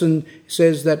person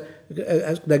says that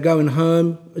they're going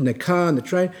home in their car, in the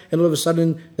train, and all of a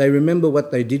sudden they remember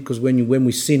what they did because when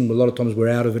we sin, a lot of times we're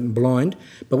out of it and blind.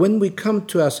 But when we come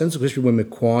to our senses, especially when we're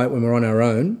quiet, when we're on our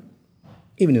own,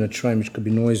 even in a train which could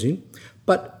be noisy,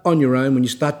 but on your own, when you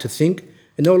start to think,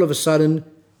 and all of a sudden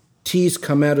tears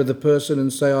come out of the person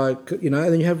and say, and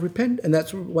then you have repent. And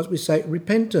that's what we say,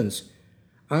 repentance.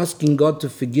 Asking God to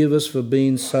forgive us for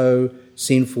being so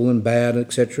sinful and bad,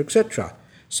 etc., etc.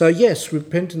 So yes,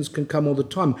 repentance can come all the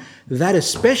time. That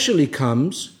especially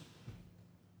comes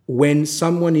when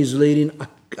someone is leading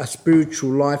a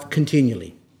spiritual life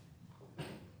continually.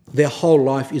 Their whole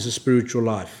life is a spiritual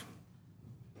life.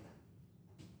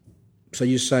 So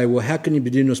you say, well, how can you be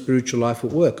doing your spiritual life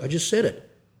at work? I just said it.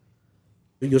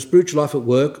 Your spiritual life at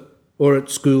work or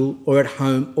at school or at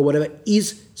home or whatever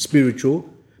is spiritual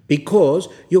because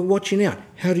you're watching out.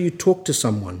 How do you talk to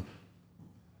someone?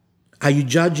 Are you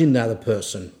judging the other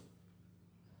person?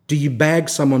 Do you bag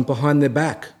someone behind their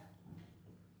back?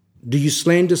 Do you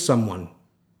slander someone?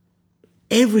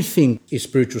 Everything is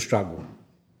spiritual struggle.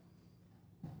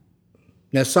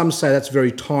 Now, some say that's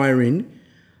very tiring.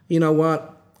 You know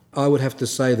what? I would have to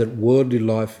say that worldly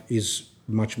life is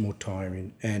much more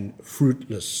tiring and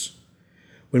fruitless.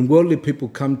 When worldly people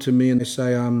come to me and they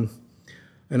say, and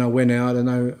I went out and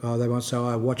they might say,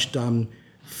 I watched 5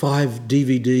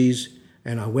 DVDs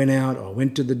and I went out, or I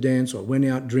went to the dance, or I went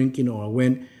out drinking, or I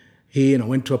went here and I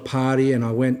went to a party and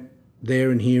I went there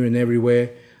and here and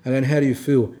everywhere. And then how do you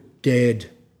feel? Dead,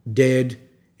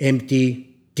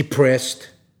 empty, depressed,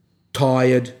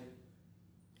 tired,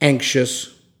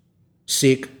 anxious,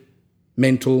 sick,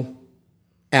 mental,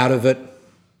 out of it.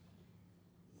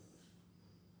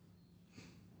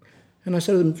 And I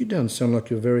said to them, you don't sound like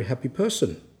you're a very happy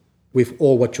person with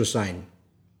all what you're saying.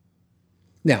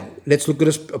 Now, let's look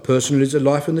at a person who lives a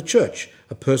life in the church,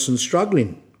 a person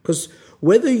struggling. Because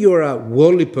whether you're a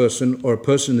worldly person or a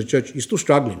person in the church, you're still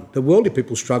struggling. The worldly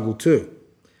people struggle too.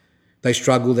 They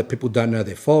struggle that people don't know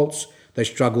their faults. They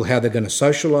struggle how they're going to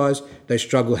socialise. They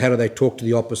struggle how do they talk to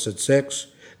the opposite sex.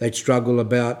 They struggle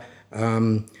about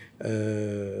when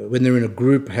they're in a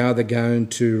group, how they're going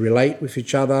to relate with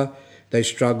each other. They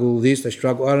struggle this, they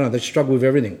struggle, they struggle with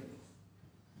everything.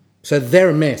 So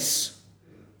they're a mess.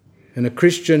 And a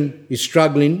Christian is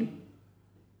struggling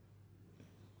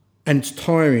and it's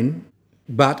tiring.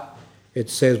 But it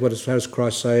says, how does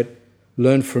Christ say it?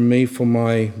 Learn from me, for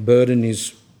my burden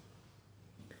is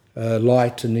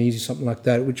light and easy, something like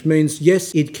that, which means,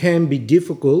 yes, it can be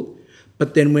difficult,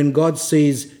 but then when God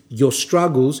sees your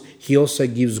struggles, he also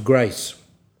gives grace.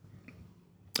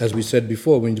 As we said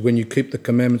before, when you keep the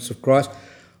commandments of Christ,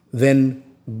 then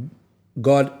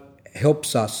God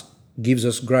helps us, gives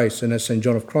us grace. And as St.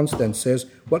 John of Constance says,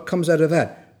 what comes out of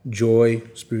that? Joy,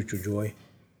 spiritual joy.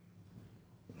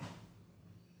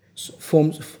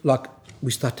 Forms like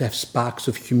we start to have sparks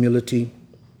of humility.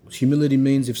 Humility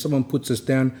means if someone puts us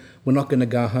down, we're not going to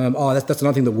go home. Oh, that's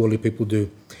another thing that worldly people do.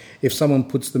 If someone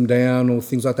puts them down or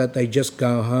things like that, they just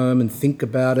go home and think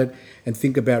about it and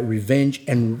think about revenge,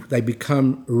 and they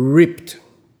become ripped.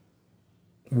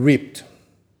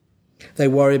 They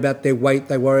worry about their weight,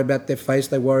 they worry about their face,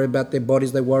 they worry about their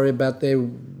bodies, they worry about their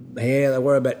hair, they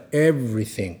worry about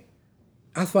everything.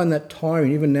 I find that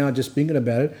tiring. Even now, just thinking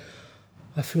about it,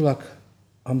 I feel like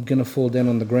I'm going to fall down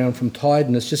on the ground from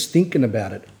tiredness just thinking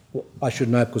about it. Well, I should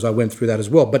know because I went through that as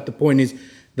well. But the point is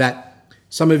that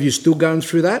some of you are still going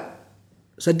through that.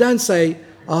 So don't say,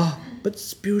 but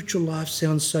spiritual life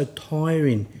sounds so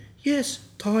tiring. Yes,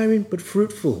 tiring but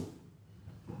fruitful.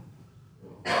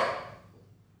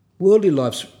 Worldly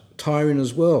life's tiring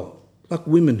as well. Like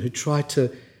women who try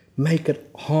to make it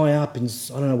high up in,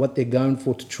 I don't know what they're going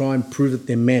for, to try and prove that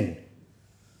they're men.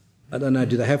 I don't know,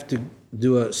 do they have to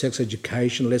do a sex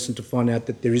education lesson to find out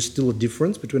that there is still a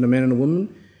difference between a man and a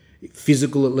woman?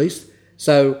 Physical at least.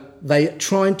 So they're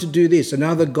trying to do this, and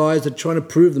other guys are trying to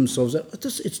prove themselves.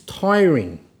 It's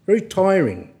tiring, very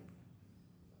tiring,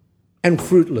 and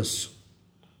fruitless,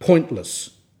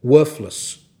 pointless,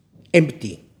 worthless,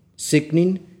 empty,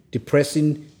 sickening,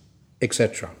 depressing,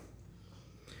 etc.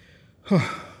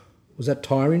 Was that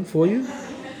tiring for you?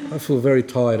 I feel very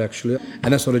tired actually,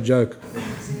 and that's not a joke.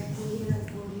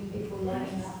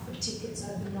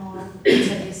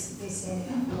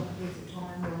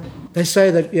 They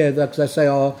say that, they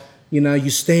say, you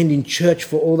stand in church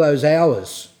for all those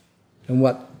hours. And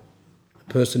what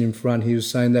the person in front, he was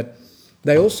saying that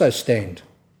they also stand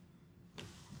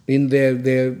in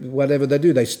their whatever they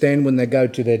do. They stand when they go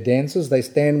to their dances. They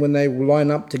stand when they line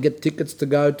up to get tickets to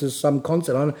go to some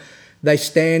concert. They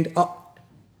stand up.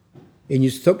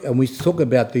 And we talk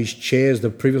about these chairs, the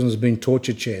previous ones being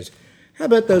torture chairs. How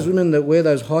about those women that wear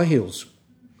those high heels,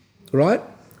 right?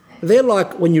 They're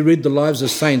like when you read the lives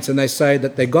of saints and they say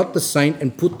that they got the saint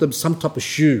and put them some type of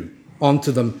shoe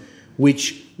onto them,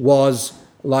 which was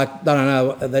like, I don't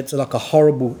know, that's like a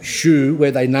horrible shoe where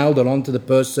they nailed it onto the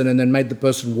person and then made the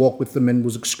person walk with them and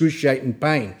was excruciating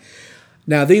pain.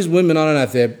 Now, these women, I don't know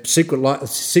if they're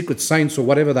secret saints or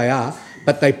whatever they are,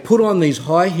 but they put on these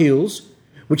high heels,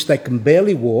 which they can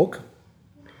barely walk.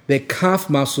 Their calf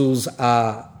muscles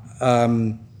are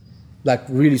like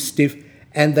really stiff,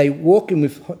 and they walk in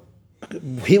with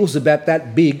heels about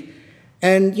that big,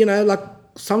 and like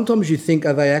sometimes you think,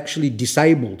 are they actually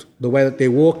disabled the way that they're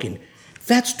walking?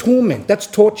 That's torment, that's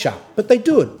torture, but they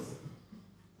do it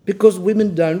because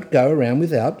women don't go around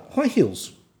without high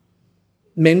heels.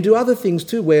 Men do other things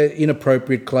too, wear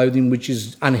inappropriate clothing which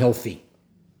is unhealthy.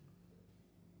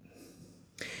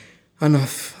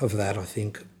 Enough of that, I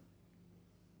think.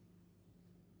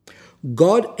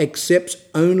 God accepts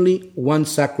only one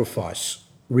sacrifice,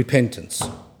 repentance.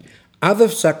 Other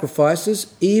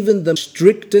sacrifices, even the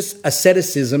strictest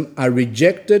asceticism, are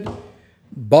rejected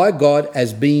by God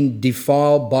as being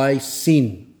defiled by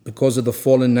sin because of the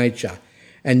fallen nature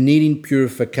and needing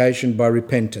purification by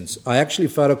repentance. I actually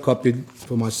photocopied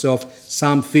for myself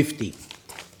Psalm 50,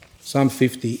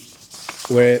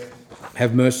 where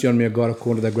have mercy on me, O God,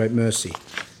 according to thy great mercy.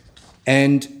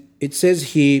 And it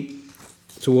says here,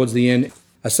 towards the end,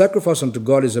 a sacrifice unto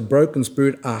God is a broken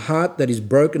spirit, a heart that is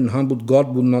broken and humbled,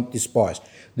 God will not despise.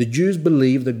 The Jews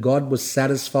believed that God was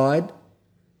satisfied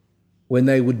when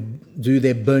they would do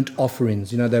their burnt offerings.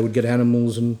 They would get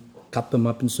animals and cut them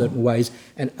up in certain ways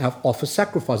and offer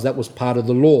sacrifice. That was part of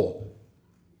the law.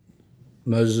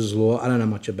 Moses' law. I don't know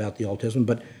much about the Old Testament,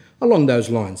 but along those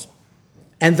lines.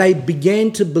 And they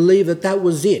began to believe that that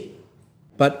was it.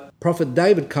 But Prophet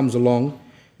David comes along,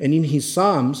 and in his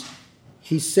Psalms,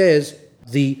 he says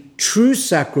the true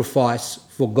sacrifice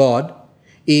for God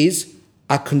is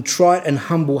a contrite and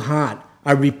humble heart,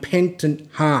 a repentant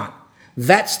heart.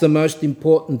 That's the most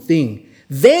important thing.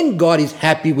 Then God is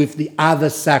happy with the other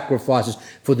sacrifices.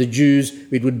 For the Jews,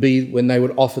 it would be when they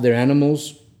would offer their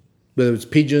animals, whether it's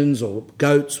pigeons or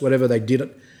goats, whatever they did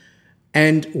it.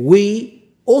 And we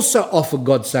also offer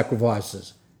God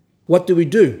sacrifices. What do?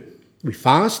 We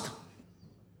fast.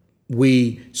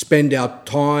 We spend our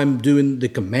time doing the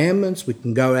commandments. We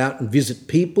can go out and visit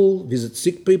people, visit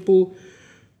sick people.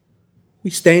 We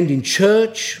stand in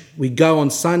church. We go on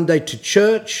Sunday to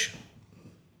church.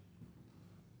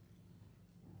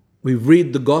 We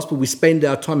read the gospel. We spend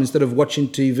our time, instead of watching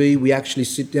TV, we actually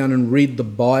sit down and read the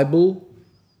Bible.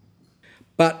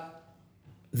 But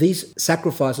these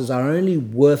sacrifices are only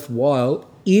worthwhile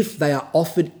if they are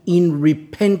offered in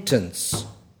repentance,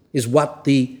 is what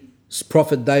the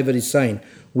prophet David is saying.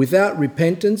 Without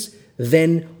repentance,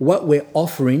 then what we're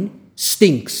offering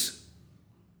stinks.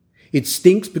 It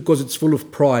stinks because it's full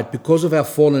of pride. Because of our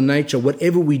fallen nature,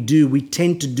 whatever we do, we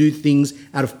tend to do things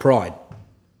out of pride.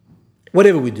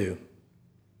 Whatever we do.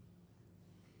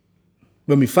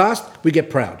 When we fast, we get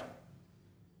proud.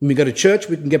 When we go to church,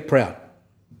 we can get proud.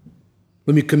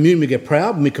 When we commune, we get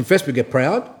proud. When we confess, we get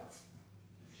proud.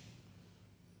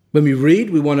 When we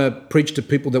read, we want to preach to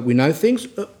people that we know things.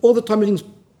 All the time, everything's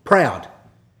proud.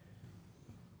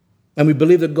 And we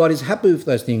believe that God is happy with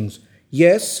those things.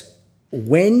 Yes,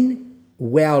 when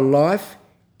our life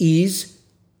is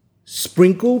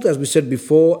sprinkled, as we said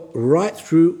before, right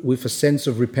through with a sense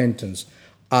of repentance.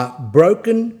 A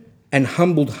broken and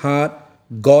humbled heart,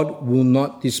 God will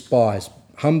not despise.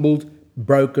 Humbled,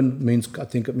 broken means, I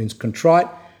think it means contrite,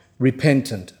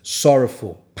 repentant,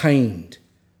 sorrowful, pained.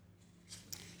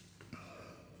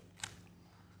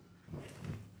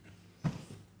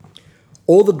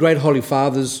 All the great holy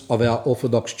fathers of our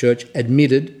Orthodox Church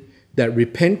admitted that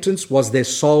repentance was their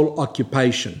sole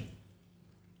occupation.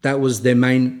 That was their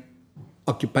main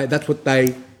occupation. That's what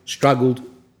they struggled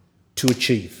to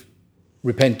achieve,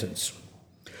 repentance.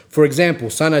 For example,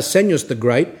 St. Arsenius the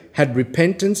Great had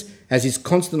repentance as his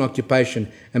constant occupation,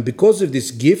 and because of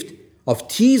this gift of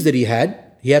tears that he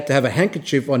had to have a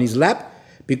handkerchief on his lap,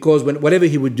 because whatever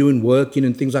he would do in working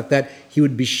and things like that, he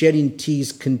would be shedding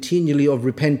tears continually of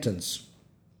repentance.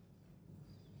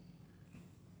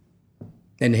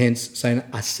 And hence St.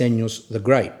 Arsenius the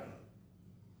Great.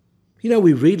 You know,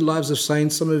 we read Lives of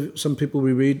Saints. Some people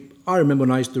we read. I remember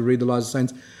when I used to read the Lives of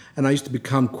Saints, and I used to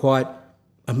become quite,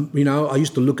 I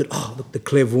used to look at, look, the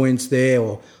clairvoyance there,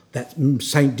 or that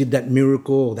saint did that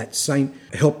miracle, or that saint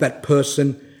helped that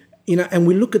person. And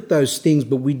we look at those things,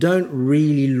 but we don't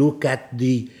really look at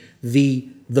the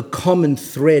common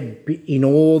thread in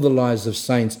all the lives of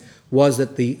saints was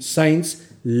that the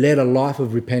saints led a life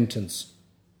of repentance.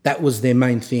 That was their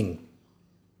main thing.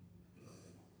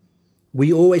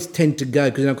 We always tend to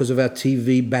go, because of our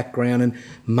TV background and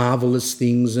marvellous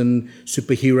things and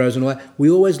superheroes and all that, we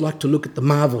always like to look at the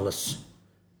marvellous,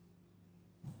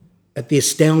 at the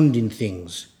astounding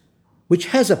things, which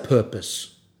has a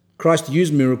purpose. Christ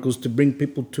used miracles to bring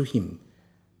people to him.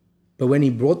 But when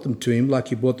he brought them to him, like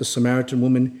he brought the Samaritan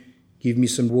woman, give me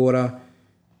some water,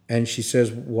 and she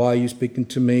says, why are you speaking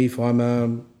to me if I'm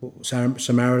a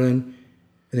Samaritan?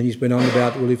 And then he's went on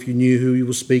about, well, if you knew who he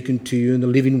was speaking to you and the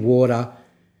living water.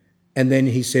 And then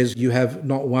he says, you have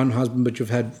not one husband, but you've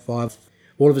had 5.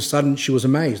 All of a sudden, she was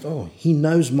amazed. Oh, he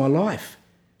knows my life.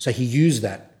 So he used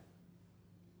that,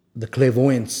 the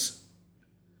clairvoyance,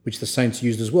 which the saints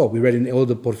used as well. We read in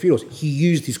Elder Porphyros. He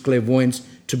used his clairvoyance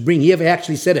to bring. He ever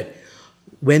actually said it.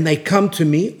 When they come to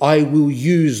me, I will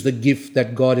use the gift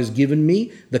that God has given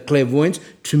me, the clairvoyance,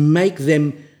 to make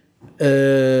them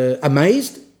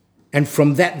amazed. And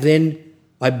from that, then,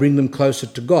 I bring them closer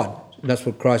to God. That's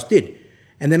what Christ did.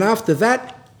 And then after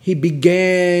that, he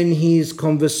began his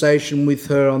conversation with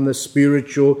her on the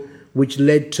spiritual, which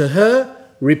led to her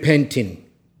repenting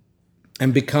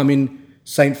and becoming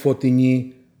Saint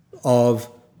Fortigny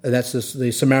that's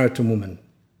the Samaritan woman.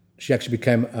 She actually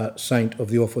became a saint of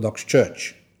the Orthodox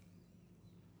Church.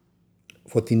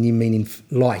 Fortigny meaning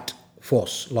light,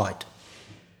 force, light.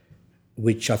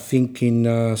 Which I think in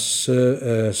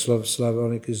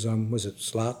Slavonic is, was it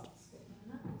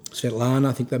Svetlana?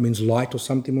 I think that means light or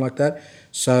something like that.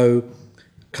 So,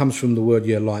 comes from the word,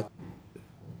 light.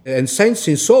 And Saint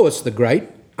Cincinnatus the Great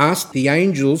asked the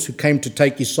angels who came to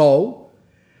take his soul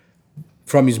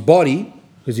from his body,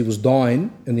 because he was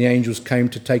dying, and the angels came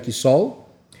to take his soul,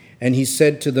 and he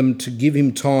said to them to give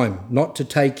him time, not to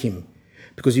take him,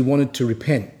 because he wanted to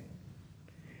repent.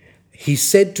 He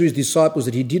said to his disciples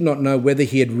that he did not know whether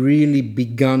he had really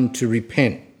begun to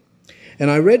repent. And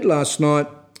I read last night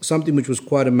something which was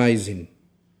quite amazing.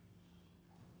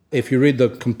 If you read the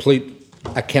complete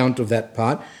account of that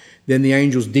part, then the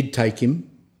angels did take him,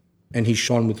 and he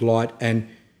shone with light, and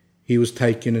he was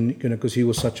taken, and because he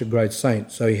was such a great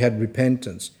saint, so he had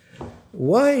repentance.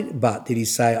 Why, but did he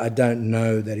say, I don't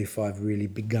know that if I've really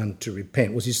begun to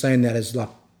repent? Was he saying that as like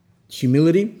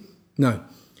humility? No.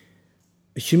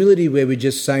 Humility where we're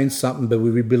just saying something, but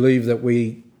we believe that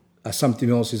we something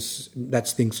else that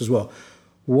stinks as well.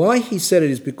 Why he said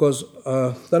it is because,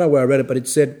 I don't know where I read it, but it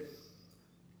said,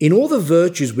 in all the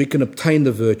virtues we can obtain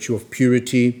the virtue of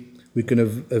purity, we can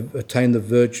attain the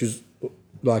virtues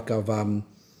like of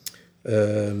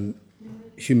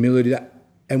humility,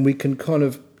 and we can kind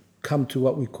of come to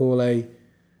what we call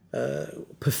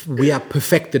we are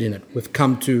perfected in it. We've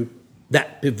come to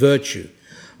that virtue.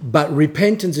 But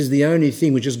repentance is the only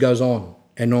thing which just goes on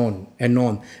and on and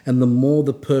on. And the more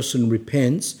the person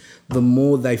repents, the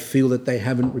more they feel that they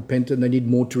haven't repented and they need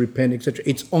more to repent, etc.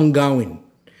 It's ongoing,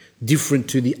 different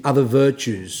to the other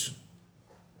virtues.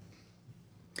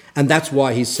 And that's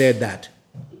why he said that.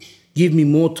 Give me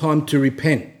more time to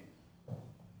repent.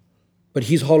 But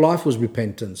his whole life was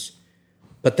repentance.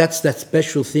 But that's that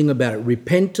special thing about it.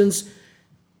 Repentance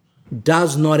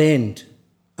does not end.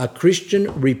 A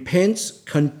Christian repents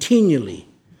continually.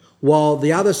 While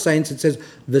the other saints, it says,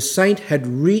 the saint had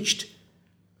reached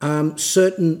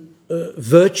certain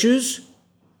virtues,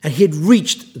 and he had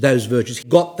reached those virtues. He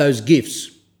got those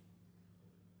gifts.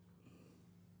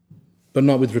 But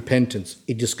not with repentance.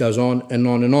 It just goes on and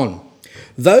on and on.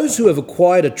 Those who have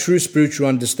acquired a true spiritual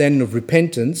understanding of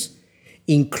repentance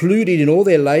include it in all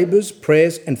their labours,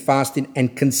 prayers and fasting,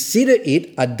 and consider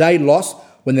it a day lost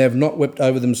when they have not wept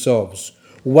over themselves.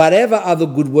 Whatever other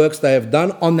good works they have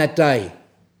done on that day.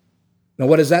 Now,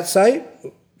 what does that say?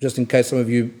 Just in case some of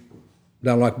you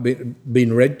don't like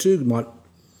being read to, it might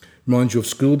remind you of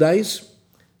school days.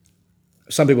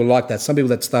 Some people like that. Some people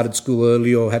that started school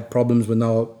early or had problems when they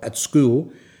were at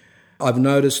school, I've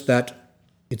noticed that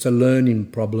it's a learning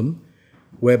problem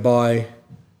whereby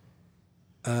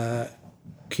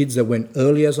kids that went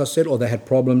early, as I said, or they had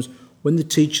problems, when the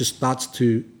teacher starts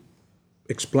to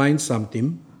explain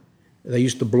something, they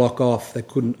used to block off. They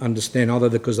couldn't understand, either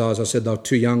because, as I said, they were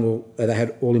too young or they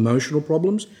had all emotional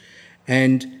problems.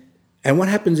 And what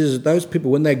happens is that those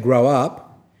people, when they grow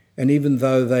up, and even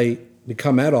though they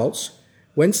become adults,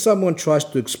 when someone tries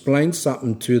to explain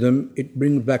something to them, it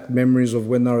brings back memories of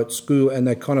when they were at school and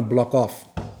they kind of block off.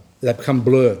 They become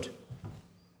blurred.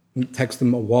 It takes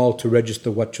them a while to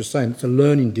register what you're saying. It's a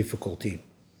learning difficulty.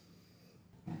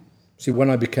 See, when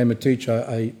I became a teacher,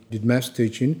 I did maths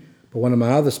teaching, but one of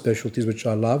my other specialties, which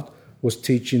I loved, was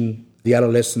teaching the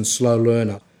adolescent slow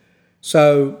learner.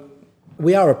 So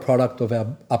we are a product of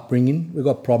our upbringing. We've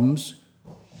got problems,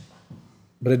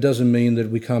 but it doesn't mean that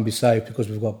we can't be saved because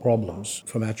we've got problems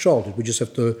from our childhood. We just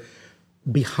have to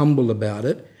be humble about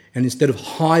it, and instead of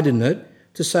hiding it,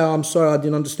 to say, oh, I'm sorry, I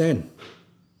didn't understand.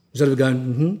 Instead of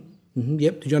going,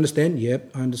 yep, did you understand?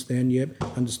 Yep, I understand, yep,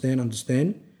 understand.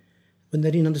 When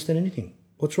they didn't understand anything.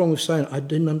 What's wrong with saying, I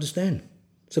didn't understand?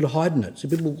 Instead of hiding it. So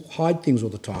people hide things all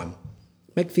the time.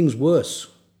 Make things worse.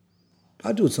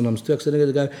 I do it sometimes too. So they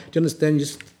go, do you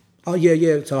understand? Oh, yeah,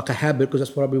 it's like a habit because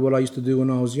that's probably what I used to do when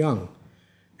I was young.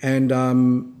 And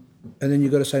then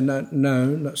you've got to say,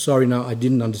 no, sorry, no, I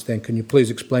didn't understand. Can you please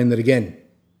explain that again?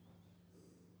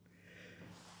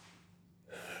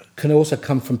 Can also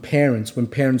come from parents, when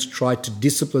parents try to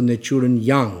discipline their children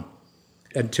young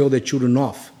and tell their children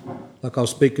off. Like I was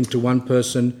speaking to one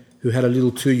person who had a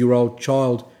little 2-year-old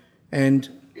child, and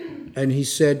he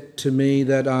said to me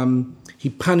that he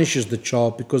punishes the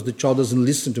child because the child doesn't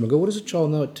listen to him. I go, what does a child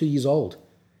know at 2 years old?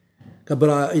 I go,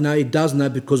 but it does know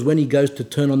because when he goes to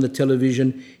turn on the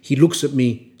television, he looks at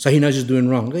me, so he knows he's doing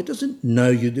wrong. I go, he doesn't know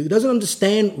you do. He doesn't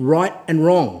understand right and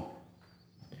wrong.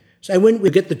 So when we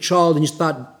get the child and you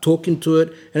start talking to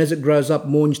it, and as it grows up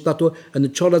more and you start to, and the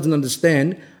child doesn't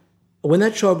understand, when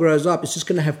that child grows up, it's just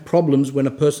going to have problems when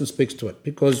a person speaks to it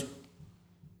because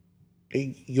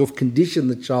you've conditioned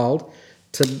the child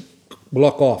to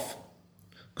block off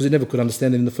because it never could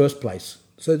understand it in the first place.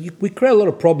 So we create a lot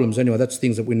of problems anyway. That's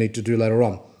things that we need to do later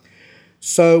on.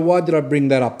 So why did I bring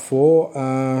that up for?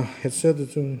 It said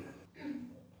that,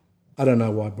 I don't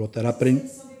know why I brought that up, but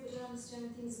some people don't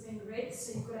understand things have been read,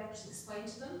 so you could actually explain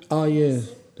to them. Oh yeah,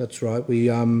 that's right.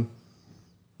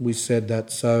 We said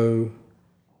that. So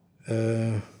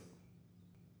it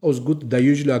was good.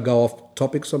 Usually I go off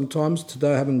topic sometimes.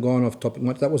 Today I haven't gone off topic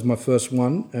much. That was my first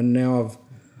one, and now I've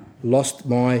lost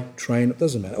my train. It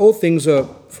doesn't matter. All things are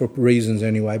for reasons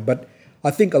anyway. But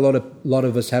I think a lot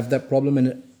of us have that problem,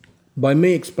 and by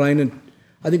me explaining,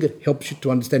 I think it helps you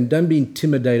to understand. Don't be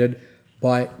intimidated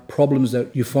by problems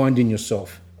that you find in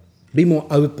yourself. Be more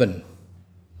open,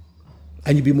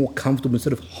 and you'll be more comfortable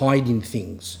instead of hiding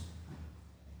things,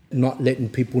 not letting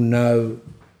people know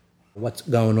what's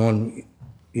going on.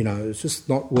 It's just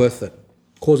not worth it.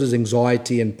 It causes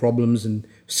anxiety and problems and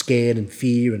scared and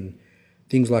fear and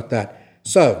things like that.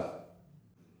 So,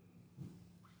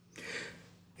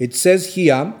 it says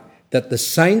here, that the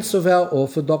saints of our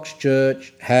Orthodox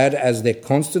Church had as their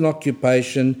constant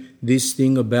occupation this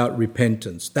thing about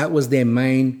repentance. That was their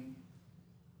main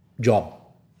job,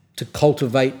 to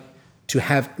cultivate, to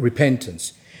have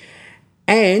repentance.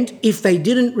 And if they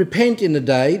didn't repent in the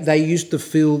day, they used to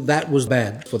feel that was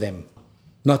bad for them,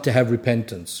 not to have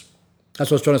repentance.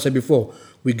 That's what I was trying to say before.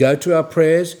 We go to our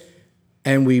prayers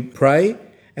and we pray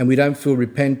and we don't feel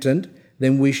repentant,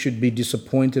 then we should be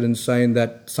disappointed and saying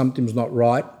that something's not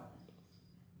right,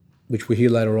 which we hear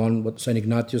later on what St.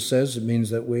 Ignatius says. It means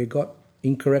that we've got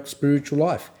incorrect spiritual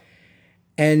life.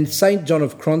 And St. John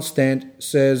of Kronstadt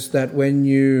says that when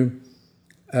you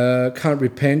can't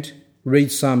repent,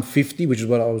 read Psalm 50, which is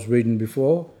what I was reading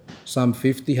before. Psalm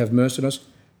 50, have mercy on us.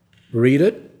 Read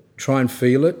it, try and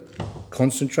feel it,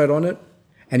 concentrate on it.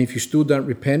 And if you still don't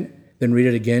repent, then read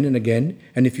it again and again.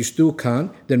 And if you still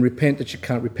can't, then repent that you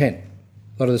can't repent.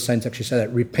 A lot of the saints actually say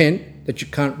that. Repent that you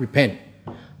can't repent.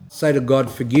 Say to God,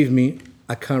 forgive me,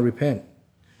 I can't repent.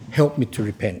 Help me to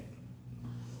repent.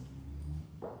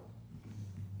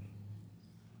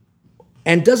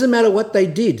 And it doesn't matter what they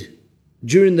did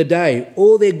during the day,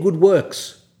 all their good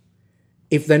works.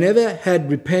 If they never had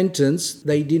repentance,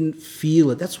 they didn't feel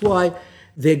it. That's why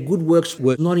their good works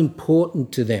were not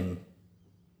important to them.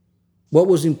 What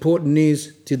was important is,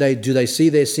 do they see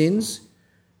their sins?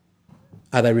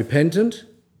 Are they repentant?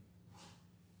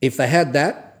 If they had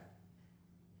that,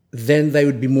 then they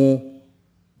would be more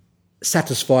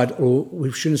satisfied, or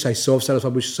we shouldn't say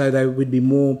self-satisfied, we should say they would be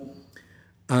more,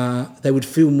 they would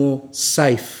feel more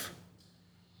safe.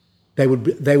 They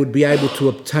would be able to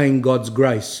obtain God's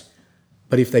grace.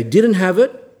 But if they didn't have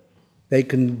it, they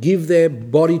can give their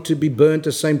body to be burnt,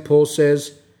 as St. Paul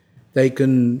says. They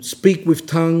can speak with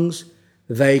tongues.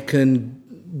 They can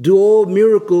do all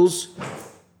miracles.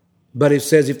 But it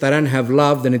says if they don't have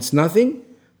love, then it's nothing.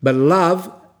 But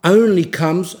love only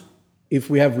comes if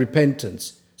we have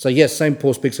repentance. So yes, St.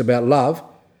 Paul speaks about love,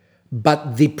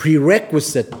 but the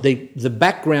prerequisite, the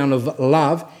background of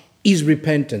love is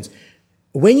repentance.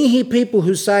 When you hear people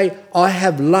who say, I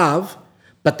have love,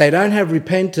 but they don't have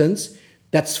repentance,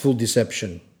 that's full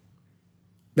deception.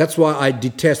 That's why I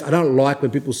don't like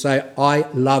when people say, I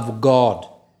love God.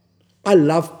 I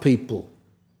love people.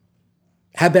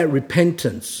 How about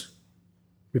repentance?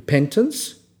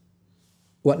 Repentance?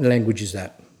 What language is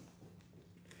that?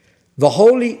 The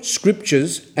Holy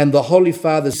Scriptures and the Holy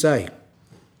Father say,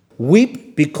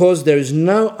 weep because there is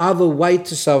no other way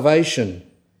to salvation.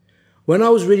 When I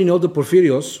was reading Elder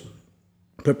Porphyrios,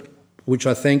 which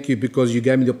I thank you because you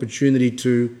gave me the opportunity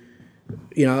to,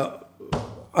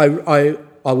 I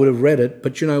would have read it,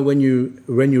 but when you're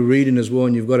reading as well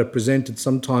and you've got to present it,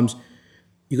 sometimes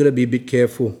you've got to be a bit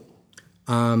careful.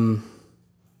 Same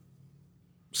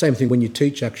thing when you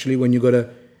teach, actually, when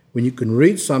you can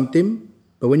read something,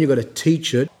 but when you've got to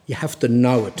teach it, you have to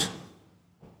know it.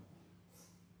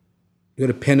 You've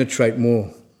got to penetrate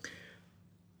more.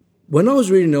 When I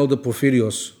was reading Elder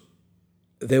Porphyrios,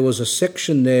 there was a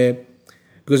section there,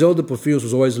 because Elder Porphyrios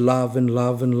was always love and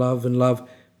love and love and love.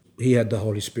 He had the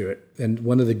Holy Spirit. And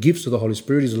one of the gifts of the Holy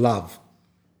Spirit is love,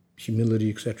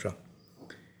 humility, etc.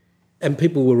 And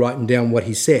people were writing down what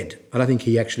he said. I don't think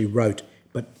he actually wrote,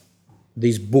 but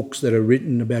these books that are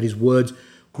written about his words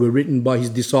were written by his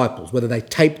disciples, whether they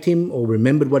taped him or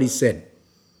remembered what he said.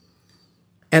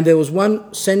 And there was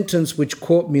one sentence which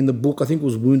caught me in the book, I think it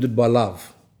was Wounded by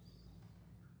Love.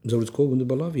 Is that what it's called, Wounded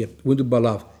by Love? Yeah, Wounded by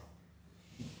Love.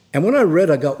 And when I read,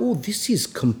 I go, oh, this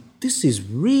is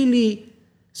really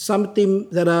something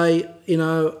that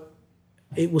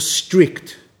it was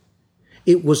strict.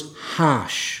 It was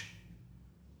harsh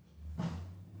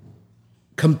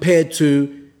compared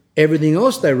to everything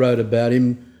else they wrote about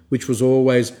him, which was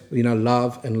always,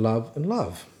 love and love and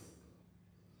love.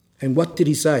 And what did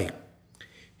he say?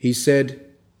 He said,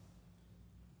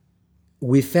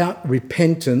 without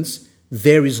repentance,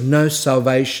 there is no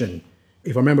salvation.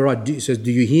 If I remember right, he says,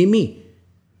 do you hear me?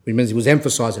 Which means he was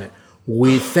emphasizing it.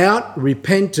 Without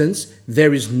repentance,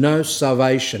 there is no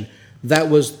salvation. That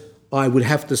was, I would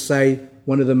have to say,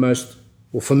 one of the most,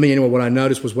 well, for me anyway, what I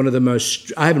noticed was one of the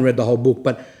most, I haven't read the whole book,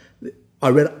 but I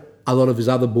read a lot of his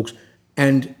other books,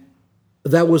 and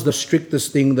that was the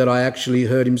strictest thing that I actually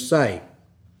heard him say.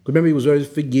 Remember, he was always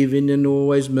forgiving and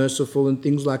always merciful and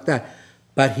things like that.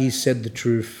 But he said the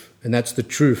truth, and that's the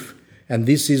truth. And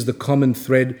this is the common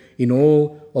thread in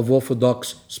all of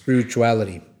Orthodox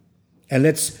spirituality. And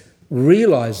let's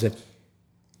realize that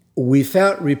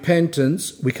without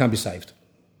repentance, we can't be saved.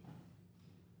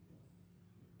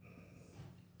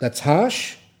 That's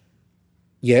harsh.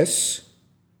 Yes.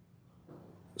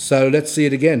 So let's see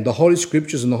it again. The Holy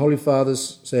Scriptures and the Holy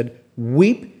Fathers said,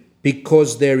 weep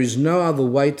because there is no other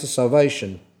way to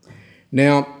salvation.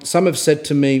 Now, some have said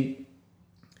to me,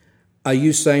 are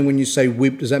you saying when you say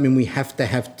weep, does that mean we have to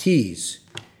have tears?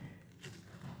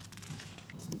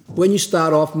 When you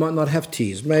start off, might not have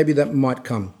tears. Maybe that might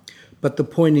come. But the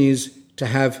point is to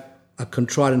have a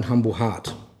contrite and humble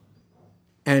heart.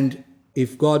 And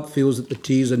if God feels that the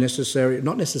tears are necessary,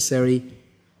 not necessary,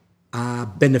 are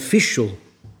beneficial,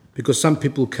 because some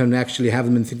people can actually have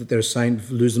them and think that they're a saint,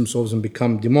 lose themselves and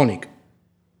become demonic.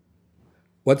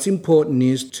 What's important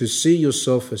is to see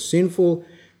yourself as sinful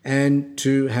and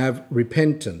to have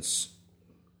repentance.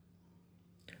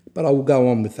 But I will go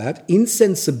on with that.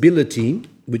 Insensibility,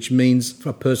 which means for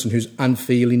a person who's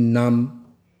unfeeling, numb,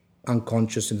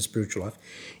 unconscious in the spiritual life.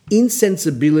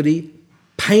 Insensibility,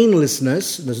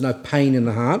 painlessness, there's no pain in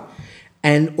the heart,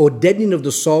 and or deadening of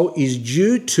the soul is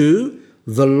due to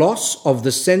the loss of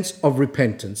the sense of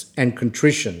repentance and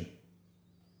contrition.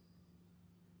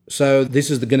 So this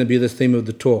is going to be the theme of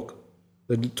the talk.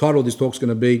 The title of this talk is going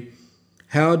to be,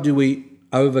 how do we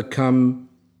overcome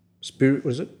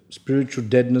spiritual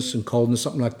deadness and coldness,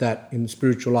 something like that, in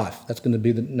spiritual life. That's going to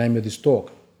be the name of this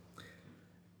talk.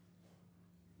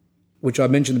 Which I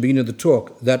mentioned at the beginning of the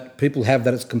talk, that people have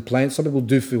that as complaints. Some people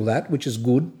do feel that, which is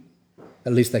good.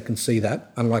 At least they can see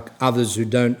that, unlike others who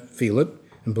don't feel it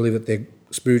and believe that they're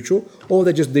spiritual, or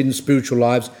they're just leading spiritual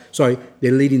lives. They're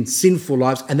leading sinful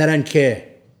lives and they don't care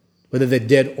whether they're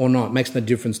dead or not. It makes no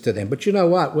difference to them. But you know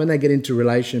what? When they get into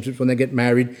relationships, when they get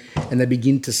married and they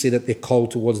begin to see that they're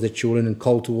cold towards their children and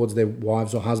cold towards their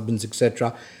wives or husbands,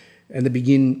 etc., and they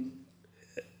begin,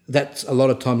 that's a lot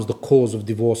of times the cause of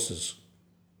divorces.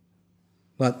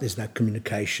 But there's no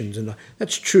communications, and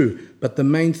that's true. But the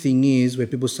main thing is where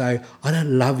people say, I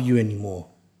don't love you anymore.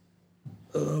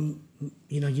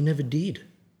 You never did.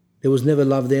 There was never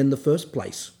love there in the first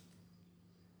place.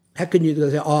 How can you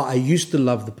say, I used to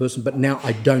love the person, but now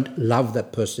I don't love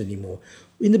that person anymore?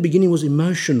 In the beginning it was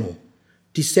emotional,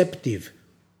 deceptive,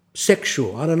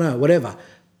 sexual, I don't know, whatever.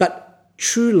 But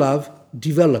true love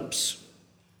develops,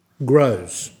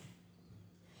 grows.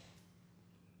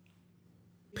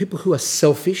 People who are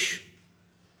selfish,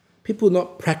 people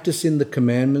not practicing the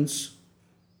commandments,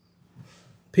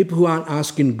 people who aren't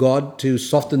asking God to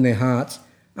soften their hearts,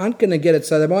 aren't going to get it.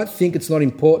 So they might think it's not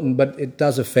important, but it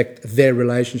does affect their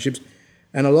relationships.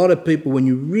 And a lot of people, when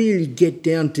you really get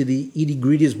down to the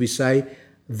itty-gritty, as we say,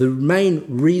 the main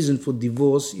reason for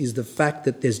divorce is the fact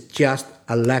that there's just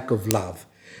a lack of love.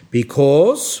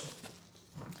 Because,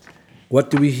 what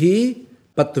do we hear?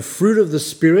 But the fruit of the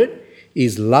Spirit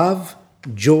is love,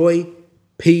 joy,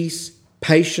 peace,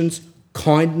 patience,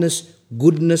 kindness,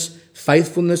 goodness,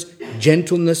 faithfulness,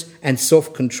 gentleness, and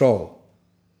self-control.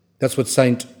 That's what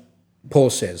St.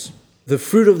 Paul says. The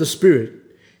fruit of the Spirit,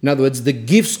 in other words, the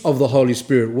gifts of the Holy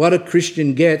Spirit. What a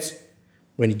Christian gets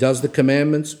when he does the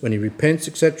commandments, when he repents,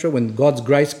 etc., when God's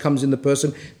grace comes in the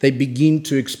person, they begin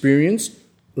to experience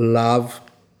love,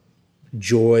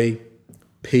 joy,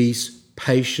 peace,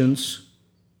 patience,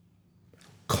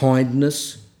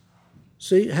 kindness.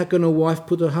 See, how can a wife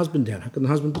put her husband down? How can the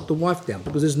husband put the wife down?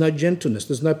 Because there's no gentleness,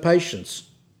 there's no patience,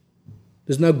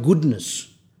 there's no goodness,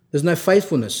 there's no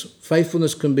faithfulness.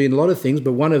 Faithfulness can be in a lot of things,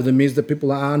 but one of them is that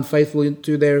people are unfaithful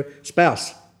to their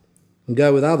spouse and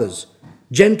go with others.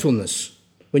 Gentleness,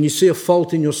 when you see a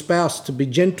fault in your spouse, to be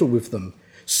gentle with them.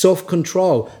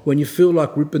 Self-control, when you feel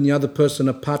like ripping the other person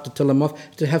apart to tell them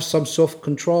off, to have some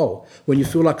self-control. When you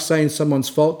feel like saying someone's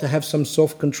fault, to have some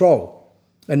self-control.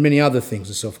 And many other things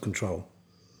are self-control.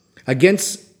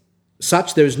 Against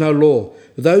such there is no law.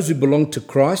 Those who belong to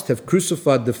Christ have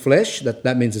crucified the flesh,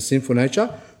 that means the sinful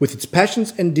nature, with its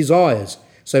passions and desires.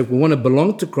 So if we want to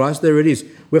belong to Christ, there it is.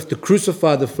 We have to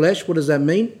crucify the flesh. What does that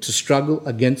mean? To struggle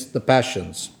against the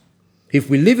passions. If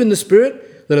we live in the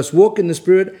Spirit, let us walk in the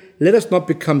Spirit. Let us not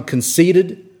become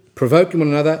conceited, provoking one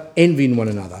another, envying one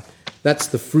another. That's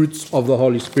the fruits of the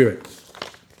Holy Spirit.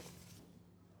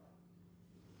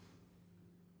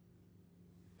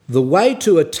 The way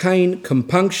to attain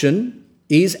compunction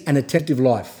is an attentive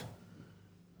life.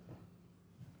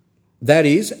 That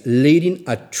is, leading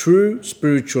a true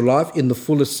spiritual life in the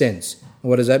fullest sense. And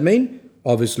what does that mean?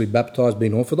 Obviously, baptized,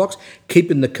 being Orthodox,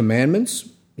 keeping the commandments.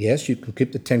 Yes, you can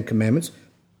keep the 10 commandments,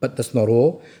 but that's not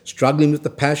all. Struggling with the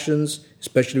passions,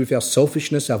 especially with our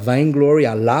selfishness, our vainglory,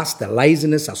 our lust, our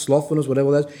laziness, our slothfulness,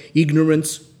 whatever that is,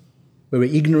 ignorance. Where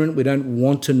we're ignorant, we don't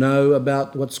want to know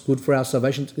about what's good for our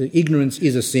salvation. Ignorance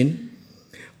is a sin.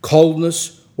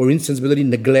 Coldness or insensibility,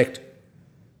 neglect.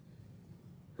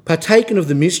 Partaking of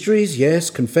the mysteries, yes,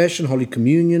 confession, Holy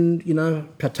Communion,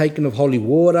 partaking of holy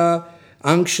water,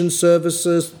 unction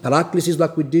services, paraklesis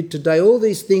like we did today, all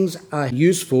these things are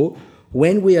useful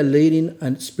when we are leading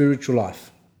a spiritual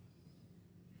life.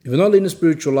 If we're not leading a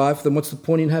spiritual life, then what's the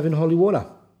point in having holy water?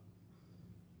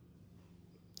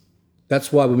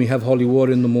 That's why when we have holy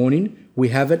water in the morning, we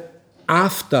have it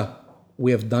after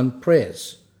we have done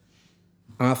prayers.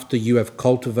 After you have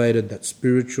cultivated that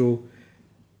spiritual,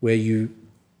 where you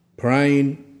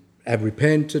praying, have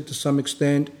repented to some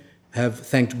extent, have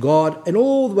thanked God, and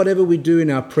all whatever we do in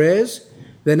our prayers,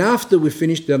 then after we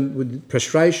finished them with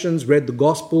prostrations, read the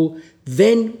gospel,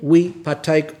 then we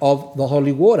partake of the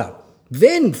holy water.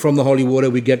 Then from the holy water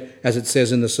we get, as it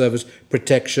says in the service,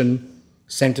 protection,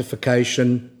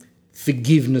 sanctification,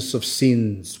 forgiveness of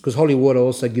sins. Because holy water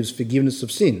also gives forgiveness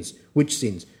of sins. Which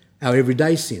sins? Our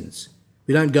everyday sins.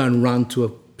 We don't go and run to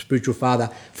a spiritual father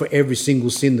for every single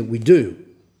sin that we do.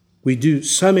 We do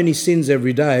so many sins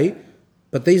every day,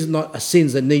 but these are not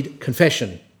sins that need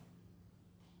confession.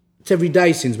 It's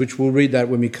everyday sins, which we'll read that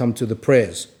when we come to the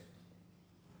prayers.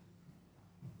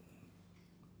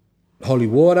 Holy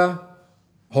water,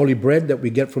 holy bread that we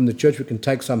get from the church, we can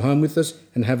take some home with us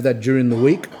and have that during the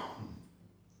week.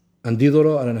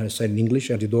 Andidoro, I don't know how to say it in English,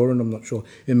 antidoron, I'm not sure.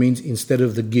 It means instead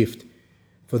of the gift.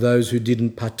 For those who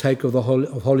didn't partake of the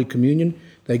Holy Communion,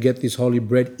 they get this holy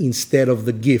bread instead of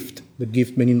the gift. The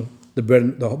gift meaning the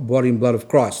bread, the body and blood of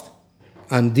Christ.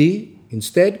 Andi,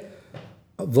 instead.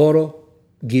 Doro,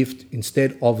 gift,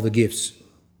 instead of the gifts.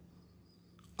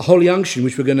 A holy unction,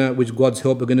 which with God's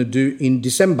help, we're going to do in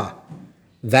December.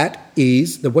 That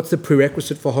is, what's the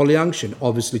prerequisite for holy unction?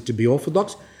 Obviously to be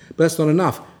Orthodox, but that's not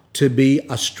enough. To be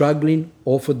a struggling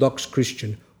Orthodox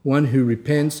Christian, one who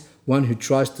repents, one who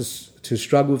tries to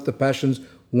struggle with the passions,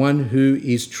 one who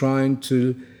is trying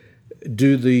to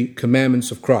do the commandments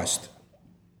of Christ.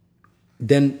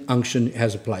 Then unction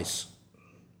has a place.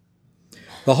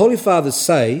 The Holy Fathers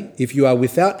say, if you are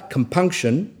without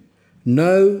compunction,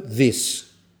 know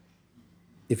this.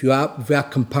 If you are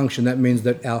without compunction, that means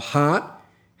that our heart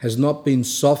has not been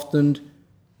softened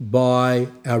by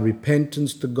our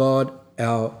repentance to God,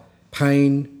 our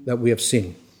pain that we have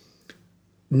sinned.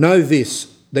 Know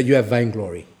this, that you have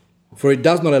vainglory, for it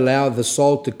does not allow the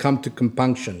soul to come to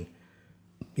compunction.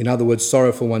 In other words,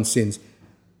 sorrow for one's sins.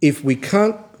 If we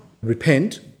can't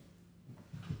repent,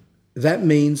 that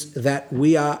means that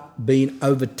we are being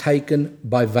overtaken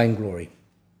by vainglory.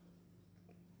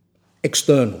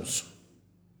 Externals.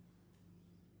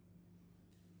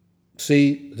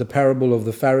 See the parable of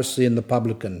the Pharisee and the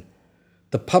publican.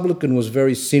 The publican was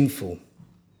very sinful,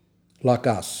 like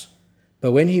us.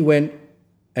 But when he went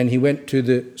to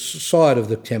the side of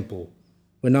the temple,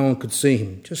 where no one could see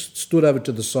him, just stood over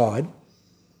to the side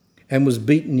and was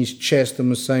beating his chest and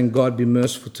was saying, God be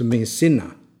merciful to me, a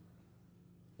sinner.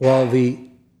 While the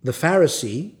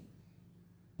Pharisee,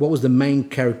 what was the main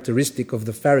characteristic of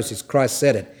the Pharisees? Christ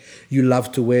said it. You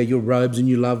love to wear your robes and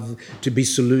you love to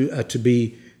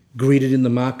be greeted in the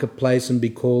marketplace and be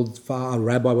called a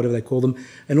rabbi, whatever they call them,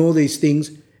 and all these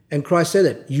things. And Christ said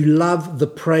it. You love the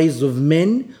praise of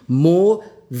men more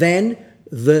than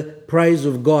the praise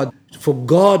of God. For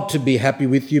God to be happy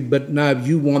with you, but no,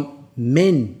 you want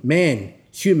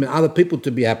human, other people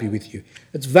to be happy with you.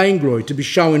 It's vainglory, to be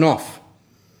showing off.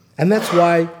 And that's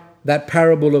why that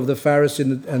parable of the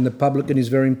Pharisee and the publican is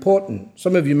very important.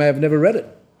 Some of you may have never read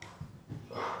it.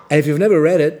 And if you've never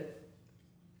read it,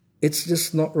 it's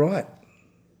just not right.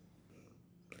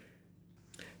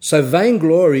 So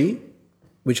vainglory,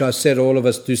 which I said all of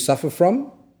us do suffer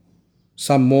from,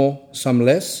 some more, some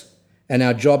less, and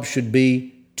our job should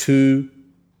be to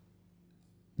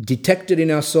detect it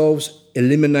in ourselves,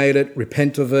 eliminate it,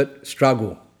 repent of it,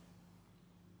 struggle.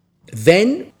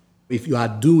 Then, if you are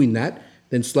doing that,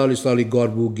 then slowly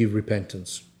God will give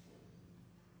repentance.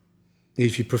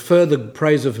 If you prefer the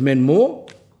praise of men more,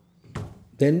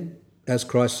 then, as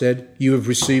Christ said, you have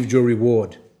received your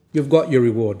reward. You've got your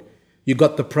reward. You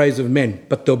got the praise of men,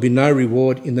 but there'll be no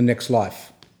reward in the next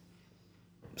life.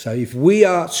 So if we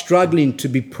are struggling to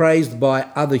be praised by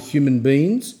other human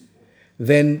beings,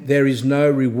 then there is no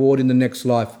reward in the next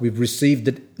life. We've received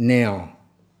it now.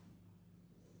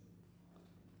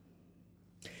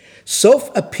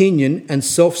 Self-opinion and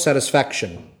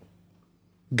self-satisfaction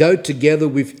go together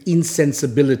with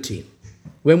insensibility.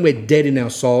 When we're dead in our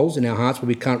souls, in our hearts, when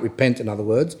we can't repent, in other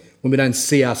words, when we don't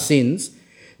see our sins,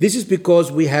 this is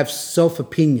because we have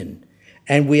self-opinion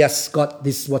and we have got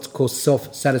this what's called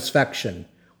self-satisfaction.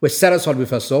 We're satisfied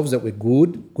with ourselves that we're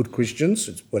good Christians,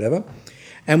 it's whatever,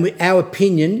 and our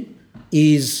opinion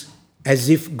is as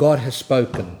if God has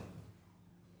spoken.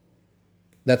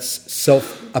 That's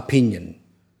self-opinion.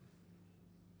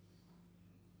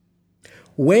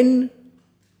 When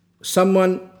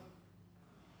someone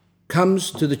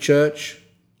comes to the church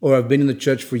or have been in the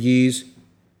church for years,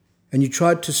 and you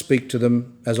tried to speak to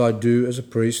them as I do as a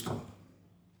priest,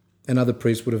 and other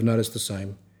priests would have noticed the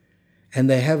same, and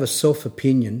they have a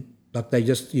self-opinion, like they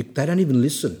don't even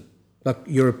listen. Like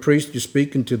you're a priest, you're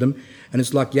speaking to them, and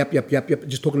it's like yap,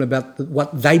 just talking about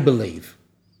what they believe.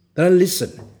 They don't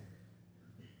listen.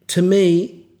 To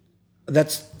me,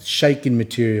 that's shaking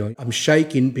material. I'm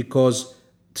shaking because,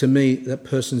 to me, that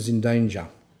person's in danger.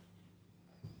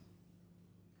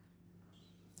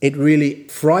 It really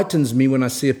frightens me when I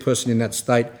see a person in that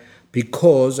state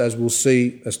because, as we'll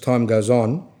see as time goes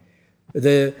on,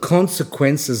 the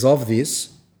consequences of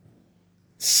this,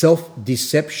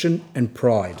 self-deception and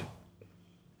pride.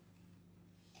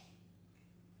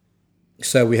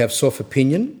 So we have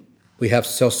self-opinion, we have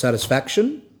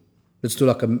self-satisfaction. Let's do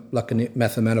like a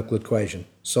mathematical equation.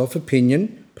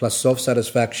 Self-opinion plus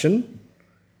self-satisfaction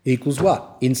equals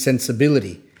what?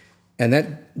 Insensibility. And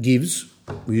that gives,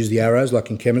 we use the arrows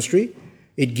like in chemistry,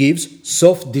 it gives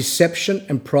self-deception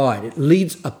and pride. It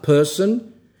leads a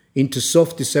person into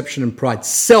self-deception and pride.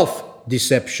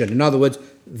 Self-deception. In other words,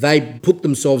 they put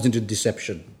themselves into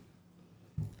deception.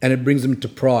 And it brings them to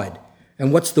pride.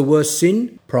 And what's the worst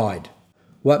sin? Pride.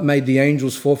 What made the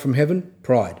angels fall from heaven?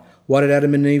 Pride. Why did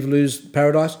Adam and Eve lose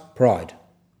paradise? Pride.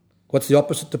 What's the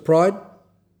opposite to pride?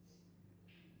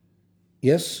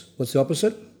 Yes? What's the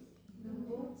opposite?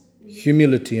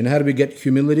 Humility. And how do we get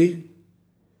humility?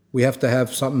 We have to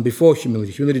have something before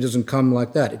humility. Humility doesn't come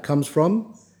like that. It comes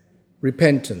from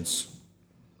repentance.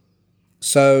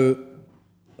 So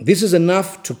this is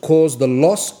enough to cause the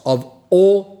loss of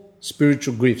all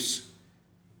spiritual gifts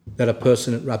that a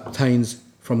person obtains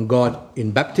from God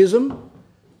in baptism,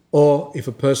 or if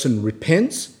a person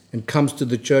repents and comes to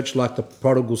the church like the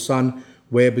prodigal son,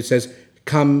 where it says,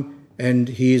 come, and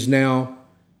he is now,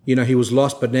 he was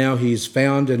lost, but now he is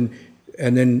found, and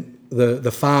then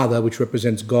the Father, which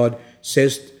represents God,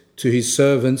 says to his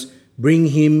servants, bring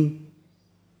him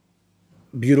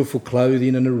beautiful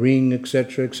clothing and a ring,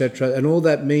 etc., etc. And all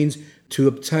that means to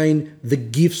obtain the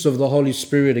gifts of the Holy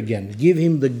Spirit again. Give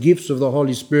him the gifts of the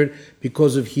Holy Spirit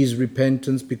because of his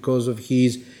repentance, because of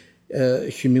his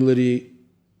humility.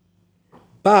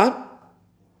 But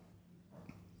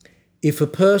if a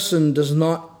person does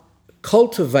not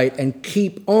cultivate and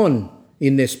keep on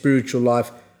in their spiritual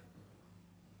life,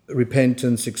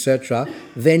 repentance, etc.,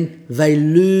 then they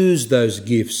lose those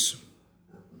gifts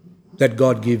that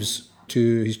God gives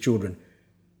to his children.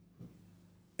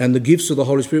 And the gifts of the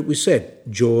Holy Spirit, we said,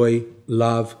 joy,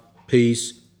 love,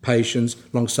 peace, patience,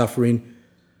 long-suffering,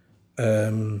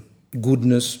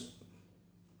 goodness,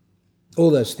 all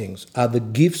those things are the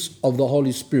gifts of the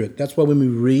Holy Spirit. That's why when we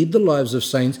read the lives of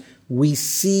saints, we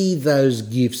see those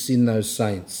gifts in those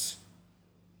saints.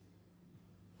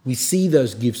 We see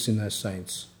those gifts in those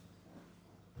saints.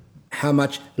 How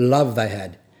much love they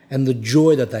had and the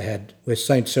joy that they had, where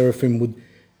Saint Seraphim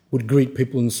would greet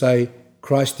people and say,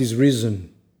 Christ is risen,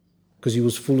 because he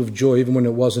was full of joy even when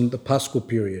it wasn't the Paschal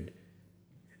period.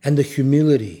 And the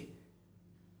humility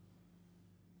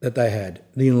that they had,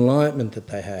 the enlightenment that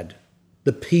they had,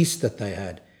 the peace that they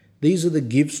had. These are the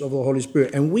gifts of the Holy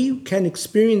Spirit. And we can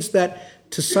experience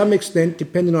that to some extent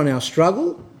depending on our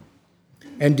struggle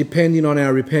and depending on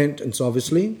our repentance,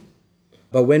 obviously.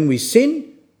 But when we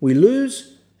sin, we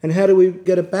lose. And how do we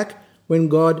get it back? When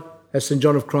God, as St.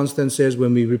 John of Kronstadt says,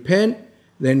 when we repent,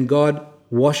 then God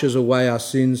washes away our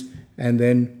sins, and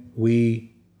then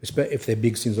we, if they're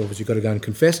big sins, obviously you've got to go and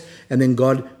confess, and then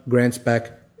God grants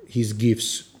back his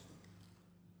gifts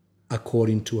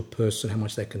according to a person, how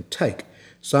much they can take.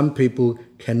 Some people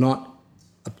cannot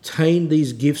obtain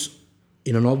these gifts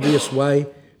in an obvious way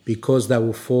because they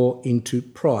will fall into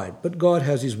pride. But God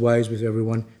has his ways with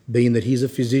everyone, being that he's a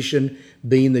physician,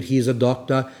 being that he's a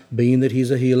doctor, being that he's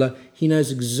a healer. He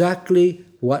knows exactly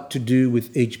what to do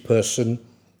with each person,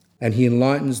 and he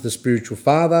enlightens the spiritual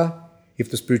father,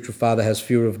 if the spiritual father has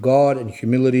fear of God and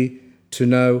humility, to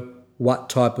know what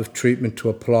type of treatment to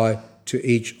apply to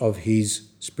each of his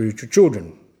spiritual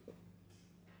children.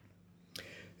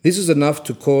 This is enough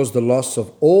to cause the loss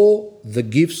of all the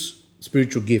gifts,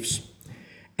 spiritual gifts,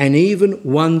 and even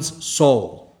one's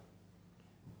soul.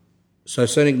 So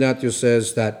St. Ignatius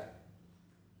says that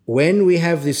when we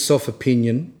have this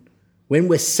self-opinion, when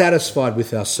we're satisfied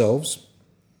with ourselves,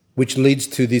 which leads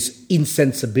to this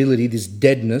insensibility, this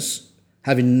deadness,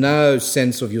 having no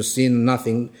sense of your sin,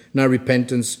 nothing, no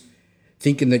repentance,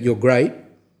 thinking that you're great,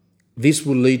 this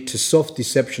will lead to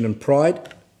self-deception and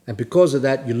pride. And because of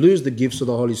that, you lose the gifts of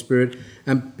the Holy Spirit.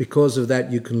 And because of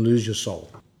that, you can lose your soul.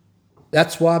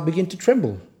 That's why I begin to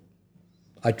tremble.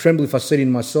 I tremble if I see it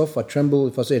in myself. I tremble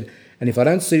if I see it. And if I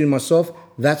don't see it in myself,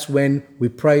 that's when we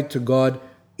pray to God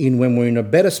when we're in a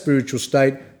better spiritual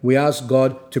state, we ask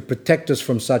God to protect us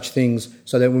from such things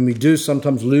so that when we do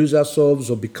sometimes lose ourselves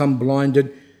or become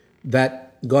blinded,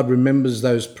 that God remembers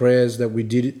those prayers that we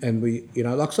did. And we,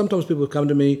 like sometimes people come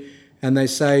to me and they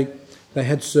say they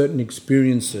had certain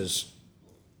experiences.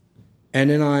 And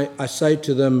then I say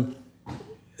to them,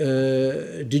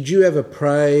 did you ever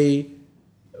pray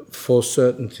for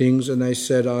certain things? And they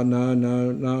said, oh, no.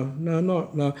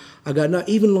 I go, no,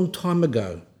 even a long time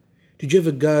ago. Did you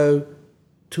ever go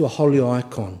to a holy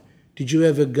icon? Did you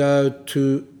ever go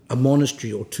to a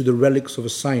monastery or to the relics of a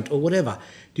saint or whatever?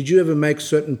 Did you ever make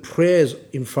certain prayers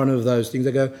in front of those things?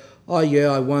 They go, oh yeah,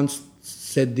 I once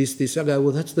said this. I go,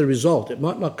 well, that's the result. It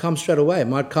might not come straight away. It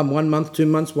might come 1 month, 2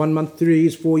 months, 1 month, 3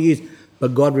 years, 4 years.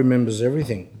 But God remembers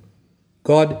everything.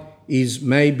 God is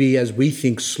maybe, as we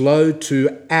think, slow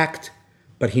to act,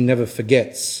 but he never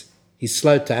forgets. He's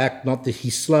slow to act, not that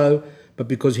he's slow, but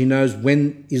because he knows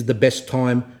when is the best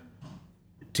time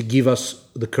to give us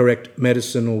the correct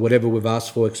medicine or whatever we've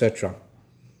asked for, etc.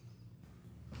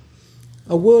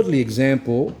 A worldly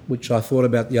example, which I thought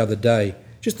about the other day,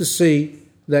 just to see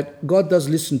that God does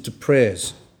listen to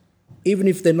prayers, even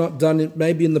if they're not done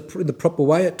maybe in the proper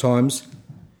way at times,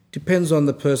 depends on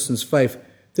the person's faith.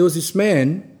 There was this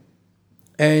man,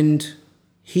 and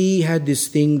he had this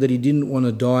thing that he didn't want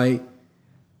to die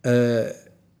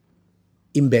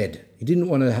in bed. He didn't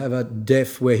want to have a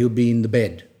death where he'll be in the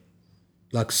bed,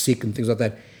 like sick and things like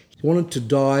that. He wanted to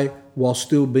die while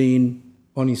still being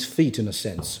on his feet, in a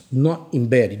sense, not in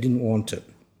bed. He didn't want it.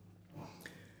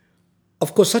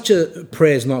 Of course, such a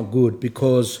prayer is not good,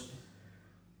 because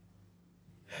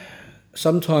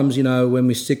sometimes, when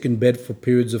we're sick in bed for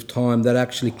periods of time, that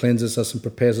actually cleanses us and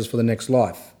prepares us for the next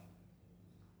life.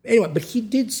 Anyway, but he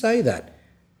did say that.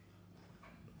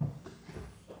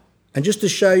 And just to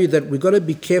show you that we've got to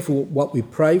be careful what we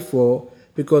pray for,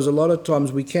 because a lot of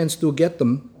times we can still get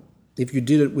them if you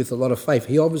did it with a lot of faith.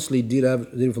 He obviously did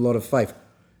it with a lot of faith.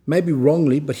 Maybe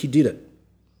wrongly, but he did it.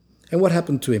 And what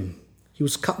happened to him? He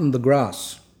was cutting the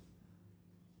grass.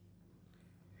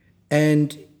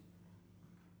 And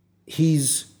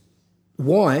his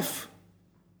wife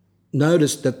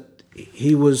noticed that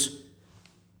he was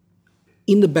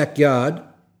in the backyard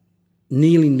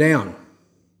kneeling down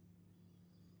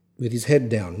with his head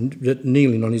down,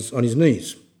 kneeling on his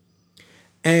knees.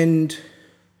 And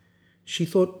she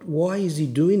thought, why is he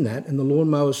doing that? And the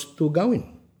lawnmower's still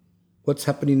going. What's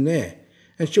happening there?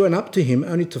 And she went up to him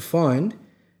only to find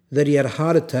that he had a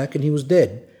heart attack and he was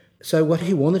dead. So what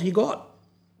he wanted, he got.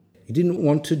 He didn't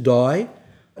want to die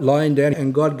lying down,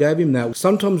 and God gave him that.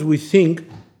 Sometimes we think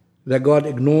that God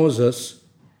ignores us,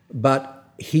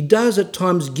 but he does at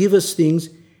times give us things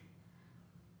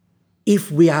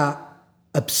if we are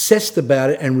obsessed about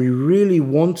it and we really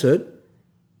want it.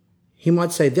 He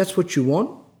might say, that's what you want?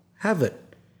 Have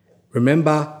it.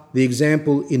 Remember the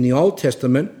example in the Old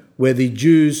Testament where the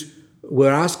Jews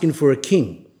were asking for a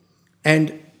king,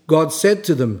 and God said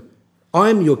to them,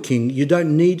 I'm your king. You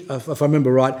don't need, if I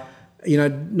remember right,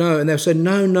 no. And they said,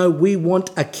 no, we want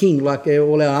a king, like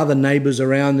all our other neighbours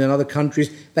around in other countries.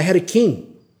 They had a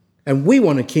king, and we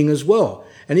want a king as well.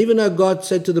 And even though God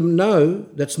said to them, no,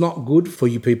 that's not good for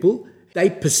you people, they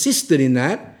persisted in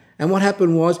that. And what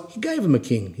happened was he gave them a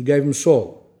king. He gave them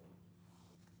Saul.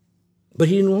 But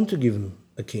he didn't want to give them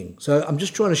a king. So I'm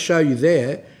just trying to show you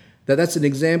there that that's an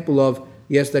example of,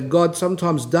 yes, that God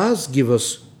sometimes does give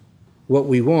us what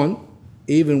we want,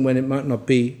 even when it might not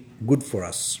be good for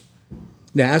us.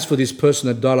 Now, as for this person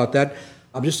that died like that,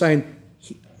 I'm just saying,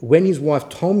 when his wife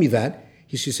told me that,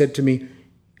 she said to me,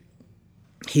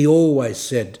 he always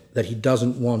said that he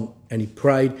doesn't want, and he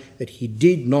prayed that he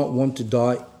did not want to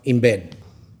die in bed,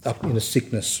 up in a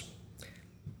sickness.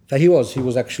 So he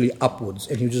was actually upwards,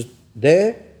 and he was just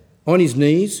there, on his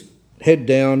knees, head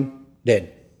down,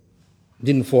 dead.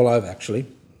 Didn't fall over, actually.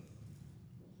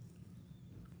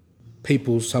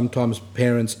 People, sometimes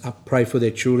parents, pray for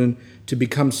their children to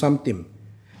become something,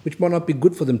 which might not be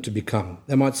good for them to become.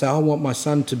 They might say, I want my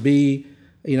son to be,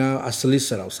 a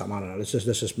solicitor or something. I don't know, let's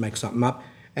just make something up.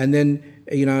 And then,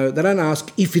 they don't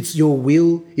ask if it's your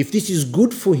will. If this is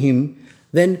good for him,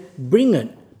 then bring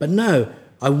it. But no,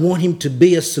 I want him to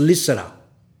be a solicitor.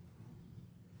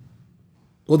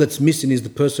 All that's missing is the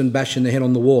person bashing their head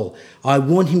on the wall. I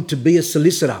want him to be a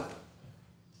solicitor.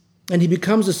 And he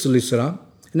becomes a solicitor,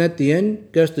 and at the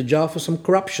end goes to jail for some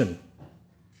corruption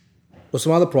or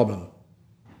some other problem.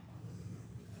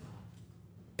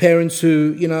 Parents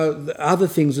who, other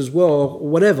things as well,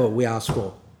 whatever we ask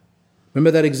for.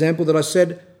 Remember that example that I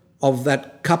said of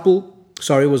that couple?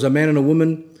 It was a man and a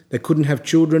woman. They couldn't have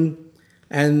children,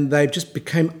 and they just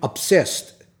became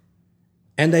obsessed.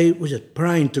 And they were just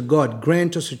praying to God,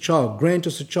 grant us a child, grant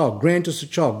us a child, grant us a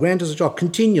child, grant us a child,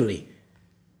 continually.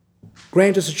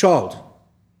 Grant us a child.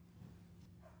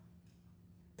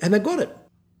 And they got it.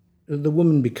 The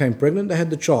woman became pregnant, they had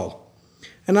the child.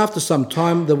 And after some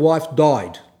time, the wife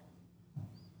died.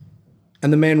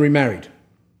 And the man remarried.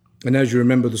 And as you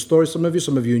remember the story, some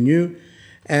of you knew.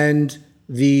 And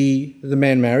the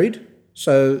man married.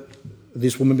 So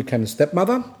this woman became a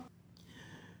stepmother.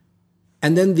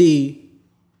 And then the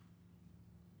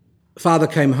father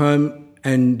came home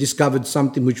and discovered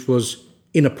something which was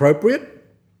inappropriate.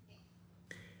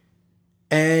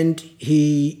 And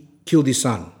he killed his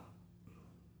son.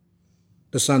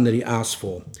 The son that he asked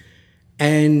for.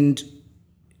 And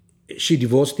she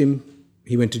divorced him.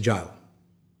 He went to jail.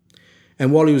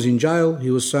 And while he was in jail,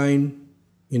 he was saying,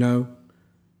 you know,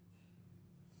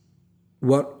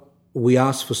 what we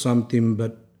asked for something,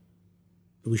 but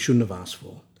we shouldn't have asked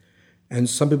for. And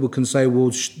some people can say,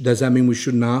 well, does that mean we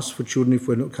shouldn't ask for children if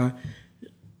we're not okay?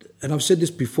 And I've said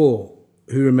this before.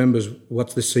 Who remembers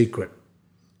what's the secret?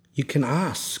 You can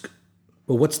ask,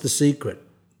 but what's the secret?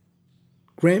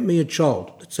 Grant me a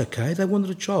child. That's okay. They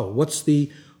wanted a child. What's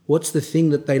the thing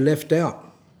that they left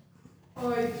out?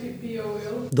 Oh, if it be your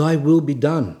will. Thy will be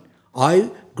done.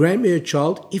 Grant me a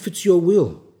child if it's your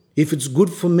will. If it's good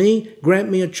for me, grant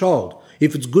me a child.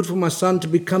 If it's good for my son to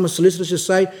become a solicitor, just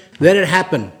say, let it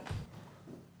happen.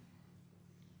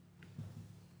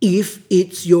 If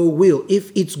it's your will,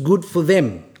 if it's good for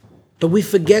them. But we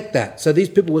forget that. So these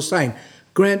people were saying,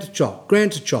 grant a child,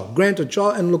 grant a child, grant a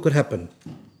child, and look what happened.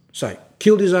 So,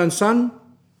 killed his own son,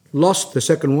 lost the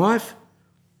second wife,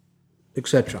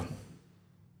 etc.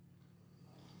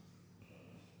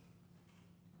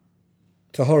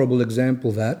 It's a horrible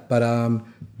example, that,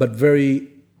 but very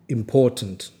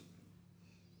important.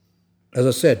 As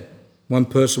I said, one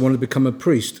person wanted to become a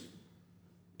priest.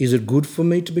 Is it good for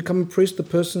me to become a priest? The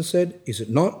person said. Is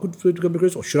it not good for me to become a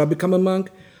priest? Or should I become a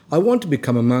monk? I want to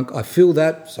become a monk. I feel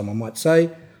that, someone might say,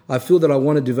 I feel that I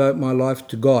want to devote my life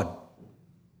to God.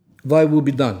 Thy will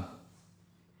be done.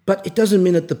 But it doesn't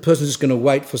mean that the person is just going to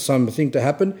wait for something to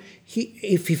happen.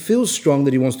 If he feels strong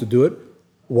that he wants to do it,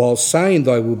 while saying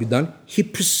thy will be done, he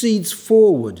proceeds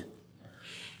forward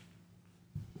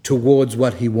towards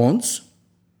what he wants.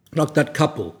 Like that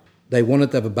couple, they wanted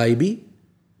to have a baby.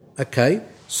 Okay,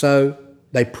 so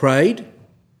they prayed.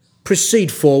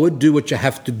 Proceed forward, do what you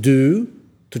have to do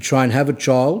to try and have a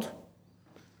child.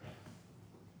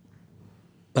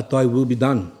 But thy will be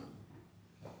done.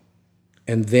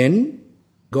 And then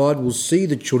God will see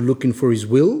that you're looking for his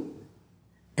will,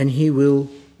 and he will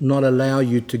not allow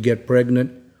you to get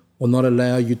pregnant, or not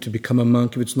allow you to become a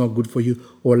monk if it's not good for you,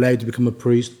 or allow you to become a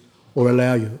priest, or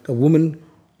allow you. A woman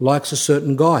likes a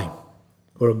certain guy,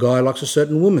 or a guy likes a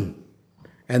certain woman.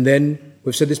 And then,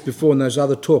 we've said this before in those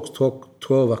other talks, talk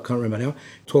 12, I can't remember now,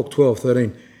 talk 12,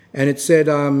 13. And it said,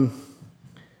 I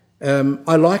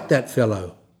like that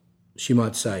fellow, she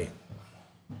might say.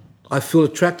 I feel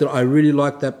attracted, I really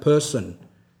like that person.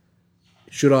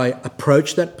 Should I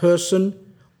approach that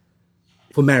person?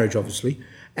 For marriage, obviously.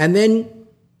 And then,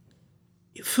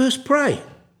 first pray.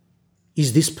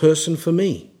 Is this person for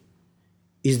me?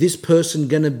 Is this person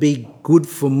going to be good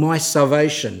for my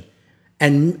salvation?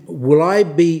 And will I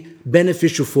be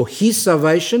beneficial for his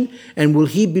salvation? And will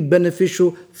he be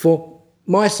beneficial for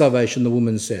my salvation, the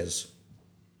woman says.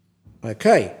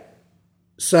 Okay.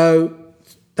 So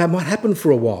that might happen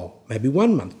for a while. Maybe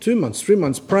 1 month, 2 months, 3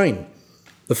 months praying.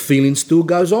 The feeling still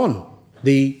goes on.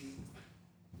 The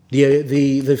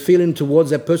feeling towards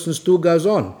that person still goes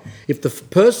on.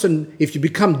 If you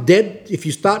become dead, if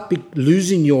you start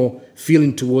losing your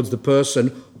feeling towards the person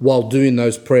while doing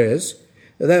those prayers,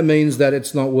 that means that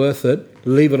it's not worth it.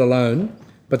 Leave it alone.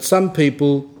 But some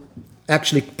people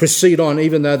actually proceed on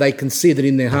even though they can see that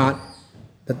in their heart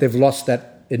that they've lost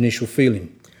that initial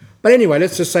feeling. But anyway,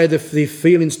 let's just say that the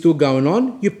feeling's still going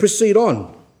on. You proceed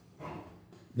on.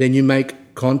 Then you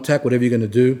make contact, whatever you're going to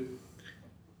do.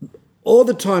 All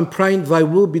the time praying, thy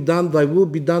will be done, thy will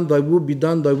be done, thy will be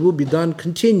done, thy will be done,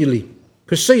 continually.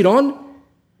 Proceed on.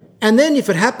 And then if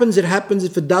it happens, it happens.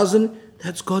 If it doesn't,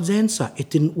 that's God's answer. It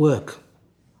didn't work.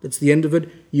 That's the end of it.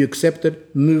 You accept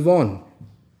it, move on.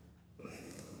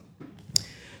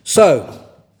 So,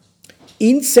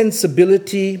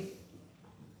 insensibility,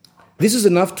 this is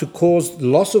enough to cause the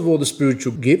loss of all the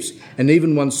spiritual gifts and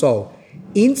even one's soul.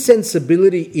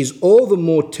 Insensibility is all the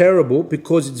more terrible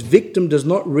because its victim does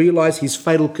not realize his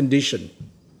fatal condition.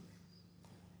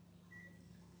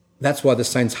 That's why the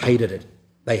saints hated it.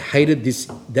 They hated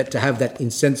that to have that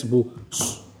insensible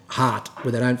heart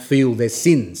where they don't feel their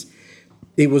sins.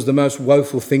 It was the most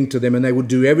woeful thing to them, and they would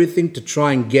do everything to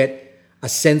try and get a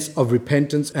sense of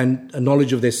repentance and a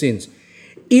knowledge of their sins.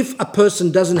 If a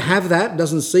person doesn't have that,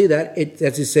 doesn't see that,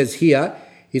 as it says here,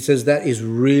 he says that is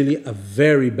really a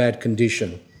very bad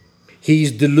condition. He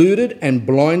is deluded and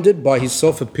blinded by his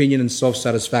self-opinion and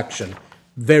self-satisfaction.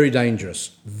 Very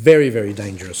dangerous. Very, very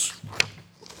dangerous.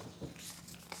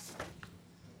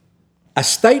 A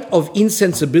state of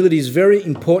insensibility is very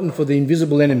important for the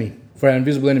invisible enemy, for our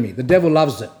invisible enemy. The devil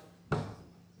loves it.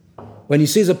 When he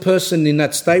sees a person in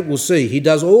that state, we'll see. He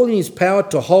does all in his power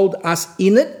to hold us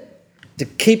in it, to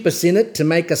keep us in it, to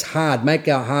make us hard, make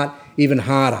our heart even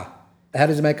harder. How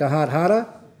does it make our heart harder?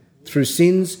 Through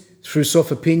sins, through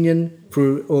self-opinion,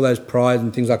 through all those pride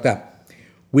and things like that.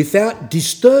 Without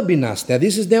disturbing us.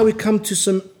 Now we come to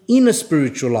some inner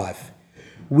spiritual life.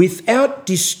 Without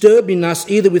disturbing us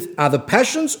either with other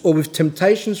passions or with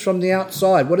temptations from the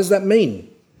outside. What does that mean?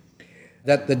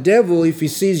 That the devil, if he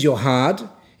sees you're hard,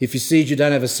 if he sees you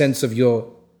don't have a sense of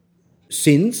your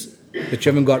sins, that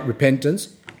you haven't got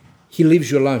repentance, he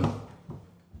leaves you alone.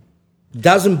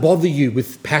 Doesn't bother you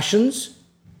with passions,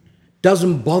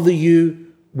 doesn't bother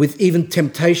you with even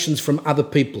temptations from other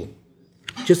people.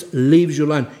 Just leaves you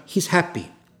alone. He's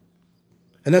happy.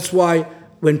 And that's why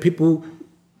when people,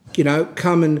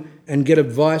 come and get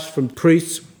advice from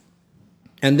priests,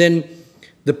 and then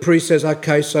the priest says,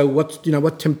 okay, so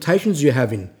what temptations are you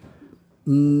having?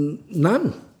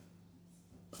 None.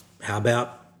 How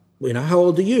about, how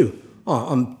old are you? Oh,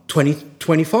 I'm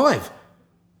 25.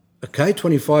 Okay,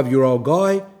 25-year-old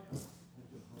guy.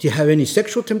 Do you have any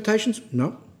sexual temptations?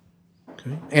 No.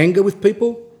 Okay. Anger with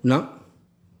people? No.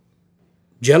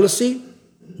 Jealousy?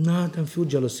 No, I don't feel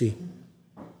jealousy.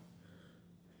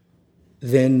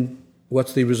 Then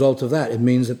what's the result of that? It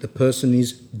means that the person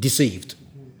is deceived.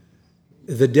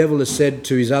 The devil has said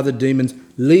to his other demons,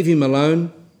 leave him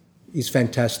alone. He's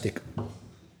fantastic.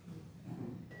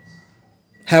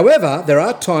 However, there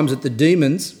are times that the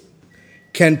demons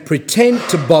can pretend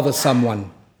to bother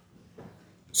someone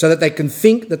so that they can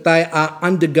think that they are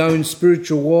undergoing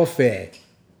spiritual warfare.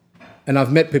 And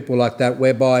I've met people like that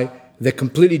whereby they're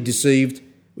completely deceived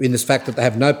in this fact that they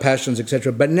have no passions,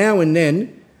 etc. But now and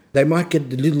then they might get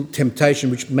a little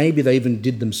temptation, which maybe they even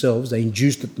did themselves. They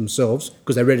induced it themselves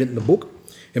because they read it in the book.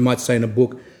 It might say in a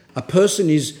book, a person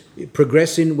is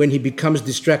progressing when he becomes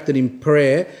distracted in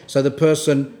prayer. So the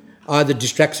person either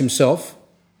distracts himself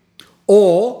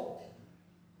or,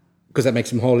 because that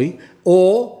makes him holy,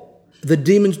 or the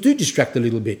demons do distract a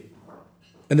little bit.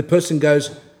 And the person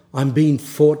goes, I'm being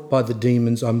fought by the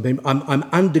demons. I'm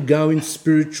undergoing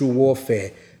spiritual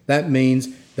warfare. That means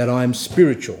that I'm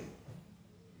spiritual.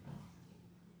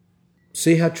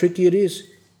 See how tricky it is?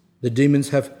 The demons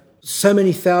have so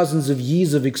many thousands of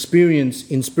years of experience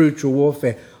in spiritual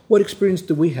warfare. What experience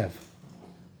do we have?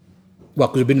 Well,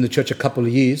 because we've been in the church a couple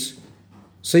of years.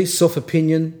 See,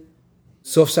 self-opinion,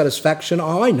 self-satisfaction.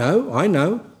 Oh, I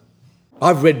know.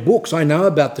 I've read books. I know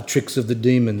about the tricks of the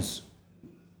demons.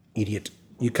 Idiot.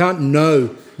 You can't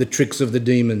know the tricks of the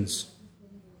demons.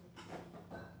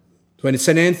 When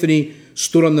St. Anthony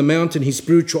stood on the mountain, his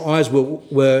spiritual eyes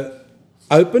were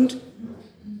opened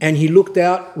and he looked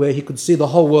out where he could see the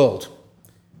whole world.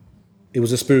 It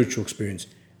was a spiritual experience.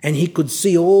 And he could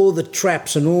see all the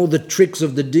traps and all the tricks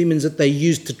of the demons that they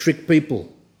used to trick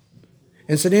people.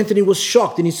 And St. Anthony was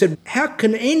shocked and he said, how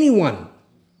can anyone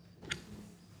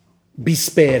be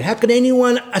spared? How can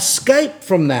anyone escape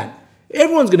from that?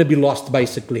 Everyone's going to be lost,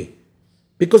 basically,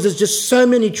 because there's just so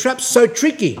many traps, so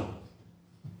tricky.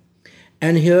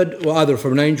 And he heard, well, either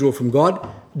from an angel or from God,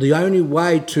 the only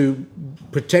way to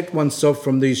protect oneself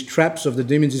from these traps of the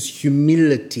demons is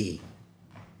humility.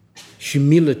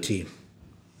 Humility.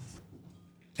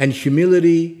 And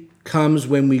humility comes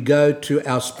when we go to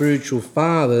our spiritual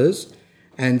fathers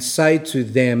and say to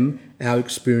them our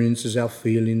experiences, our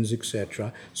feelings,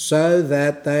 etc., so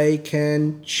that they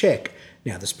can check.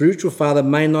 Now, the spiritual father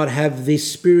may not have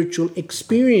this spiritual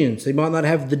experience. They might not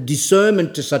have the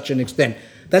discernment to such an extent.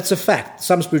 That's a fact.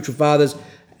 Some spiritual fathers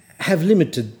have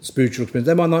limited spiritual experience.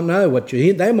 They might not know what you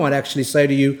hear. They might actually say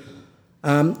to you,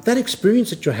 that experience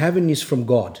that you're having is from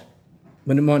God,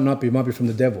 when it might not be. It might be from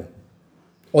the devil.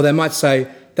 Or they might say,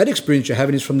 that experience you're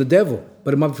having is from the devil,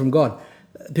 but it might be from God.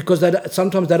 Because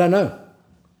sometimes they don't know.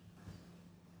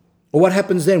 Or what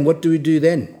happens then? What do we do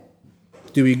then?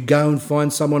 Do we go and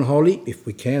find someone holy? If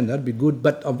we can, that'd be good.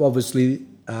 But obviously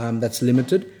that's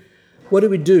limited. What do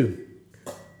we do?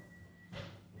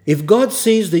 If God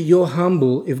sees that you're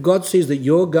humble, if God sees that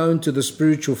you're going to the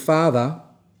spiritual father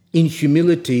in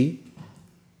humility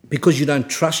because you don't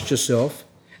trust yourself,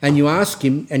 and you ask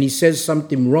him and he says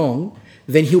something wrong,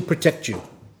 then he'll protect you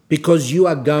because you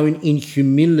are going in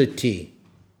humility.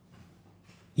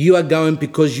 You are going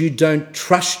because you don't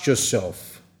trust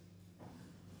yourself.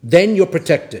 Then you're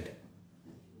protected.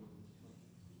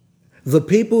 The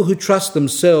people who trust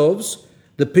themselves,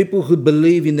 the people who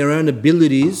believe in their own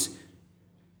abilities,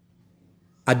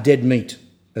 are dead meat,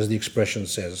 as the expression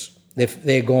says.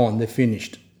 They're gone, they're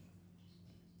finished.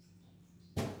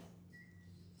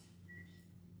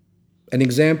 An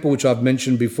example which I've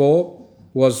mentioned before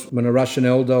was when a Russian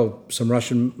elder, or some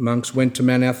Russian monks, went to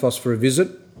Mount Athos for a visit,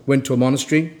 went to a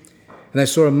monastery, and they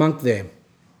saw a monk there.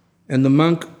 And the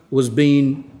monk was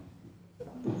being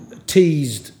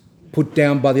teased, put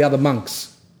down by the other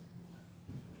monks.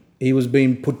 He was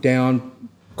being put down,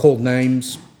 called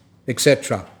names,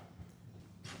 etc.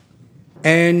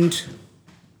 And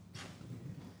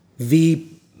the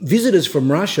visitors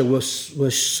from Russia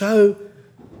were so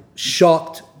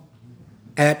shocked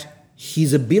at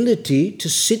his ability to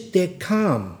sit there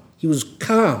calm. He was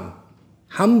calm,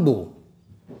 humble,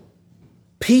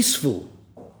 peaceful.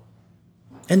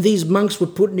 And these monks were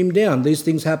putting him down. These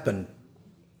things happen.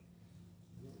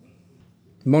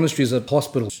 Monasteries are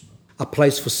hospitals, a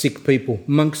place for sick people.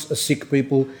 Monks are sick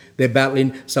people. They're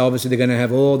battling, so obviously they're going to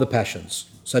have all the passions.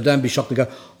 So don't be shocked and go,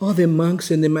 oh, they're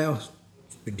monks and they're males.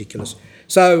 It's ridiculous.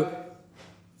 So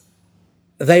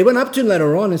they went up to him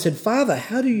later on and said, Father,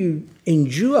 how do you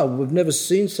endure? We've never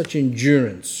seen such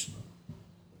endurance.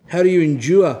 How do you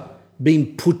endure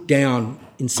being put down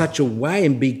in such a way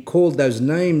and be called those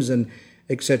names and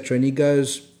etc.? And he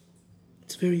goes,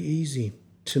 it's very easy.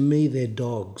 To me, they're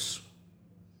dogs.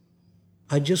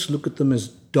 I just look at them as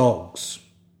dogs.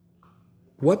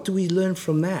 What do we learn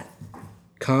from that?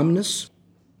 Calmness,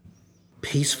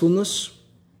 peacefulness,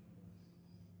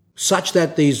 such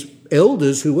that these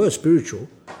elders who were spiritual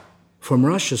from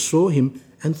Russia saw him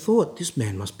and thought, this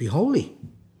man must be holy.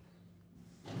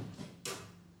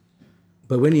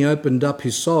 But when he opened up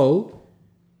his soul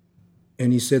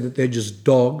and he said that they're just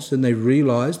dogs, and they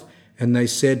realised, and they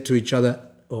said to each other,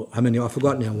 or how many, I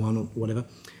forgot now, one or whatever,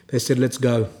 they said, let's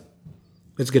go.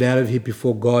 Let's get out of here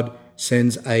before God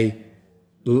sends a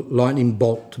lightning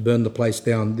bolt to burn the place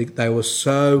down. They were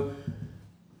so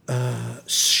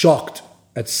shocked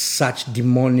at such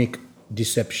demonic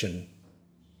deception,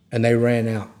 and they ran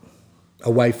out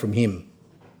away from him.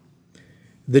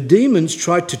 The demons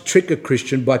tried to trick a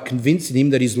Christian by convincing him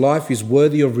that his life is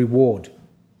worthy of reward.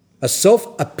 A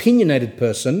self-opinionated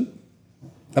person,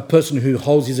 a person who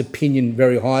holds his opinion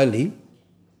very highly.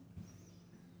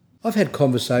 I've had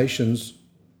conversations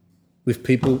with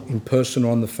people in person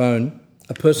or on the phone.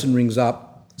 A person rings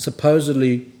up,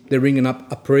 supposedly they're ringing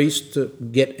up a priest to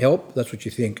get help, that's what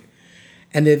you think.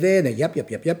 And they're there, and they're yap.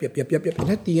 And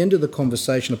at the end of the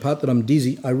conversation, apart that I'm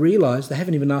dizzy, I realise they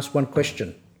haven't even asked one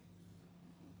question.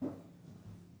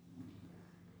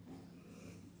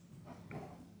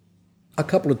 A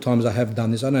couple of times I have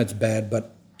done this. I know it's bad,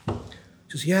 but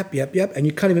just yap. And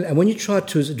you can't even, and when you try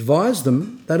to advise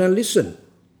them, they don't listen.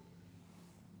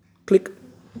 Click.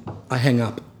 I hang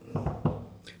up.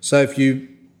 So if you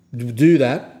do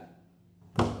that,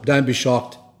 don't be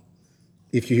shocked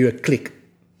if you hear a click.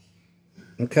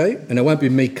 Okay? And it won't be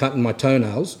me cutting my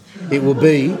toenails. It will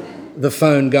be the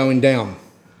phone going down.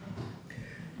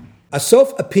 A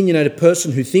self-opinionated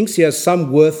person who thinks he has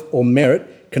some worth or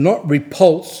merit cannot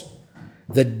repulse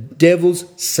the devil's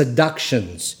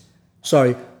seductions.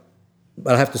 Sorry,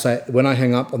 but I have to say, when I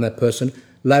hang up on that person,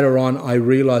 later on I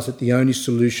realise that the only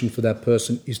solution for that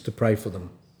person is to pray for them.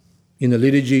 In the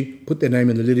liturgy, put their name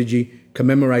in the liturgy,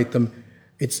 commemorate them.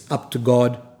 It's up to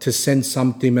God to send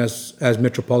something, as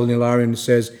Metropolitan Hilarion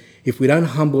says, if we don't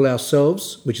humble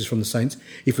ourselves, which is from the saints,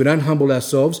 if we don't humble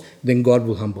ourselves, then God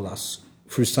will humble us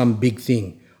through some big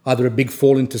thing. Either a big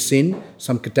fall into sin,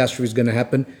 some catastrophe is going to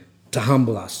happen to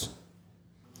humble us.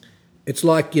 It's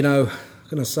like, I'm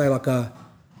going to say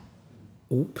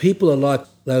people are like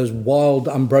those wild,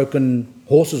 unbroken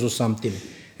horses or something,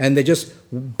 and they're just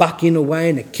bucking away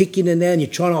and they're kicking in there, and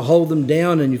you're trying to hold them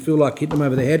down and you feel like hitting them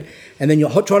over the head, and then you're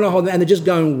trying to hold them and they're just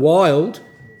going wild,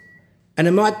 and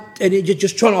you're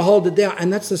just trying to hold it down.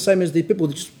 And that's the same as the people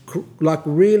that just like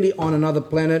really on another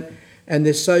planet, and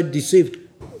they're so deceived.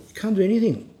 You can't do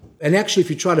anything. And actually, if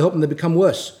you try to help them, they become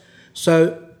worse.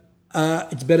 So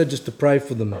it's better just to pray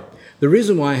for them. The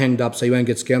reason why I hanged up so you won't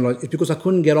get scandalised is because I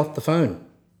couldn't get off the phone.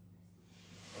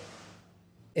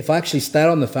 If I actually stayed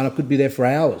on the phone, I could be there for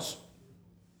hours.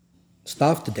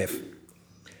 Starved to death.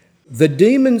 The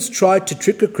demons tried to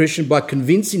trick a Christian by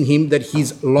convincing him that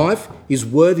his life is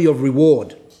worthy of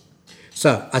reward.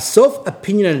 So, a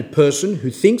self-opinionated person who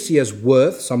thinks he has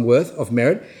some worth of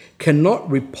merit, cannot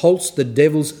repulse the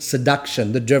devil's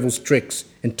seduction, the devil's tricks,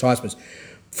 enticements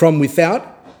from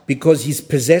without, because he's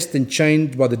possessed and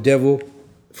chained by the devil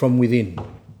from within.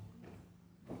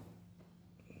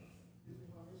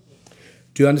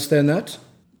 Do you understand that?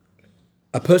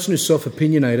 A person who's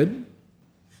self-opinionated,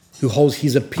 who holds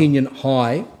his opinion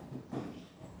high,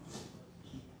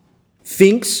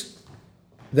 thinks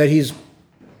that he's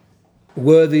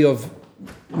worthy of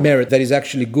merit, that he's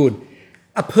actually good.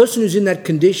 A person who's in that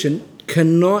condition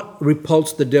cannot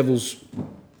repulse the devil's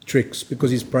tricks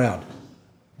because he's proud.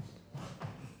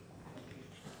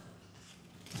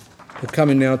 We're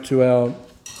coming now to our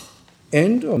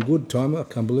end. Oh, good time, I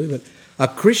can't believe it. A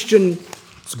Christian's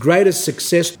greatest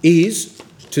success is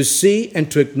to see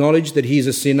and to acknowledge that he's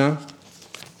a sinner.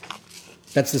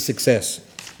 That's the success.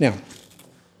 Now,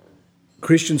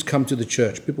 Christians come to the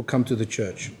church, people come to the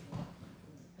church,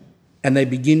 and they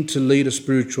begin to lead a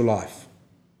spiritual life.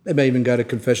 They may even go to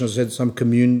confession, as I said, some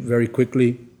commune very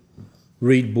quickly,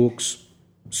 read books,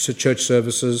 church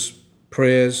services,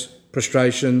 prayers,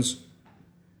 prostrations,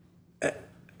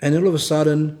 and all of a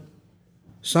sudden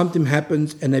something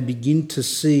happens and they begin to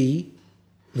see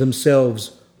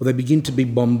themselves, or they begin to be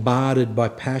bombarded by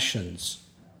passions,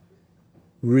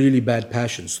 really bad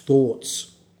passions,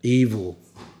 thoughts, evil,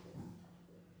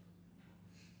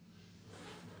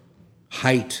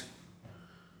 hate,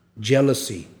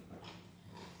 jealousy,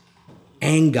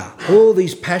 anger. All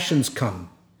these passions come.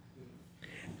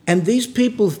 And these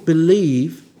people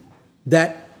believe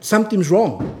that something's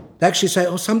wrong. They actually say,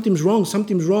 oh, something's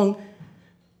wrong,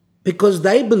 because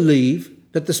they believe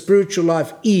that the spiritual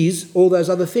life is all those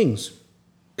other things.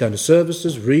 Going to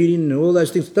services, reading, and all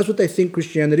those things. That's what they think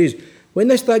Christianity is. When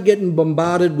they start getting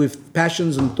bombarded with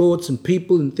passions and thoughts and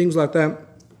people and things like that,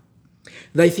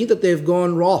 they think that they've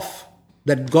gone off,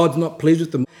 that God's not pleased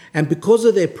with them. And because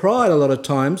of their pride, a lot of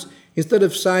times, instead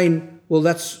of saying, well,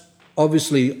 that's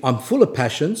obviously, I'm full of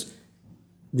passions,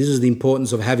 this is the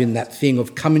importance of having that thing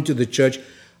of coming to the church,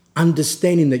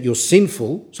 understanding that you're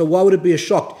sinful. So why would it be a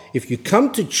shock? If you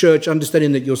come to church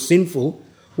understanding that you're sinful,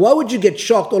 why would you get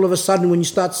shocked all of a sudden when you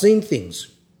start seeing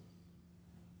things?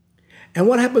 And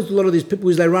what happens to a lot of these people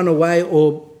is they run away,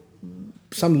 or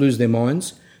some lose their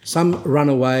minds, some run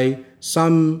away,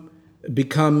 some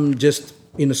become just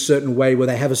in a certain way where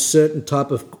they have a certain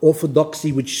type of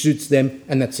orthodoxy which suits them,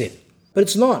 and that's it. But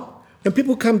it's not. When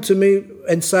people come to me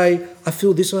and say, I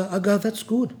feel this, I go, that's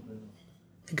good.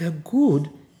 I go, good?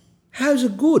 How is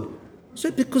it good?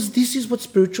 So because this is what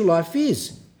spiritual life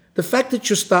is. The fact that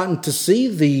you're starting to see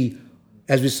the,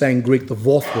 as we say in Greek, the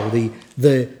vorthel,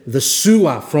 the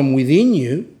sewer from within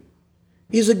you,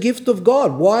 is a gift of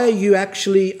God. Why are you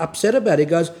actually upset about it? He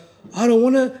goes, I don't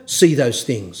want to see those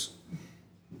things.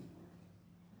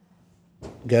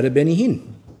 Go to Benny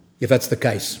Hinn, if that's the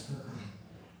case.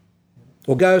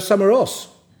 Or go somewhere else.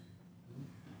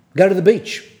 Go to the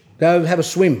beach. Go have a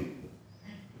swim.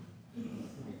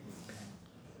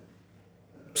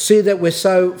 See that we're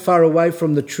so far away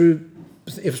from the true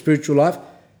spiritual life.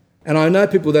 And I know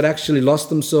people that actually lost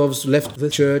themselves, left the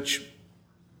church,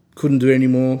 couldn't do it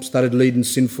anymore, started leading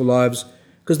sinful lives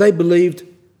because they believed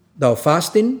they were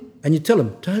fasting, and you tell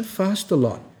them, don't fast a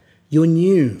lot. You're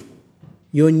new.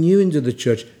 You're new into the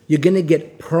church. You're going to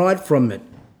get pride from it.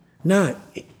 No,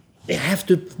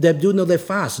 they're doing all their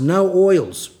fast. No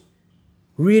oils.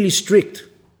 Really strict.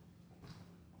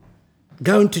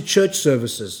 Going to church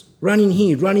services. Running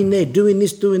here, running there, doing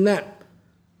this, doing that.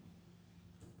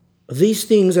 These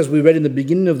things, as we read in the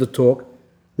beginning of the talk,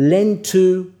 lend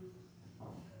to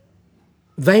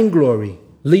vainglory,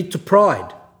 lead to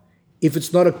pride, if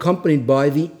it's not accompanied by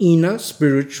the inner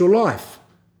spiritual life.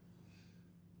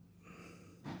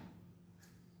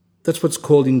 That's what's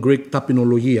called in Greek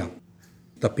tapinologia.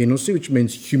 Tapinosi, which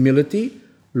means humility,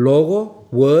 logo,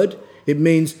 word. It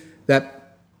means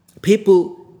that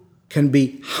people can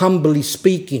be humbly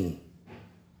speaking.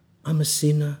 I'm a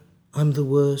sinner, I'm the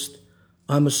worst,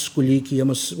 I'm a skuliki, I'm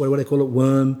a, what do they call it,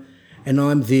 worm, and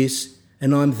I'm this,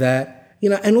 and I'm that. You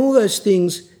know, and all those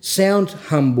things sound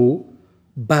humble,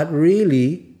 but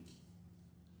really,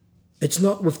 it's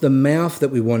not with the mouth that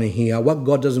we want to hear. What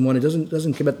God doesn't want, it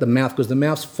doesn't care about the mouth, because the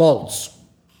mouth's false.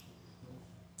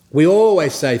 We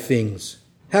always say things.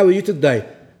 How are you today?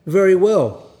 Very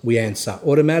well, we answer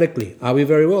automatically. Are we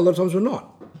very well? A lot of times we're not.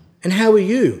 And how are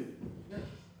you?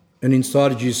 And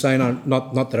inside of you saying,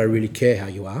 not that I really care how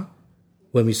you are.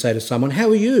 When we say to someone, how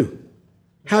are you?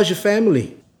 How's your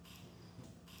family?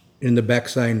 In the back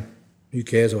saying, who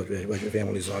cares what your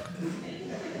family's like?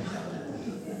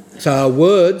 So our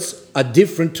words are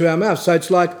different to our mouth. So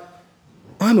it's like,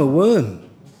 I'm a worm.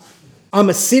 I'm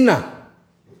a sinner.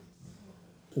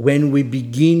 When we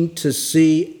begin to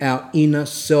see our inner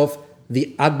self,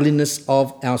 the ugliness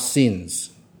of our sins.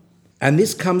 And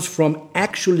this comes from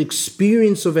actual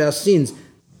experience of our sins.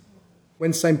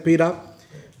 When St. Peter,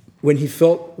 when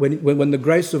the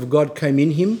grace of God came in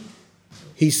him,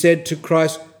 he said to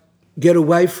Christ, "Get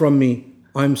away from me,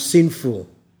 I'm sinful.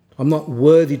 I'm not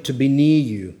worthy to be near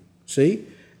you." See?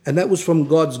 And that was from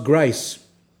God's grace.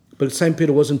 But St.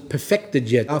 Peter wasn't perfected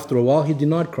yet. After a while, he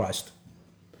denied Christ.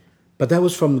 But that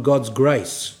was from God's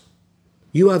grace.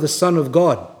 "You are the Son of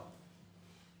God."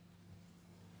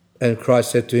 And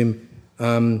Christ said to him,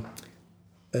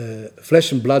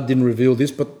 flesh and blood didn't reveal this,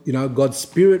 but God's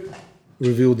Spirit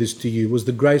revealed this to you. It was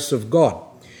the grace of God.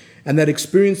 And that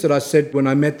experience that I said when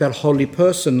I met that holy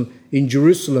person in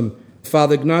Jerusalem,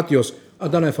 Father Ignatius, I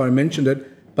don't know if I mentioned it,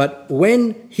 but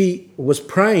when he was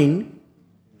praying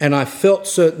and I felt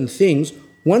certain things,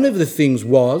 one of the things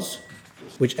was,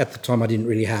 which at the time I didn't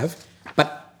really have,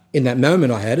 but in that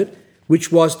moment I had it,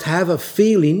 which was to have a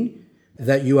feeling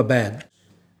that you are bad.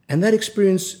 And that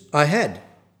experience I had.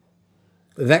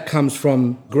 That comes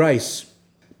from grace.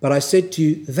 But I said to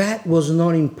you, that was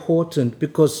not important,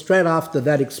 because straight after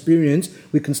that experience,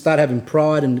 we can start having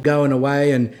pride and going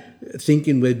away and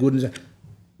thinking we're good.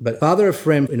 But Father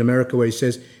Ephraim in America, where he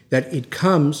says that it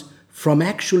comes from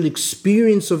actual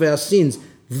experience of our sins,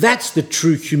 that's the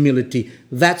true humility.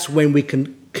 That's when we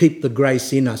can keep the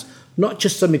grace in us. Not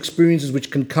just some experiences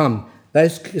which can come.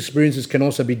 Those experiences can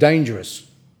also be dangerous.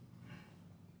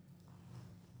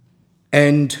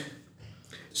 And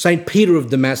St. Peter of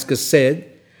Damascus said,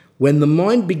 when the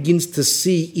mind begins to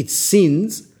see its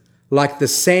sins like the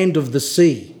sand of the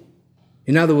sea,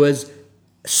 in other words,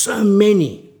 so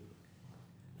many,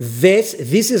 this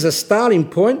is a starting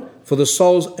point for the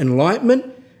soul's enlightenment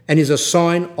and is a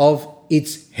sign of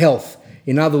its health.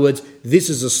 In other words, this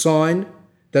is a sign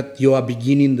that you are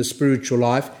beginning the spiritual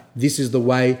life. This is the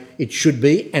way it should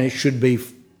be, and it should be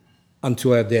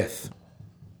until our death.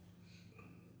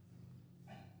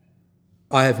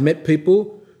 I have met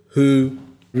people who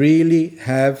really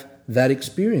have that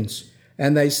experience,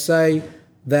 and they say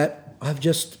that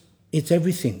it's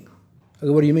everything. I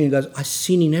go, what do you mean? He goes, I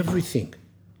sin in everything.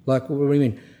 Like, what do you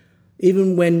mean?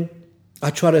 Even when I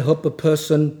try to help a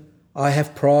person, I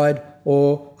have pride,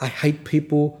 or I hate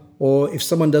people, or if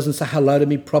someone doesn't say hello to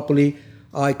me properly,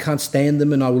 I can't stand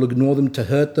them and I will ignore them to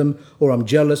hurt them, or I'm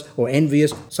jealous or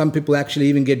envious. Some people actually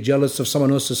even get jealous of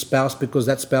someone else's spouse because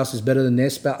that spouse is better than their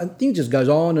spouse. And things just goes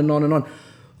on and on and on.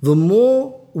 The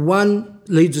more one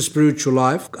leads a spiritual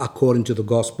life, according to the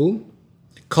gospel,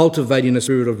 cultivating a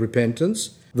spirit of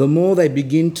repentance, the more they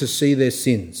begin to see their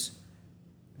sins.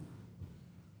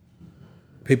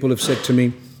 People have said to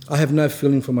me, I have no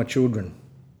feeling for my children.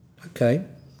 Okay,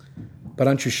 but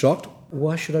aren't you shocked?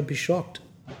 Why should I be shocked?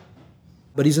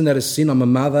 But isn't that a sin? I'm a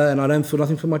mother and I don't feel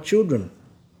nothing for my children.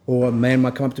 Or a man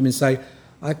might come up to me and say,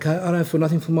 I don't feel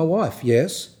nothing for my wife.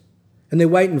 Yes. And they're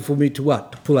waiting for me to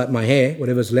what? To pull out my hair,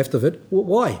 whatever's left of it.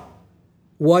 Why?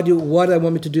 Why do they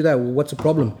want me to do that? Well, what's the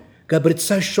problem? I go, but it's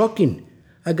so shocking.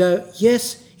 I go,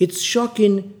 yes, it's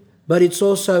shocking, but it's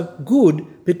also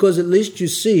good, because at least you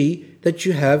see that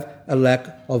you have a lack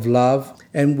of love,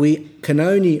 and we can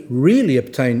only really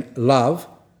obtain love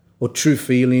or true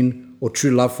feeling or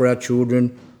true love for our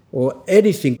children or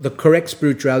anything. The correct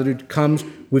spirituality comes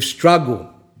with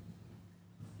struggle.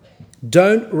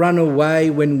 Don't run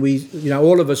away when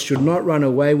all of us should not run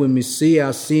away when we see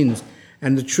our sins.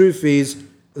 And the truth is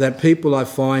that people, I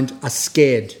find, are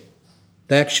scared.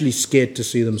 They're actually scared to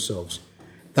see themselves.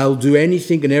 They'll do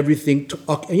anything and everything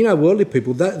worldly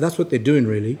people, that's what they're doing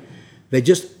really. They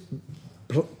just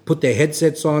put their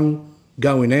headsets on,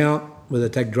 going out, whether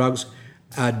they take drugs,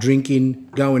 drinking,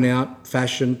 going out,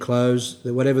 fashion, clothes,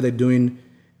 whatever they're doing.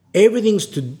 Everything's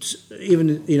to,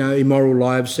 even, immoral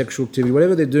lives, sexual activity,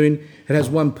 whatever they're doing, it has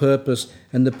one purpose,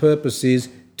 and the purpose is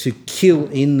to kill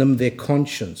in them their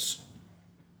conscience.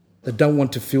 They don't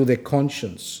want to feel their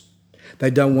conscience. They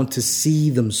don't want to see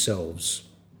themselves.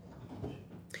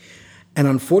 And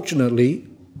unfortunately,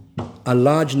 a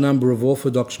large number of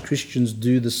Orthodox Christians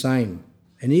do the same.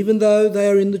 And even though they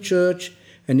are in the church,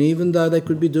 and even though they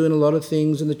could be doing a lot of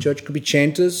things in the church, could be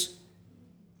chanters,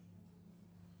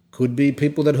 could be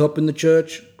people that help in the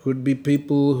church, could be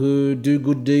people who do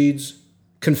good deeds,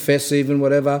 confess even,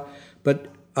 whatever. But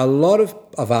a lot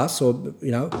of us,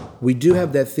 we do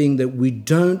have that thing that we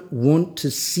don't want to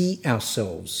see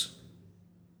ourselves.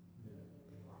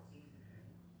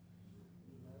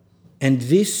 And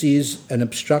this is an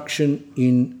obstruction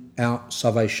in our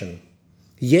salvation.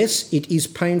 Yes, it is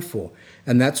painful.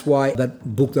 And that's why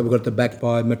that book that we've got at the back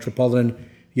by Metropolitan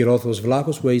Hierothos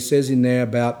Vlachos, where he says in there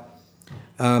about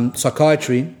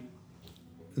psychiatry,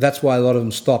 that's why a lot of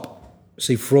them stop.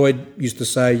 See, Freud used to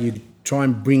say you try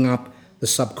and bring up the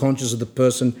subconscious of the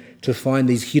person to find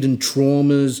these hidden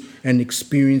traumas and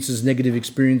experiences, negative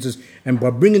experiences, and by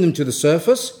bringing them to the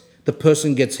surface, the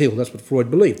person gets healed. That's what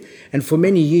Freud believed. And for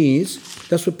many years,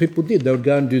 that's what people did. They would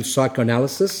go and do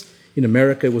psychoanalysis. In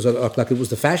America, it was like it was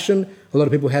the fashion. A lot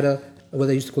of people had what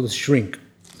they used to call a shrink.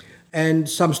 And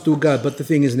some still go, but the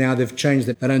thing is now they've changed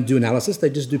it. They don't do analysis, they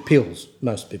just do pills,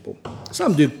 most people.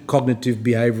 Some do cognitive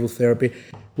behavioural therapy,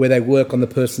 where they work on the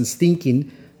person's thinking.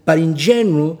 But in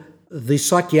general, the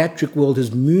psychiatric world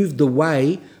has moved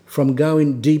away from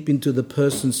going deep into the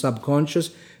person's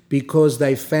subconscious because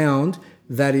they found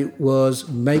that it was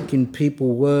making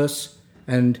people worse,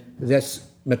 and that's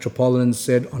Metropolitan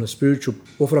said on a spiritual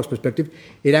orthodox perspective,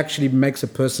 it actually makes a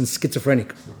person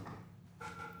schizophrenic.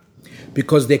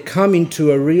 Because they're coming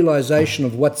to a realisation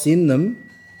of what's in them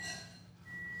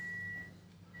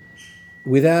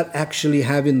without actually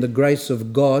having the grace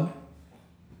of God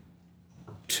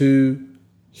to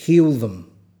heal them.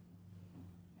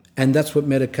 And that's what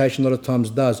medication a lot of times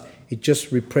does. It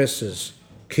just represses,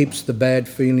 keeps the bad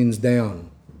feelings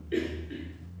down.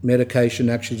 Medication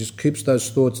actually just keeps those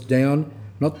thoughts down,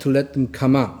 not to let them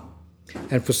come up.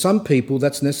 And for some people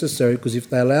that's necessary, because if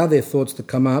they allow their thoughts to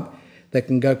come up, they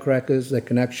can go crackers, they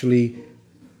can actually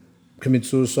commit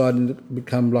suicide and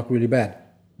become like really bad.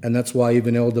 And that's why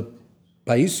even Elder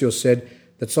Paisios said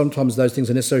that sometimes those things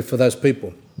are necessary for those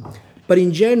people. But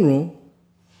in general,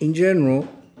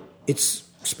 it's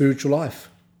spiritual life.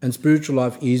 And spiritual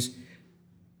life is,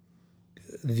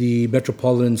 the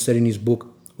Metropolitan said in his book,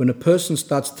 when a person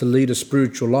starts to lead a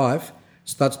spiritual life,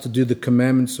 starts to do the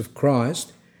commandments of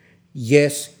Christ,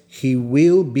 yes, he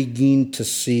will begin to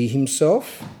see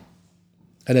himself.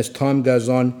 And as time goes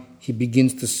on, he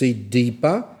begins to see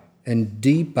deeper and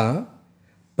deeper,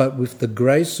 but with the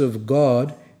grace of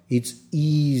God, it's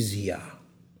easier.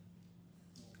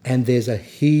 And there's a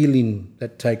healing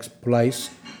that takes place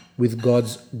with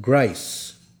God's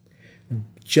grace.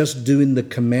 Just doing the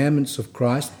commandments of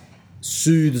Christ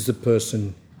soothes the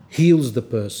person, heals the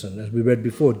person. As we read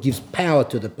before, it gives power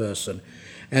to the person.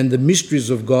 And the mysteries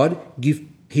of God give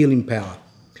healing power.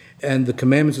 And the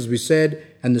commandments, as we said,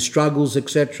 and the struggles,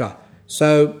 etc.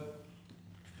 So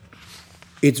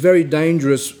it's very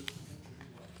dangerous,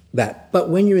 that. But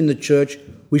when you're in the church,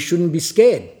 we shouldn't be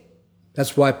scared.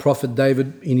 That's why Prophet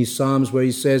David in his Psalms, where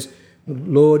he says,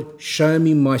 Lord, show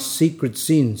me my secret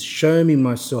sins, show me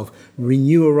myself,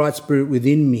 renew a right spirit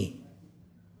within me.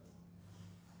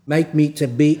 Make me to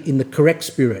be in the correct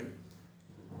spirit.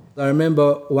 I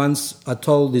remember once I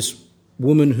told this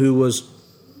woman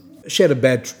she had a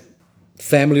bad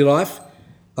family life,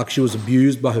 like she was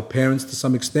abused by her parents to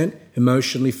some extent,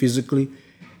 emotionally, physically.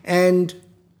 And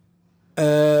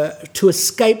to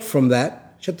escape from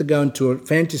that, she had to go into a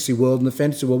fantasy world, and the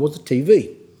fantasy world was the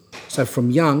TV. So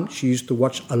from young, she used to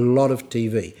watch a lot of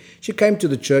TV. She came to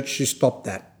the church, she stopped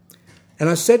that. And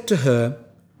I said to her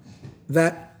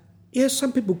that, yes,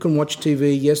 some people can watch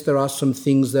TV. Yes, there are some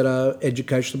things that are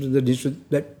educational,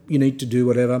 that you need to do,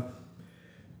 whatever.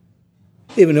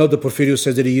 Even Elder Porfirio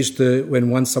says that he used to, when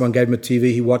once someone gave him a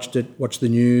TV, he watched the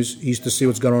news, he used to see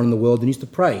what's going on in the world, and he used to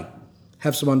pray,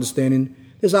 have some understanding.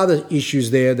 There's other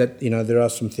issues there that, there are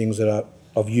some things that are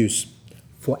of use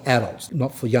for adults,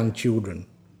 not for young children.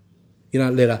 You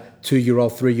don't let a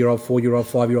 2-year-old, 3-year-old, 4-year-old,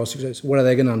 5-year-old, 6-year-old, what are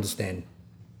they going to understand?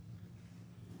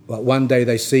 Well, one day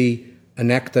they see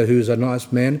an actor who's a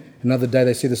nice man, another day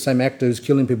they see the same actor who's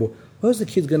killing people. How's the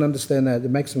kid going to understand that?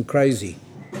 It makes them crazy,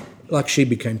 like she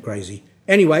became crazy.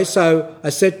 Anyway, so I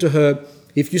said to her,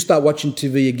 if you start watching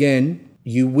TV again,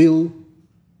 you will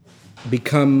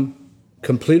become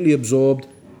completely absorbed.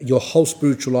 Your whole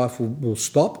spiritual life will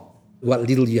stop, what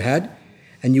little you had,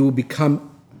 and you will become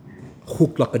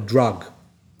hooked like a drug.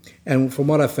 And from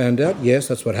what I found out, yes,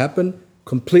 that's what happened.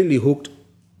 Completely hooked,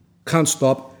 can't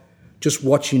stop, just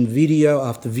watching video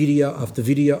after video after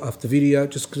video after video,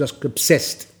 just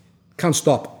obsessed, can't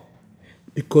stop.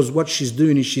 Because what she's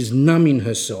doing is she's numbing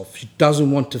herself. She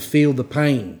doesn't want to feel the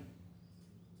pain.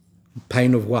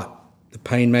 Pain of what? The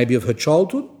pain maybe of her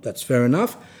childhood, that's fair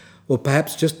enough, or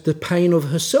perhaps just the pain of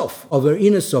herself, of her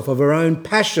inner self, of her own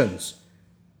passions.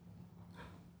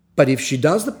 But if she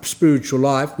does the spiritual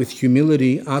life with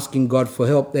humility, asking God for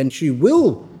help, then she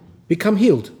will become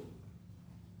healed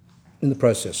in the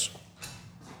process.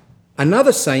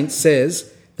 Another saint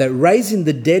says that raising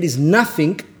the dead is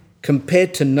nothing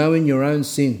compared to knowing your own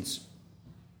sins.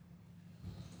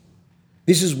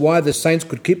 This is why the saints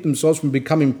could keep themselves from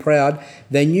becoming proud.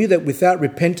 They knew that without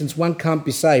repentance one can't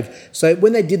be saved. So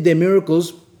when they did their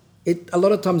miracles, a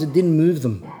lot of times it didn't move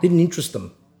them, didn't interest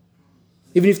them.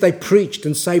 Even if they preached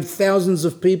and saved thousands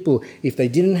of people, if they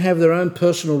didn't have their own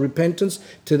personal repentance,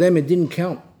 to them it didn't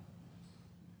count.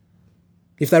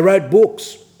 If they wrote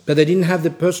books, but they didn't have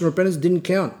the personal repentance, it didn't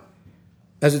count.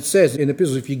 As it says in the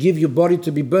epistles, if you give your body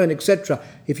to be burned, etc.,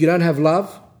 if you don't have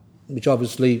love, which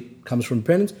obviously comes from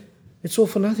repentance, it's all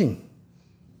for nothing.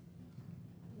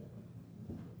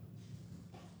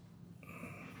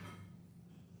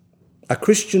 A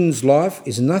Christian's life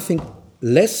is nothing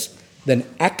less than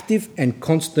active and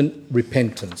constant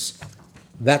repentance.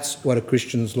 That's what a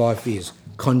Christian's life is.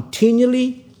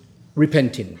 Continually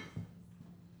repenting.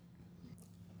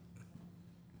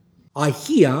 I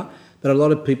hear that a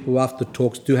lot of people after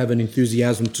talks do have an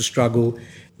enthusiasm to struggle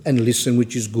and listen,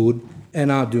 which is good,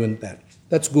 and are doing that.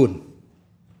 That's good.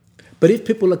 But if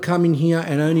people are coming here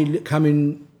and only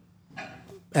coming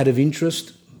out of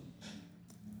interest,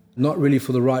 not really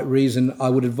for the right reason, I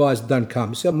would advise don't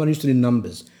come. See, I'm not interested in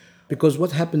numbers, because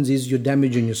what happens is you're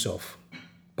damaging yourself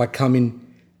by coming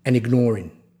and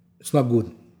ignoring. It's not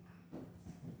good.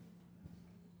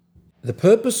 The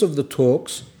purpose of the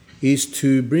talks is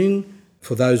to bring,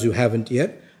 for those who haven't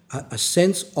yet, a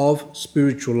sense of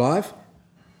spiritual life,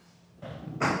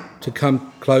 to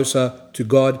come closer to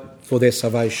God for their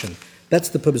salvation. That's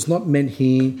the purpose. It's not meant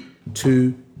here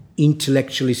to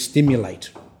intellectually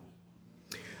stimulate.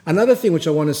 Another thing which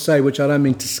I want to say, which I don't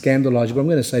mean to scandalise you, but I'm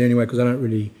going to say it anyway because I don't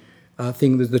really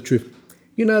think that's the truth.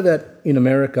 You know that in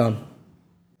America,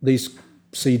 these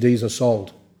CDs are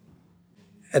sold.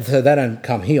 And so they don't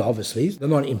come here, obviously. They're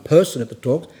not in person at the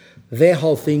talks. Their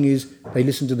whole thing is they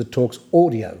listen to the talks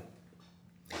audio.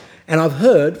 And I've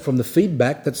heard from the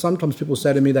feedback that sometimes people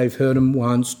say to me they've heard them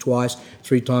once, twice,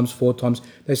 3 times, 4 times.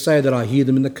 They say that I hear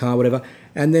them in the car, whatever.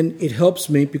 And then it helps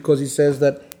me because he says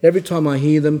that every time I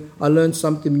hear them, I learn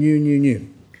something new.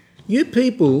 You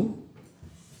people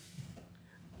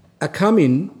are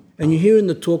coming and you're hearing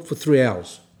the talk for 3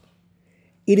 hours.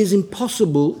 It is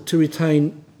impossible to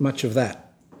retain much of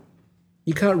that.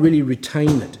 You can't really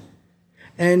retain it.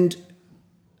 And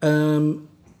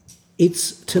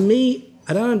it's, to me,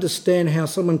 I don't understand how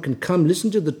someone can come,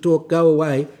 listen to the talk, go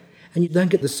away, and you don't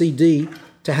get the CD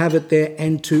to have it there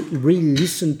and to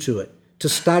re-listen to it, to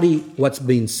study what's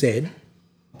been said,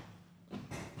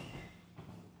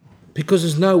 because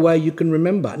there's no way you can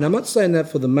remember. Now, I'm not saying that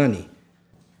for the money,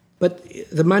 but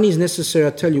the money is necessary.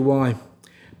 I'll tell you why.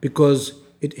 Because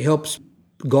it helps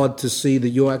God to see that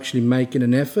you're actually making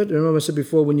an effort. Remember I said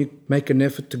before, when you make an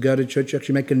effort to go to church, you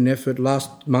actually make an effort.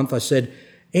 Last month I said,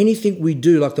 anything we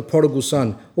do, like the prodigal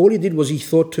son, all he did was he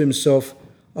thought to himself,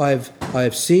 I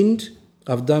have sinned,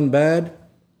 I've done bad,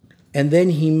 and then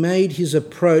he made his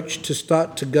approach to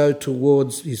start to go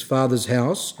towards his father's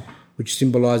house, which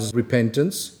symbolises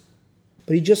repentance.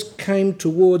 But he just came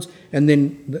towards, and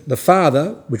then the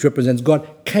Father, which represents God,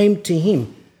 came to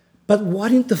him. But why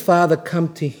didn't the Father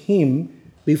come to him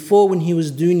before when he was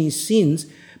doing his sins?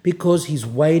 Because he's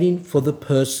waiting for the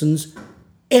person's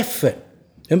effort.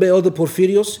 Remember Elder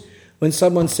Porphyrios? When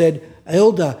someone said,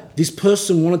 Elder, this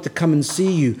person wanted to come and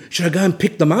see you. Should I go and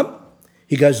pick them up?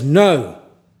 He goes, no,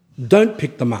 don't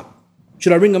pick them up.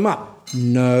 Should I ring them up?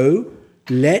 No,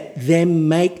 let them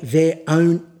make their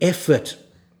own effort.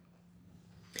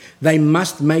 They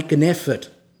must make an effort.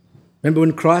 Remember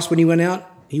when Christ, when he went out,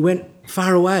 he went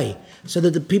far away so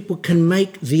that the people can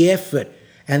make the effort.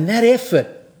 And that effort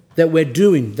that we're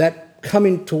doing, that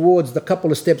coming towards the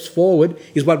couple of steps forward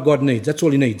is what God needs. That's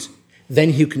all he needs. Then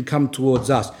he can come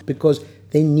towards us because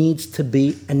there needs to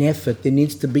be an effort. There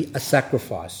needs to be a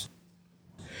sacrifice.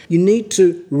 You need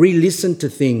to re-listen to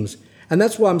things. And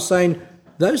that's why I'm saying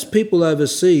those people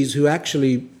overseas who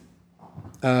actually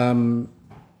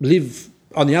live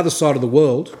on the other side of the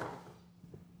world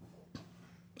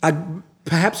are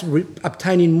perhaps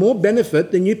obtaining more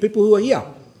benefit than you people who are here,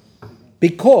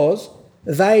 because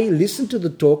they listen to the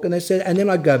talk and they say, and then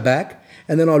I go back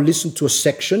and then I'll listen to a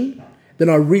section, then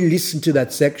I re-listen to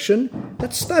that section.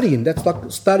 That's studying. That's like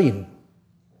studying.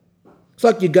 It's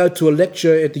like you go to a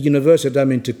lecture at the university. I don't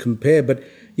mean to compare, but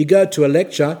you go to a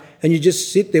lecture and you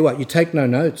just sit there. What? You take no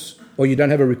notes, or you don't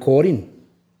have a recording.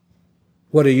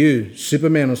 What are you,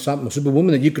 Superman or something, or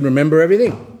Superwoman, that you can remember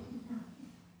everything?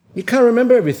 You can't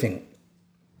remember everything.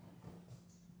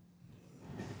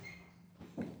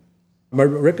 My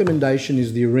recommendation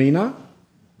is the arena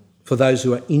for those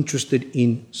who are interested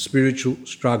in spiritual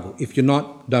struggle. If you're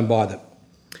not, don't buy them.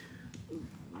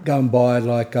 Go and buy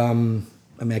like a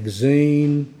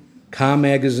magazine, car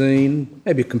magazine,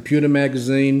 maybe a computer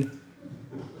magazine,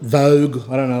 Vogue,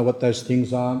 I don't know what those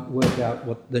things are, work out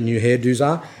what the new hairdos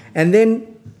are. And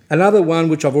then another one,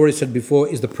 which I've already said before,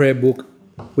 is the prayer book,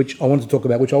 which I want to talk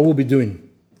about, which I will be doing,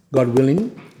 God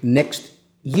willing, next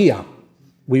year.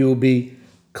 We will be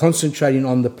concentrating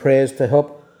on the prayers to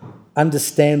help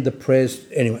understand the prayers.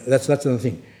 Anyway, that's another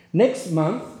thing. Next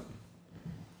month,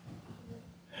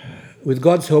 with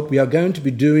God's help, we are going to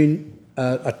be doing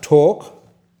a talk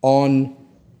on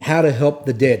how to help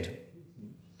the dead.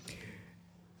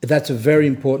 That's a very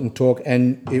important talk,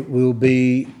 and it will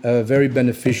be very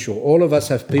beneficial. All of us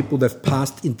have people that have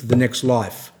passed into the next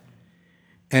life.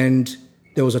 And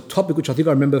there was a topic which I think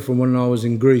I remember from when I was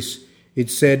in Greece. It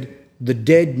said, "The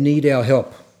dead need our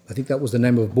help." I think that was the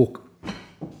name of a book.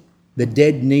 The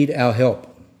dead need our help.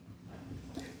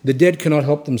 The dead cannot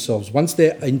help themselves. Once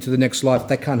they're into the next life,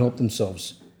 they can't help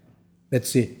themselves.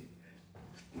 That's it.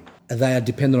 They are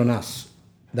dependent on us.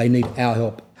 They need our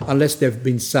help. Unless they've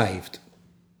been saved,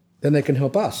 then they can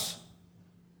help us.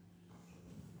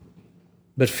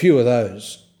 But few of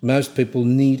those. Most people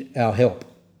need our help.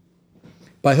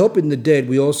 By helping the dead,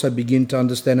 we also begin to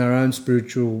understand our own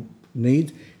spiritual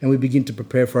needs, and we begin to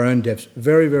prepare for our own deaths.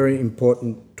 Very, very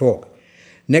important talk.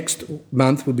 Next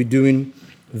month, we'll be doing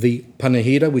the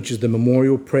Panahida, which is the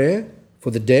memorial prayer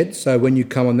for the dead. So when you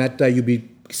come on that day, you'll be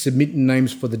submitting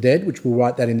names for the dead, which we'll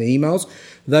write that in the emails.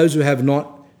 Those who have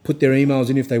not put their emails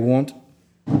in, if they want,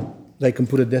 they can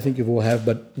put it, I think you all have,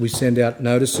 but we send out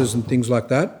notices and things like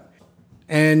that.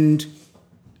 And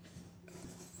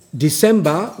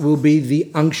December will be the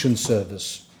unction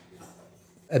service.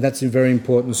 And that's a very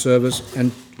important service.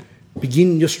 And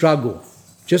begin your struggle.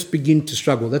 Just begin to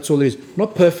struggle. That's all it is.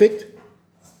 Not perfect.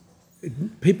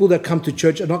 People that come to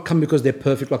church are not coming because they're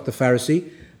perfect like the Pharisee.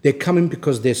 They're coming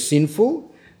because they're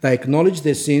sinful. They acknowledge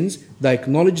their sins. They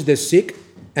acknowledge they're sick.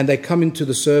 And they come into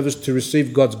the service to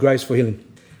receive God's grace for healing.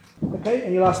 Okay,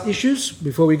 any last issues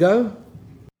before we go?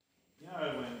 You know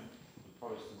when the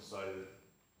Protestants say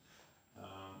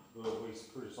that we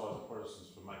criticise the Protestants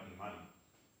for making money,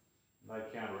 and they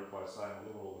counter it by saying,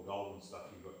 look at all the golden stuff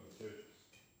you've got in the churches.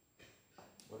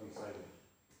 What do you say to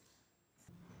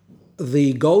them?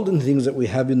 The golden things that we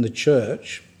have in the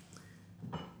church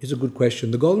is a good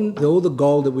question. All the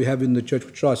gold that we have in the church,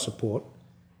 which I support,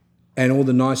 and all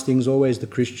the nice things, always the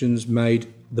Christians made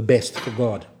the best for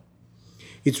God.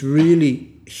 It's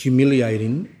really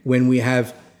humiliating when we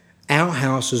have our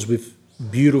houses with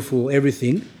beautiful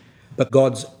everything, but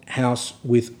God's house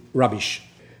with rubbish.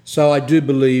 So I do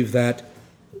believe that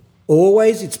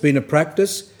always it's been a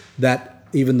practice that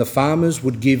even the farmers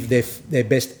would give their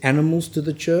best animals to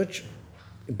the church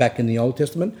back in the Old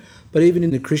Testament. But even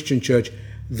in the Christian church,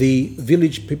 the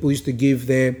village people used to give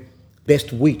their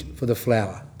best wheat for the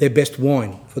flour, their best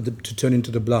wine to turn into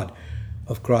the blood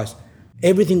of Christ.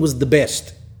 Everything was the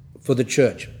best for the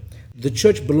church. The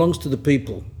church belongs to the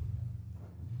people.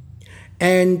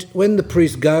 And when the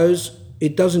priest goes,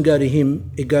 it doesn't go to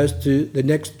him, it goes to the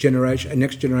next generation.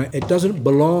 It doesn't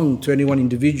belong to any one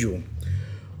individual.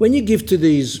 When you give to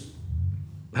these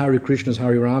Hare Krishnas,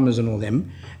 Hare Ramas and all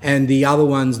them, and the other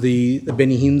ones, the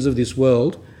Benny Hinns of this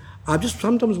world, I just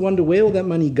sometimes wonder where all that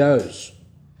money goes.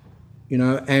 You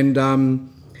know,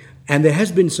 and there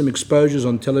has been some exposures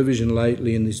on television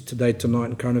lately in this Today, Tonight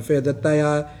and Current Affair that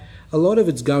a lot of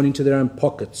it's going into their own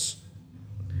pockets.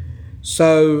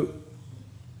 So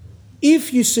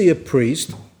if you see a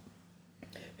priest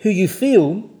who you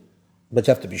feel, but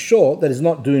you have to be sure, that is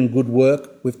not doing good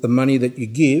work with the money that you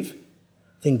give,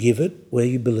 then give it where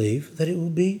you believe that it will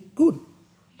be good,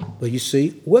 where you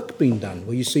see work being done,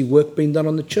 where you see work being done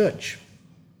on the church.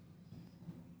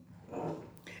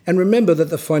 And remember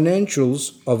that the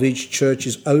financials of each church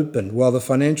is open, while the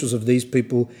financials of these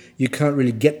people, you can't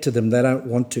really get to them. They don't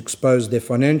want to expose their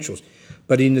financials.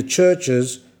 But in the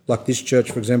churches, like this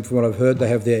church, for example, from what I've heard, they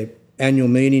have their annual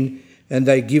meeting and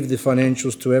they give the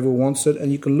financials to whoever wants it,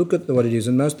 and you can look at what it is.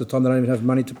 And most of the time, they don't even have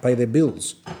money to pay their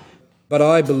bills. But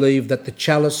I believe that the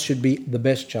chalice should be the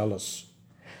best chalice,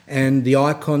 and the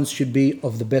icons should be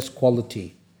of the best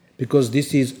quality, because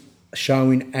this is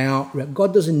showing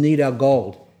God doesn't need our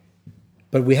gold.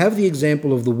 But we have the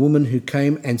example of the woman who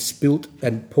came and spilt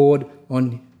and poured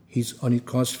on his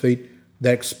Christ's feet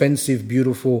that expensive,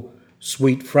 beautiful,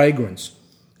 sweet fragrance.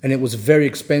 And it was very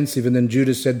expensive, and then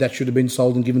Judas said that should have been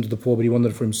sold and given to the poor, but he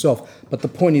wanted it for himself. But the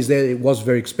point is there, it was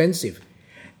very expensive.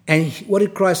 And what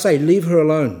did Christ say? Leave her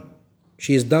alone.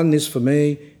 She has done this for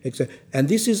me, etc. And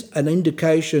this is an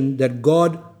indication that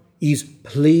God is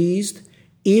pleased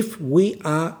if we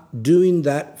are doing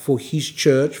that for his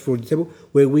church, for example,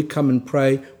 where we come and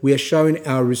pray, we are showing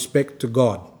our respect to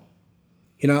God.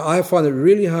 You know, I find it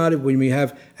really hard when we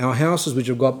have our houses which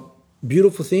have got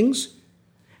beautiful things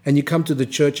and you come to the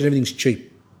church and everything's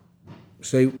cheap.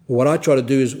 So what I try to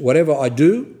do is whatever I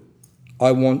do,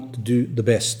 I want to do the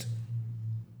best.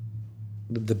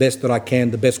 The best that I can,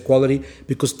 the best quality,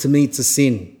 because to me it's a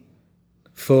sin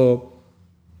for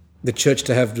the church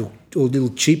to have all little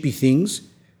cheapy things,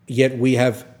 yet we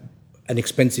have an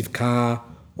expensive car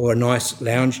or a nice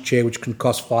lounge chair which can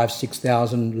cost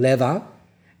 5,000-6,000 leather,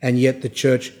 and yet the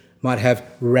church might have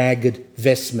ragged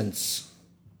vestments.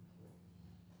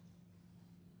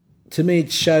 To me,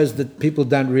 it shows that people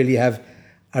don't really have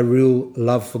a real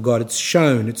love for God. It's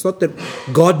shown. It's not that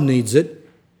God needs it.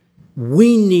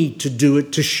 We need to do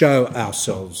it to show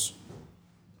ourselves.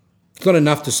 It's not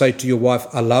enough to say to your wife,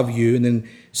 I love you, and then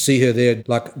see her there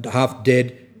like half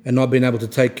dead and not being able to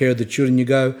take care of the children. You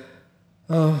go,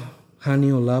 oh,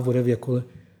 honey or love, whatever you call it,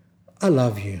 I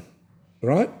love you,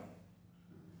 right?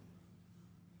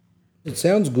 It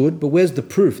sounds good, but where's the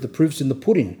proof? The proof's in the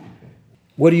pudding.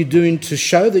 What are you doing to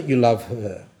show that you love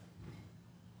her,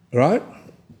 right?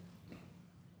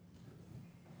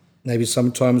 Maybe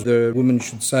sometimes the woman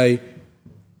should say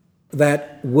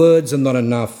that words are not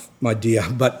enough, my dear,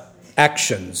 but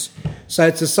actions. So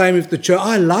it's the same with the church.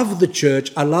 I love the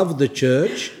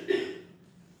church,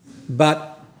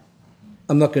 but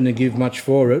I'm not going to give much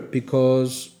for it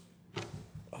because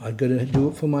I've got to do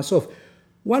it for myself.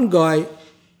 One guy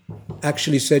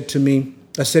actually said to me,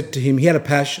 I said to him, he had a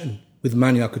passion with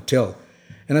money, I could tell.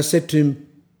 And I said to him,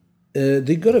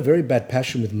 they got a very bad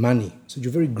passion with money. I said,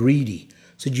 you're very greedy. I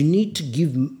said, you need to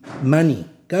give money.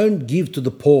 Go and give to the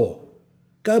poor.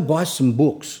 Go buy some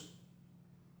books.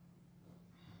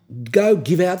 Go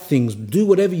give out things. Do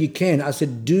whatever you can. I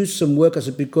said, do some work. I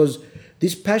said, because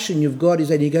this passion you've got is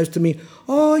that. He goes to me,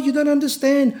 oh, you don't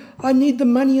understand. I need the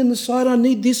money on the side. I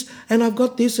need this and I've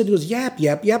got this. And he goes, yap,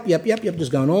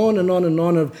 just going on and on and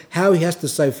on of how he has to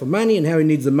save for money and how he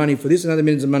needs the money for this and other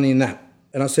needs the money in that.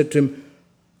 And I said to him,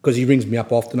 because he rings me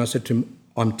up often, I said to him,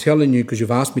 I'm telling you, because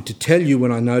you've asked me to tell you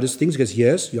when I notice things. He goes,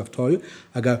 yes, I've told you.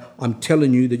 I go, I'm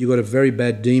telling you that you've got a very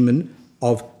bad demon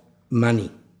of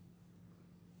money.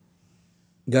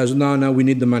 He goes, no, we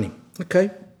need the money.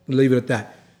 Okay, leave it at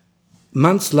that.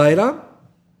 Months later,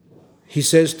 he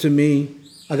says to me,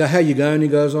 I go, how you going? He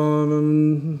goes, oh,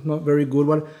 not very good.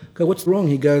 I go, what's wrong?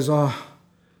 He goes, I'm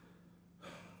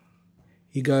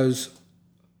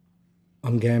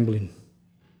gambling.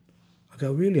 I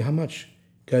go, really, how much?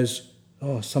 He goes,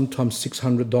 sometimes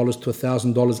 $600 to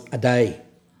 $1,000 a day.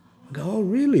 I go, oh,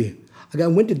 really? I go,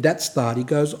 when did that start? He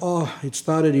goes, it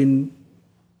started in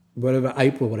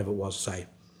April, whatever it was, say.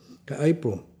 I go,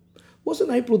 April.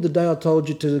 Wasn't April the day I told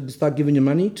you to start giving your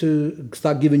money?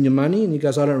 And he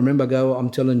goes, I don't remember. I go, I'm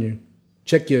telling you.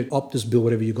 Check your Optus bill,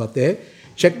 whatever you got there.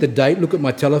 Check the date, look at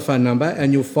my telephone number,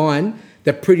 and you'll find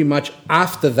that pretty much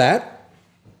after that,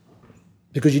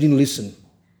 because you didn't listen.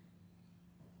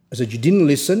 I said, you didn't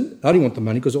listen. I didn't want the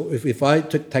money because if I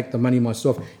take the money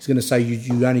myself, he's going to say,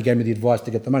 you only gave me the advice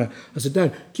to get the money. I said,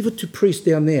 don't. Give it to priests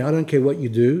down there. I don't care what you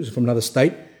do. It's from another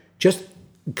state. Just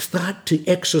start to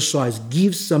exercise.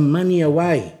 Give some money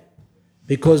away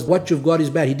because what you've got is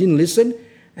bad. He didn't listen.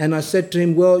 And I said to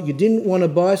him, well, you didn't want to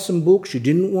buy some books. You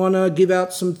didn't want to give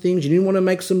out some things. You didn't want to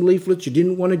make some leaflets. You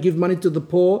didn't want to give money to the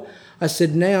poor. I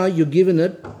said, now you're giving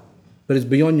it, but it's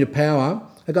beyond your power.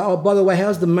 I go, by the way,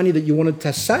 how's the money that you wanted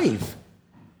to save?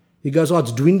 He goes,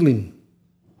 it's dwindling.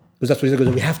 Because that's what he said. He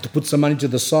goes, we have to put some money to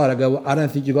the side. I go, I don't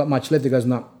think you got much left. He goes,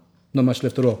 no, not much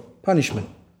left at all. Punishment,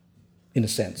 in a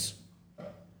sense.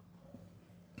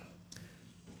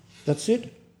 That's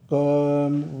it.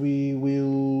 We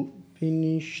will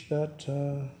finish that.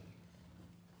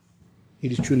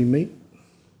 It is truly me.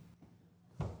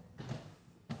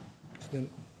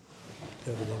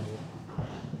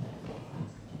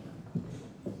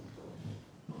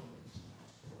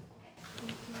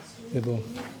 Bon.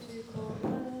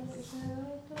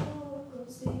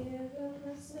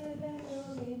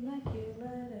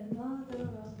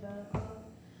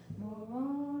 More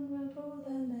honorable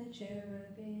than the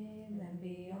cherubim, and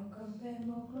beyond compare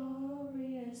more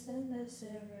glorious than the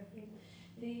seraphim.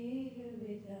 The eagle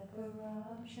without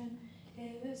corruption,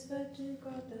 gave us but to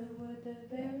God the word, the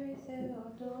very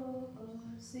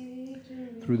Theotokos.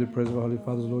 Through the praise of our Holy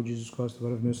Father, Lord Jesus Christ, the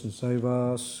God of mercy, save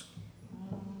us.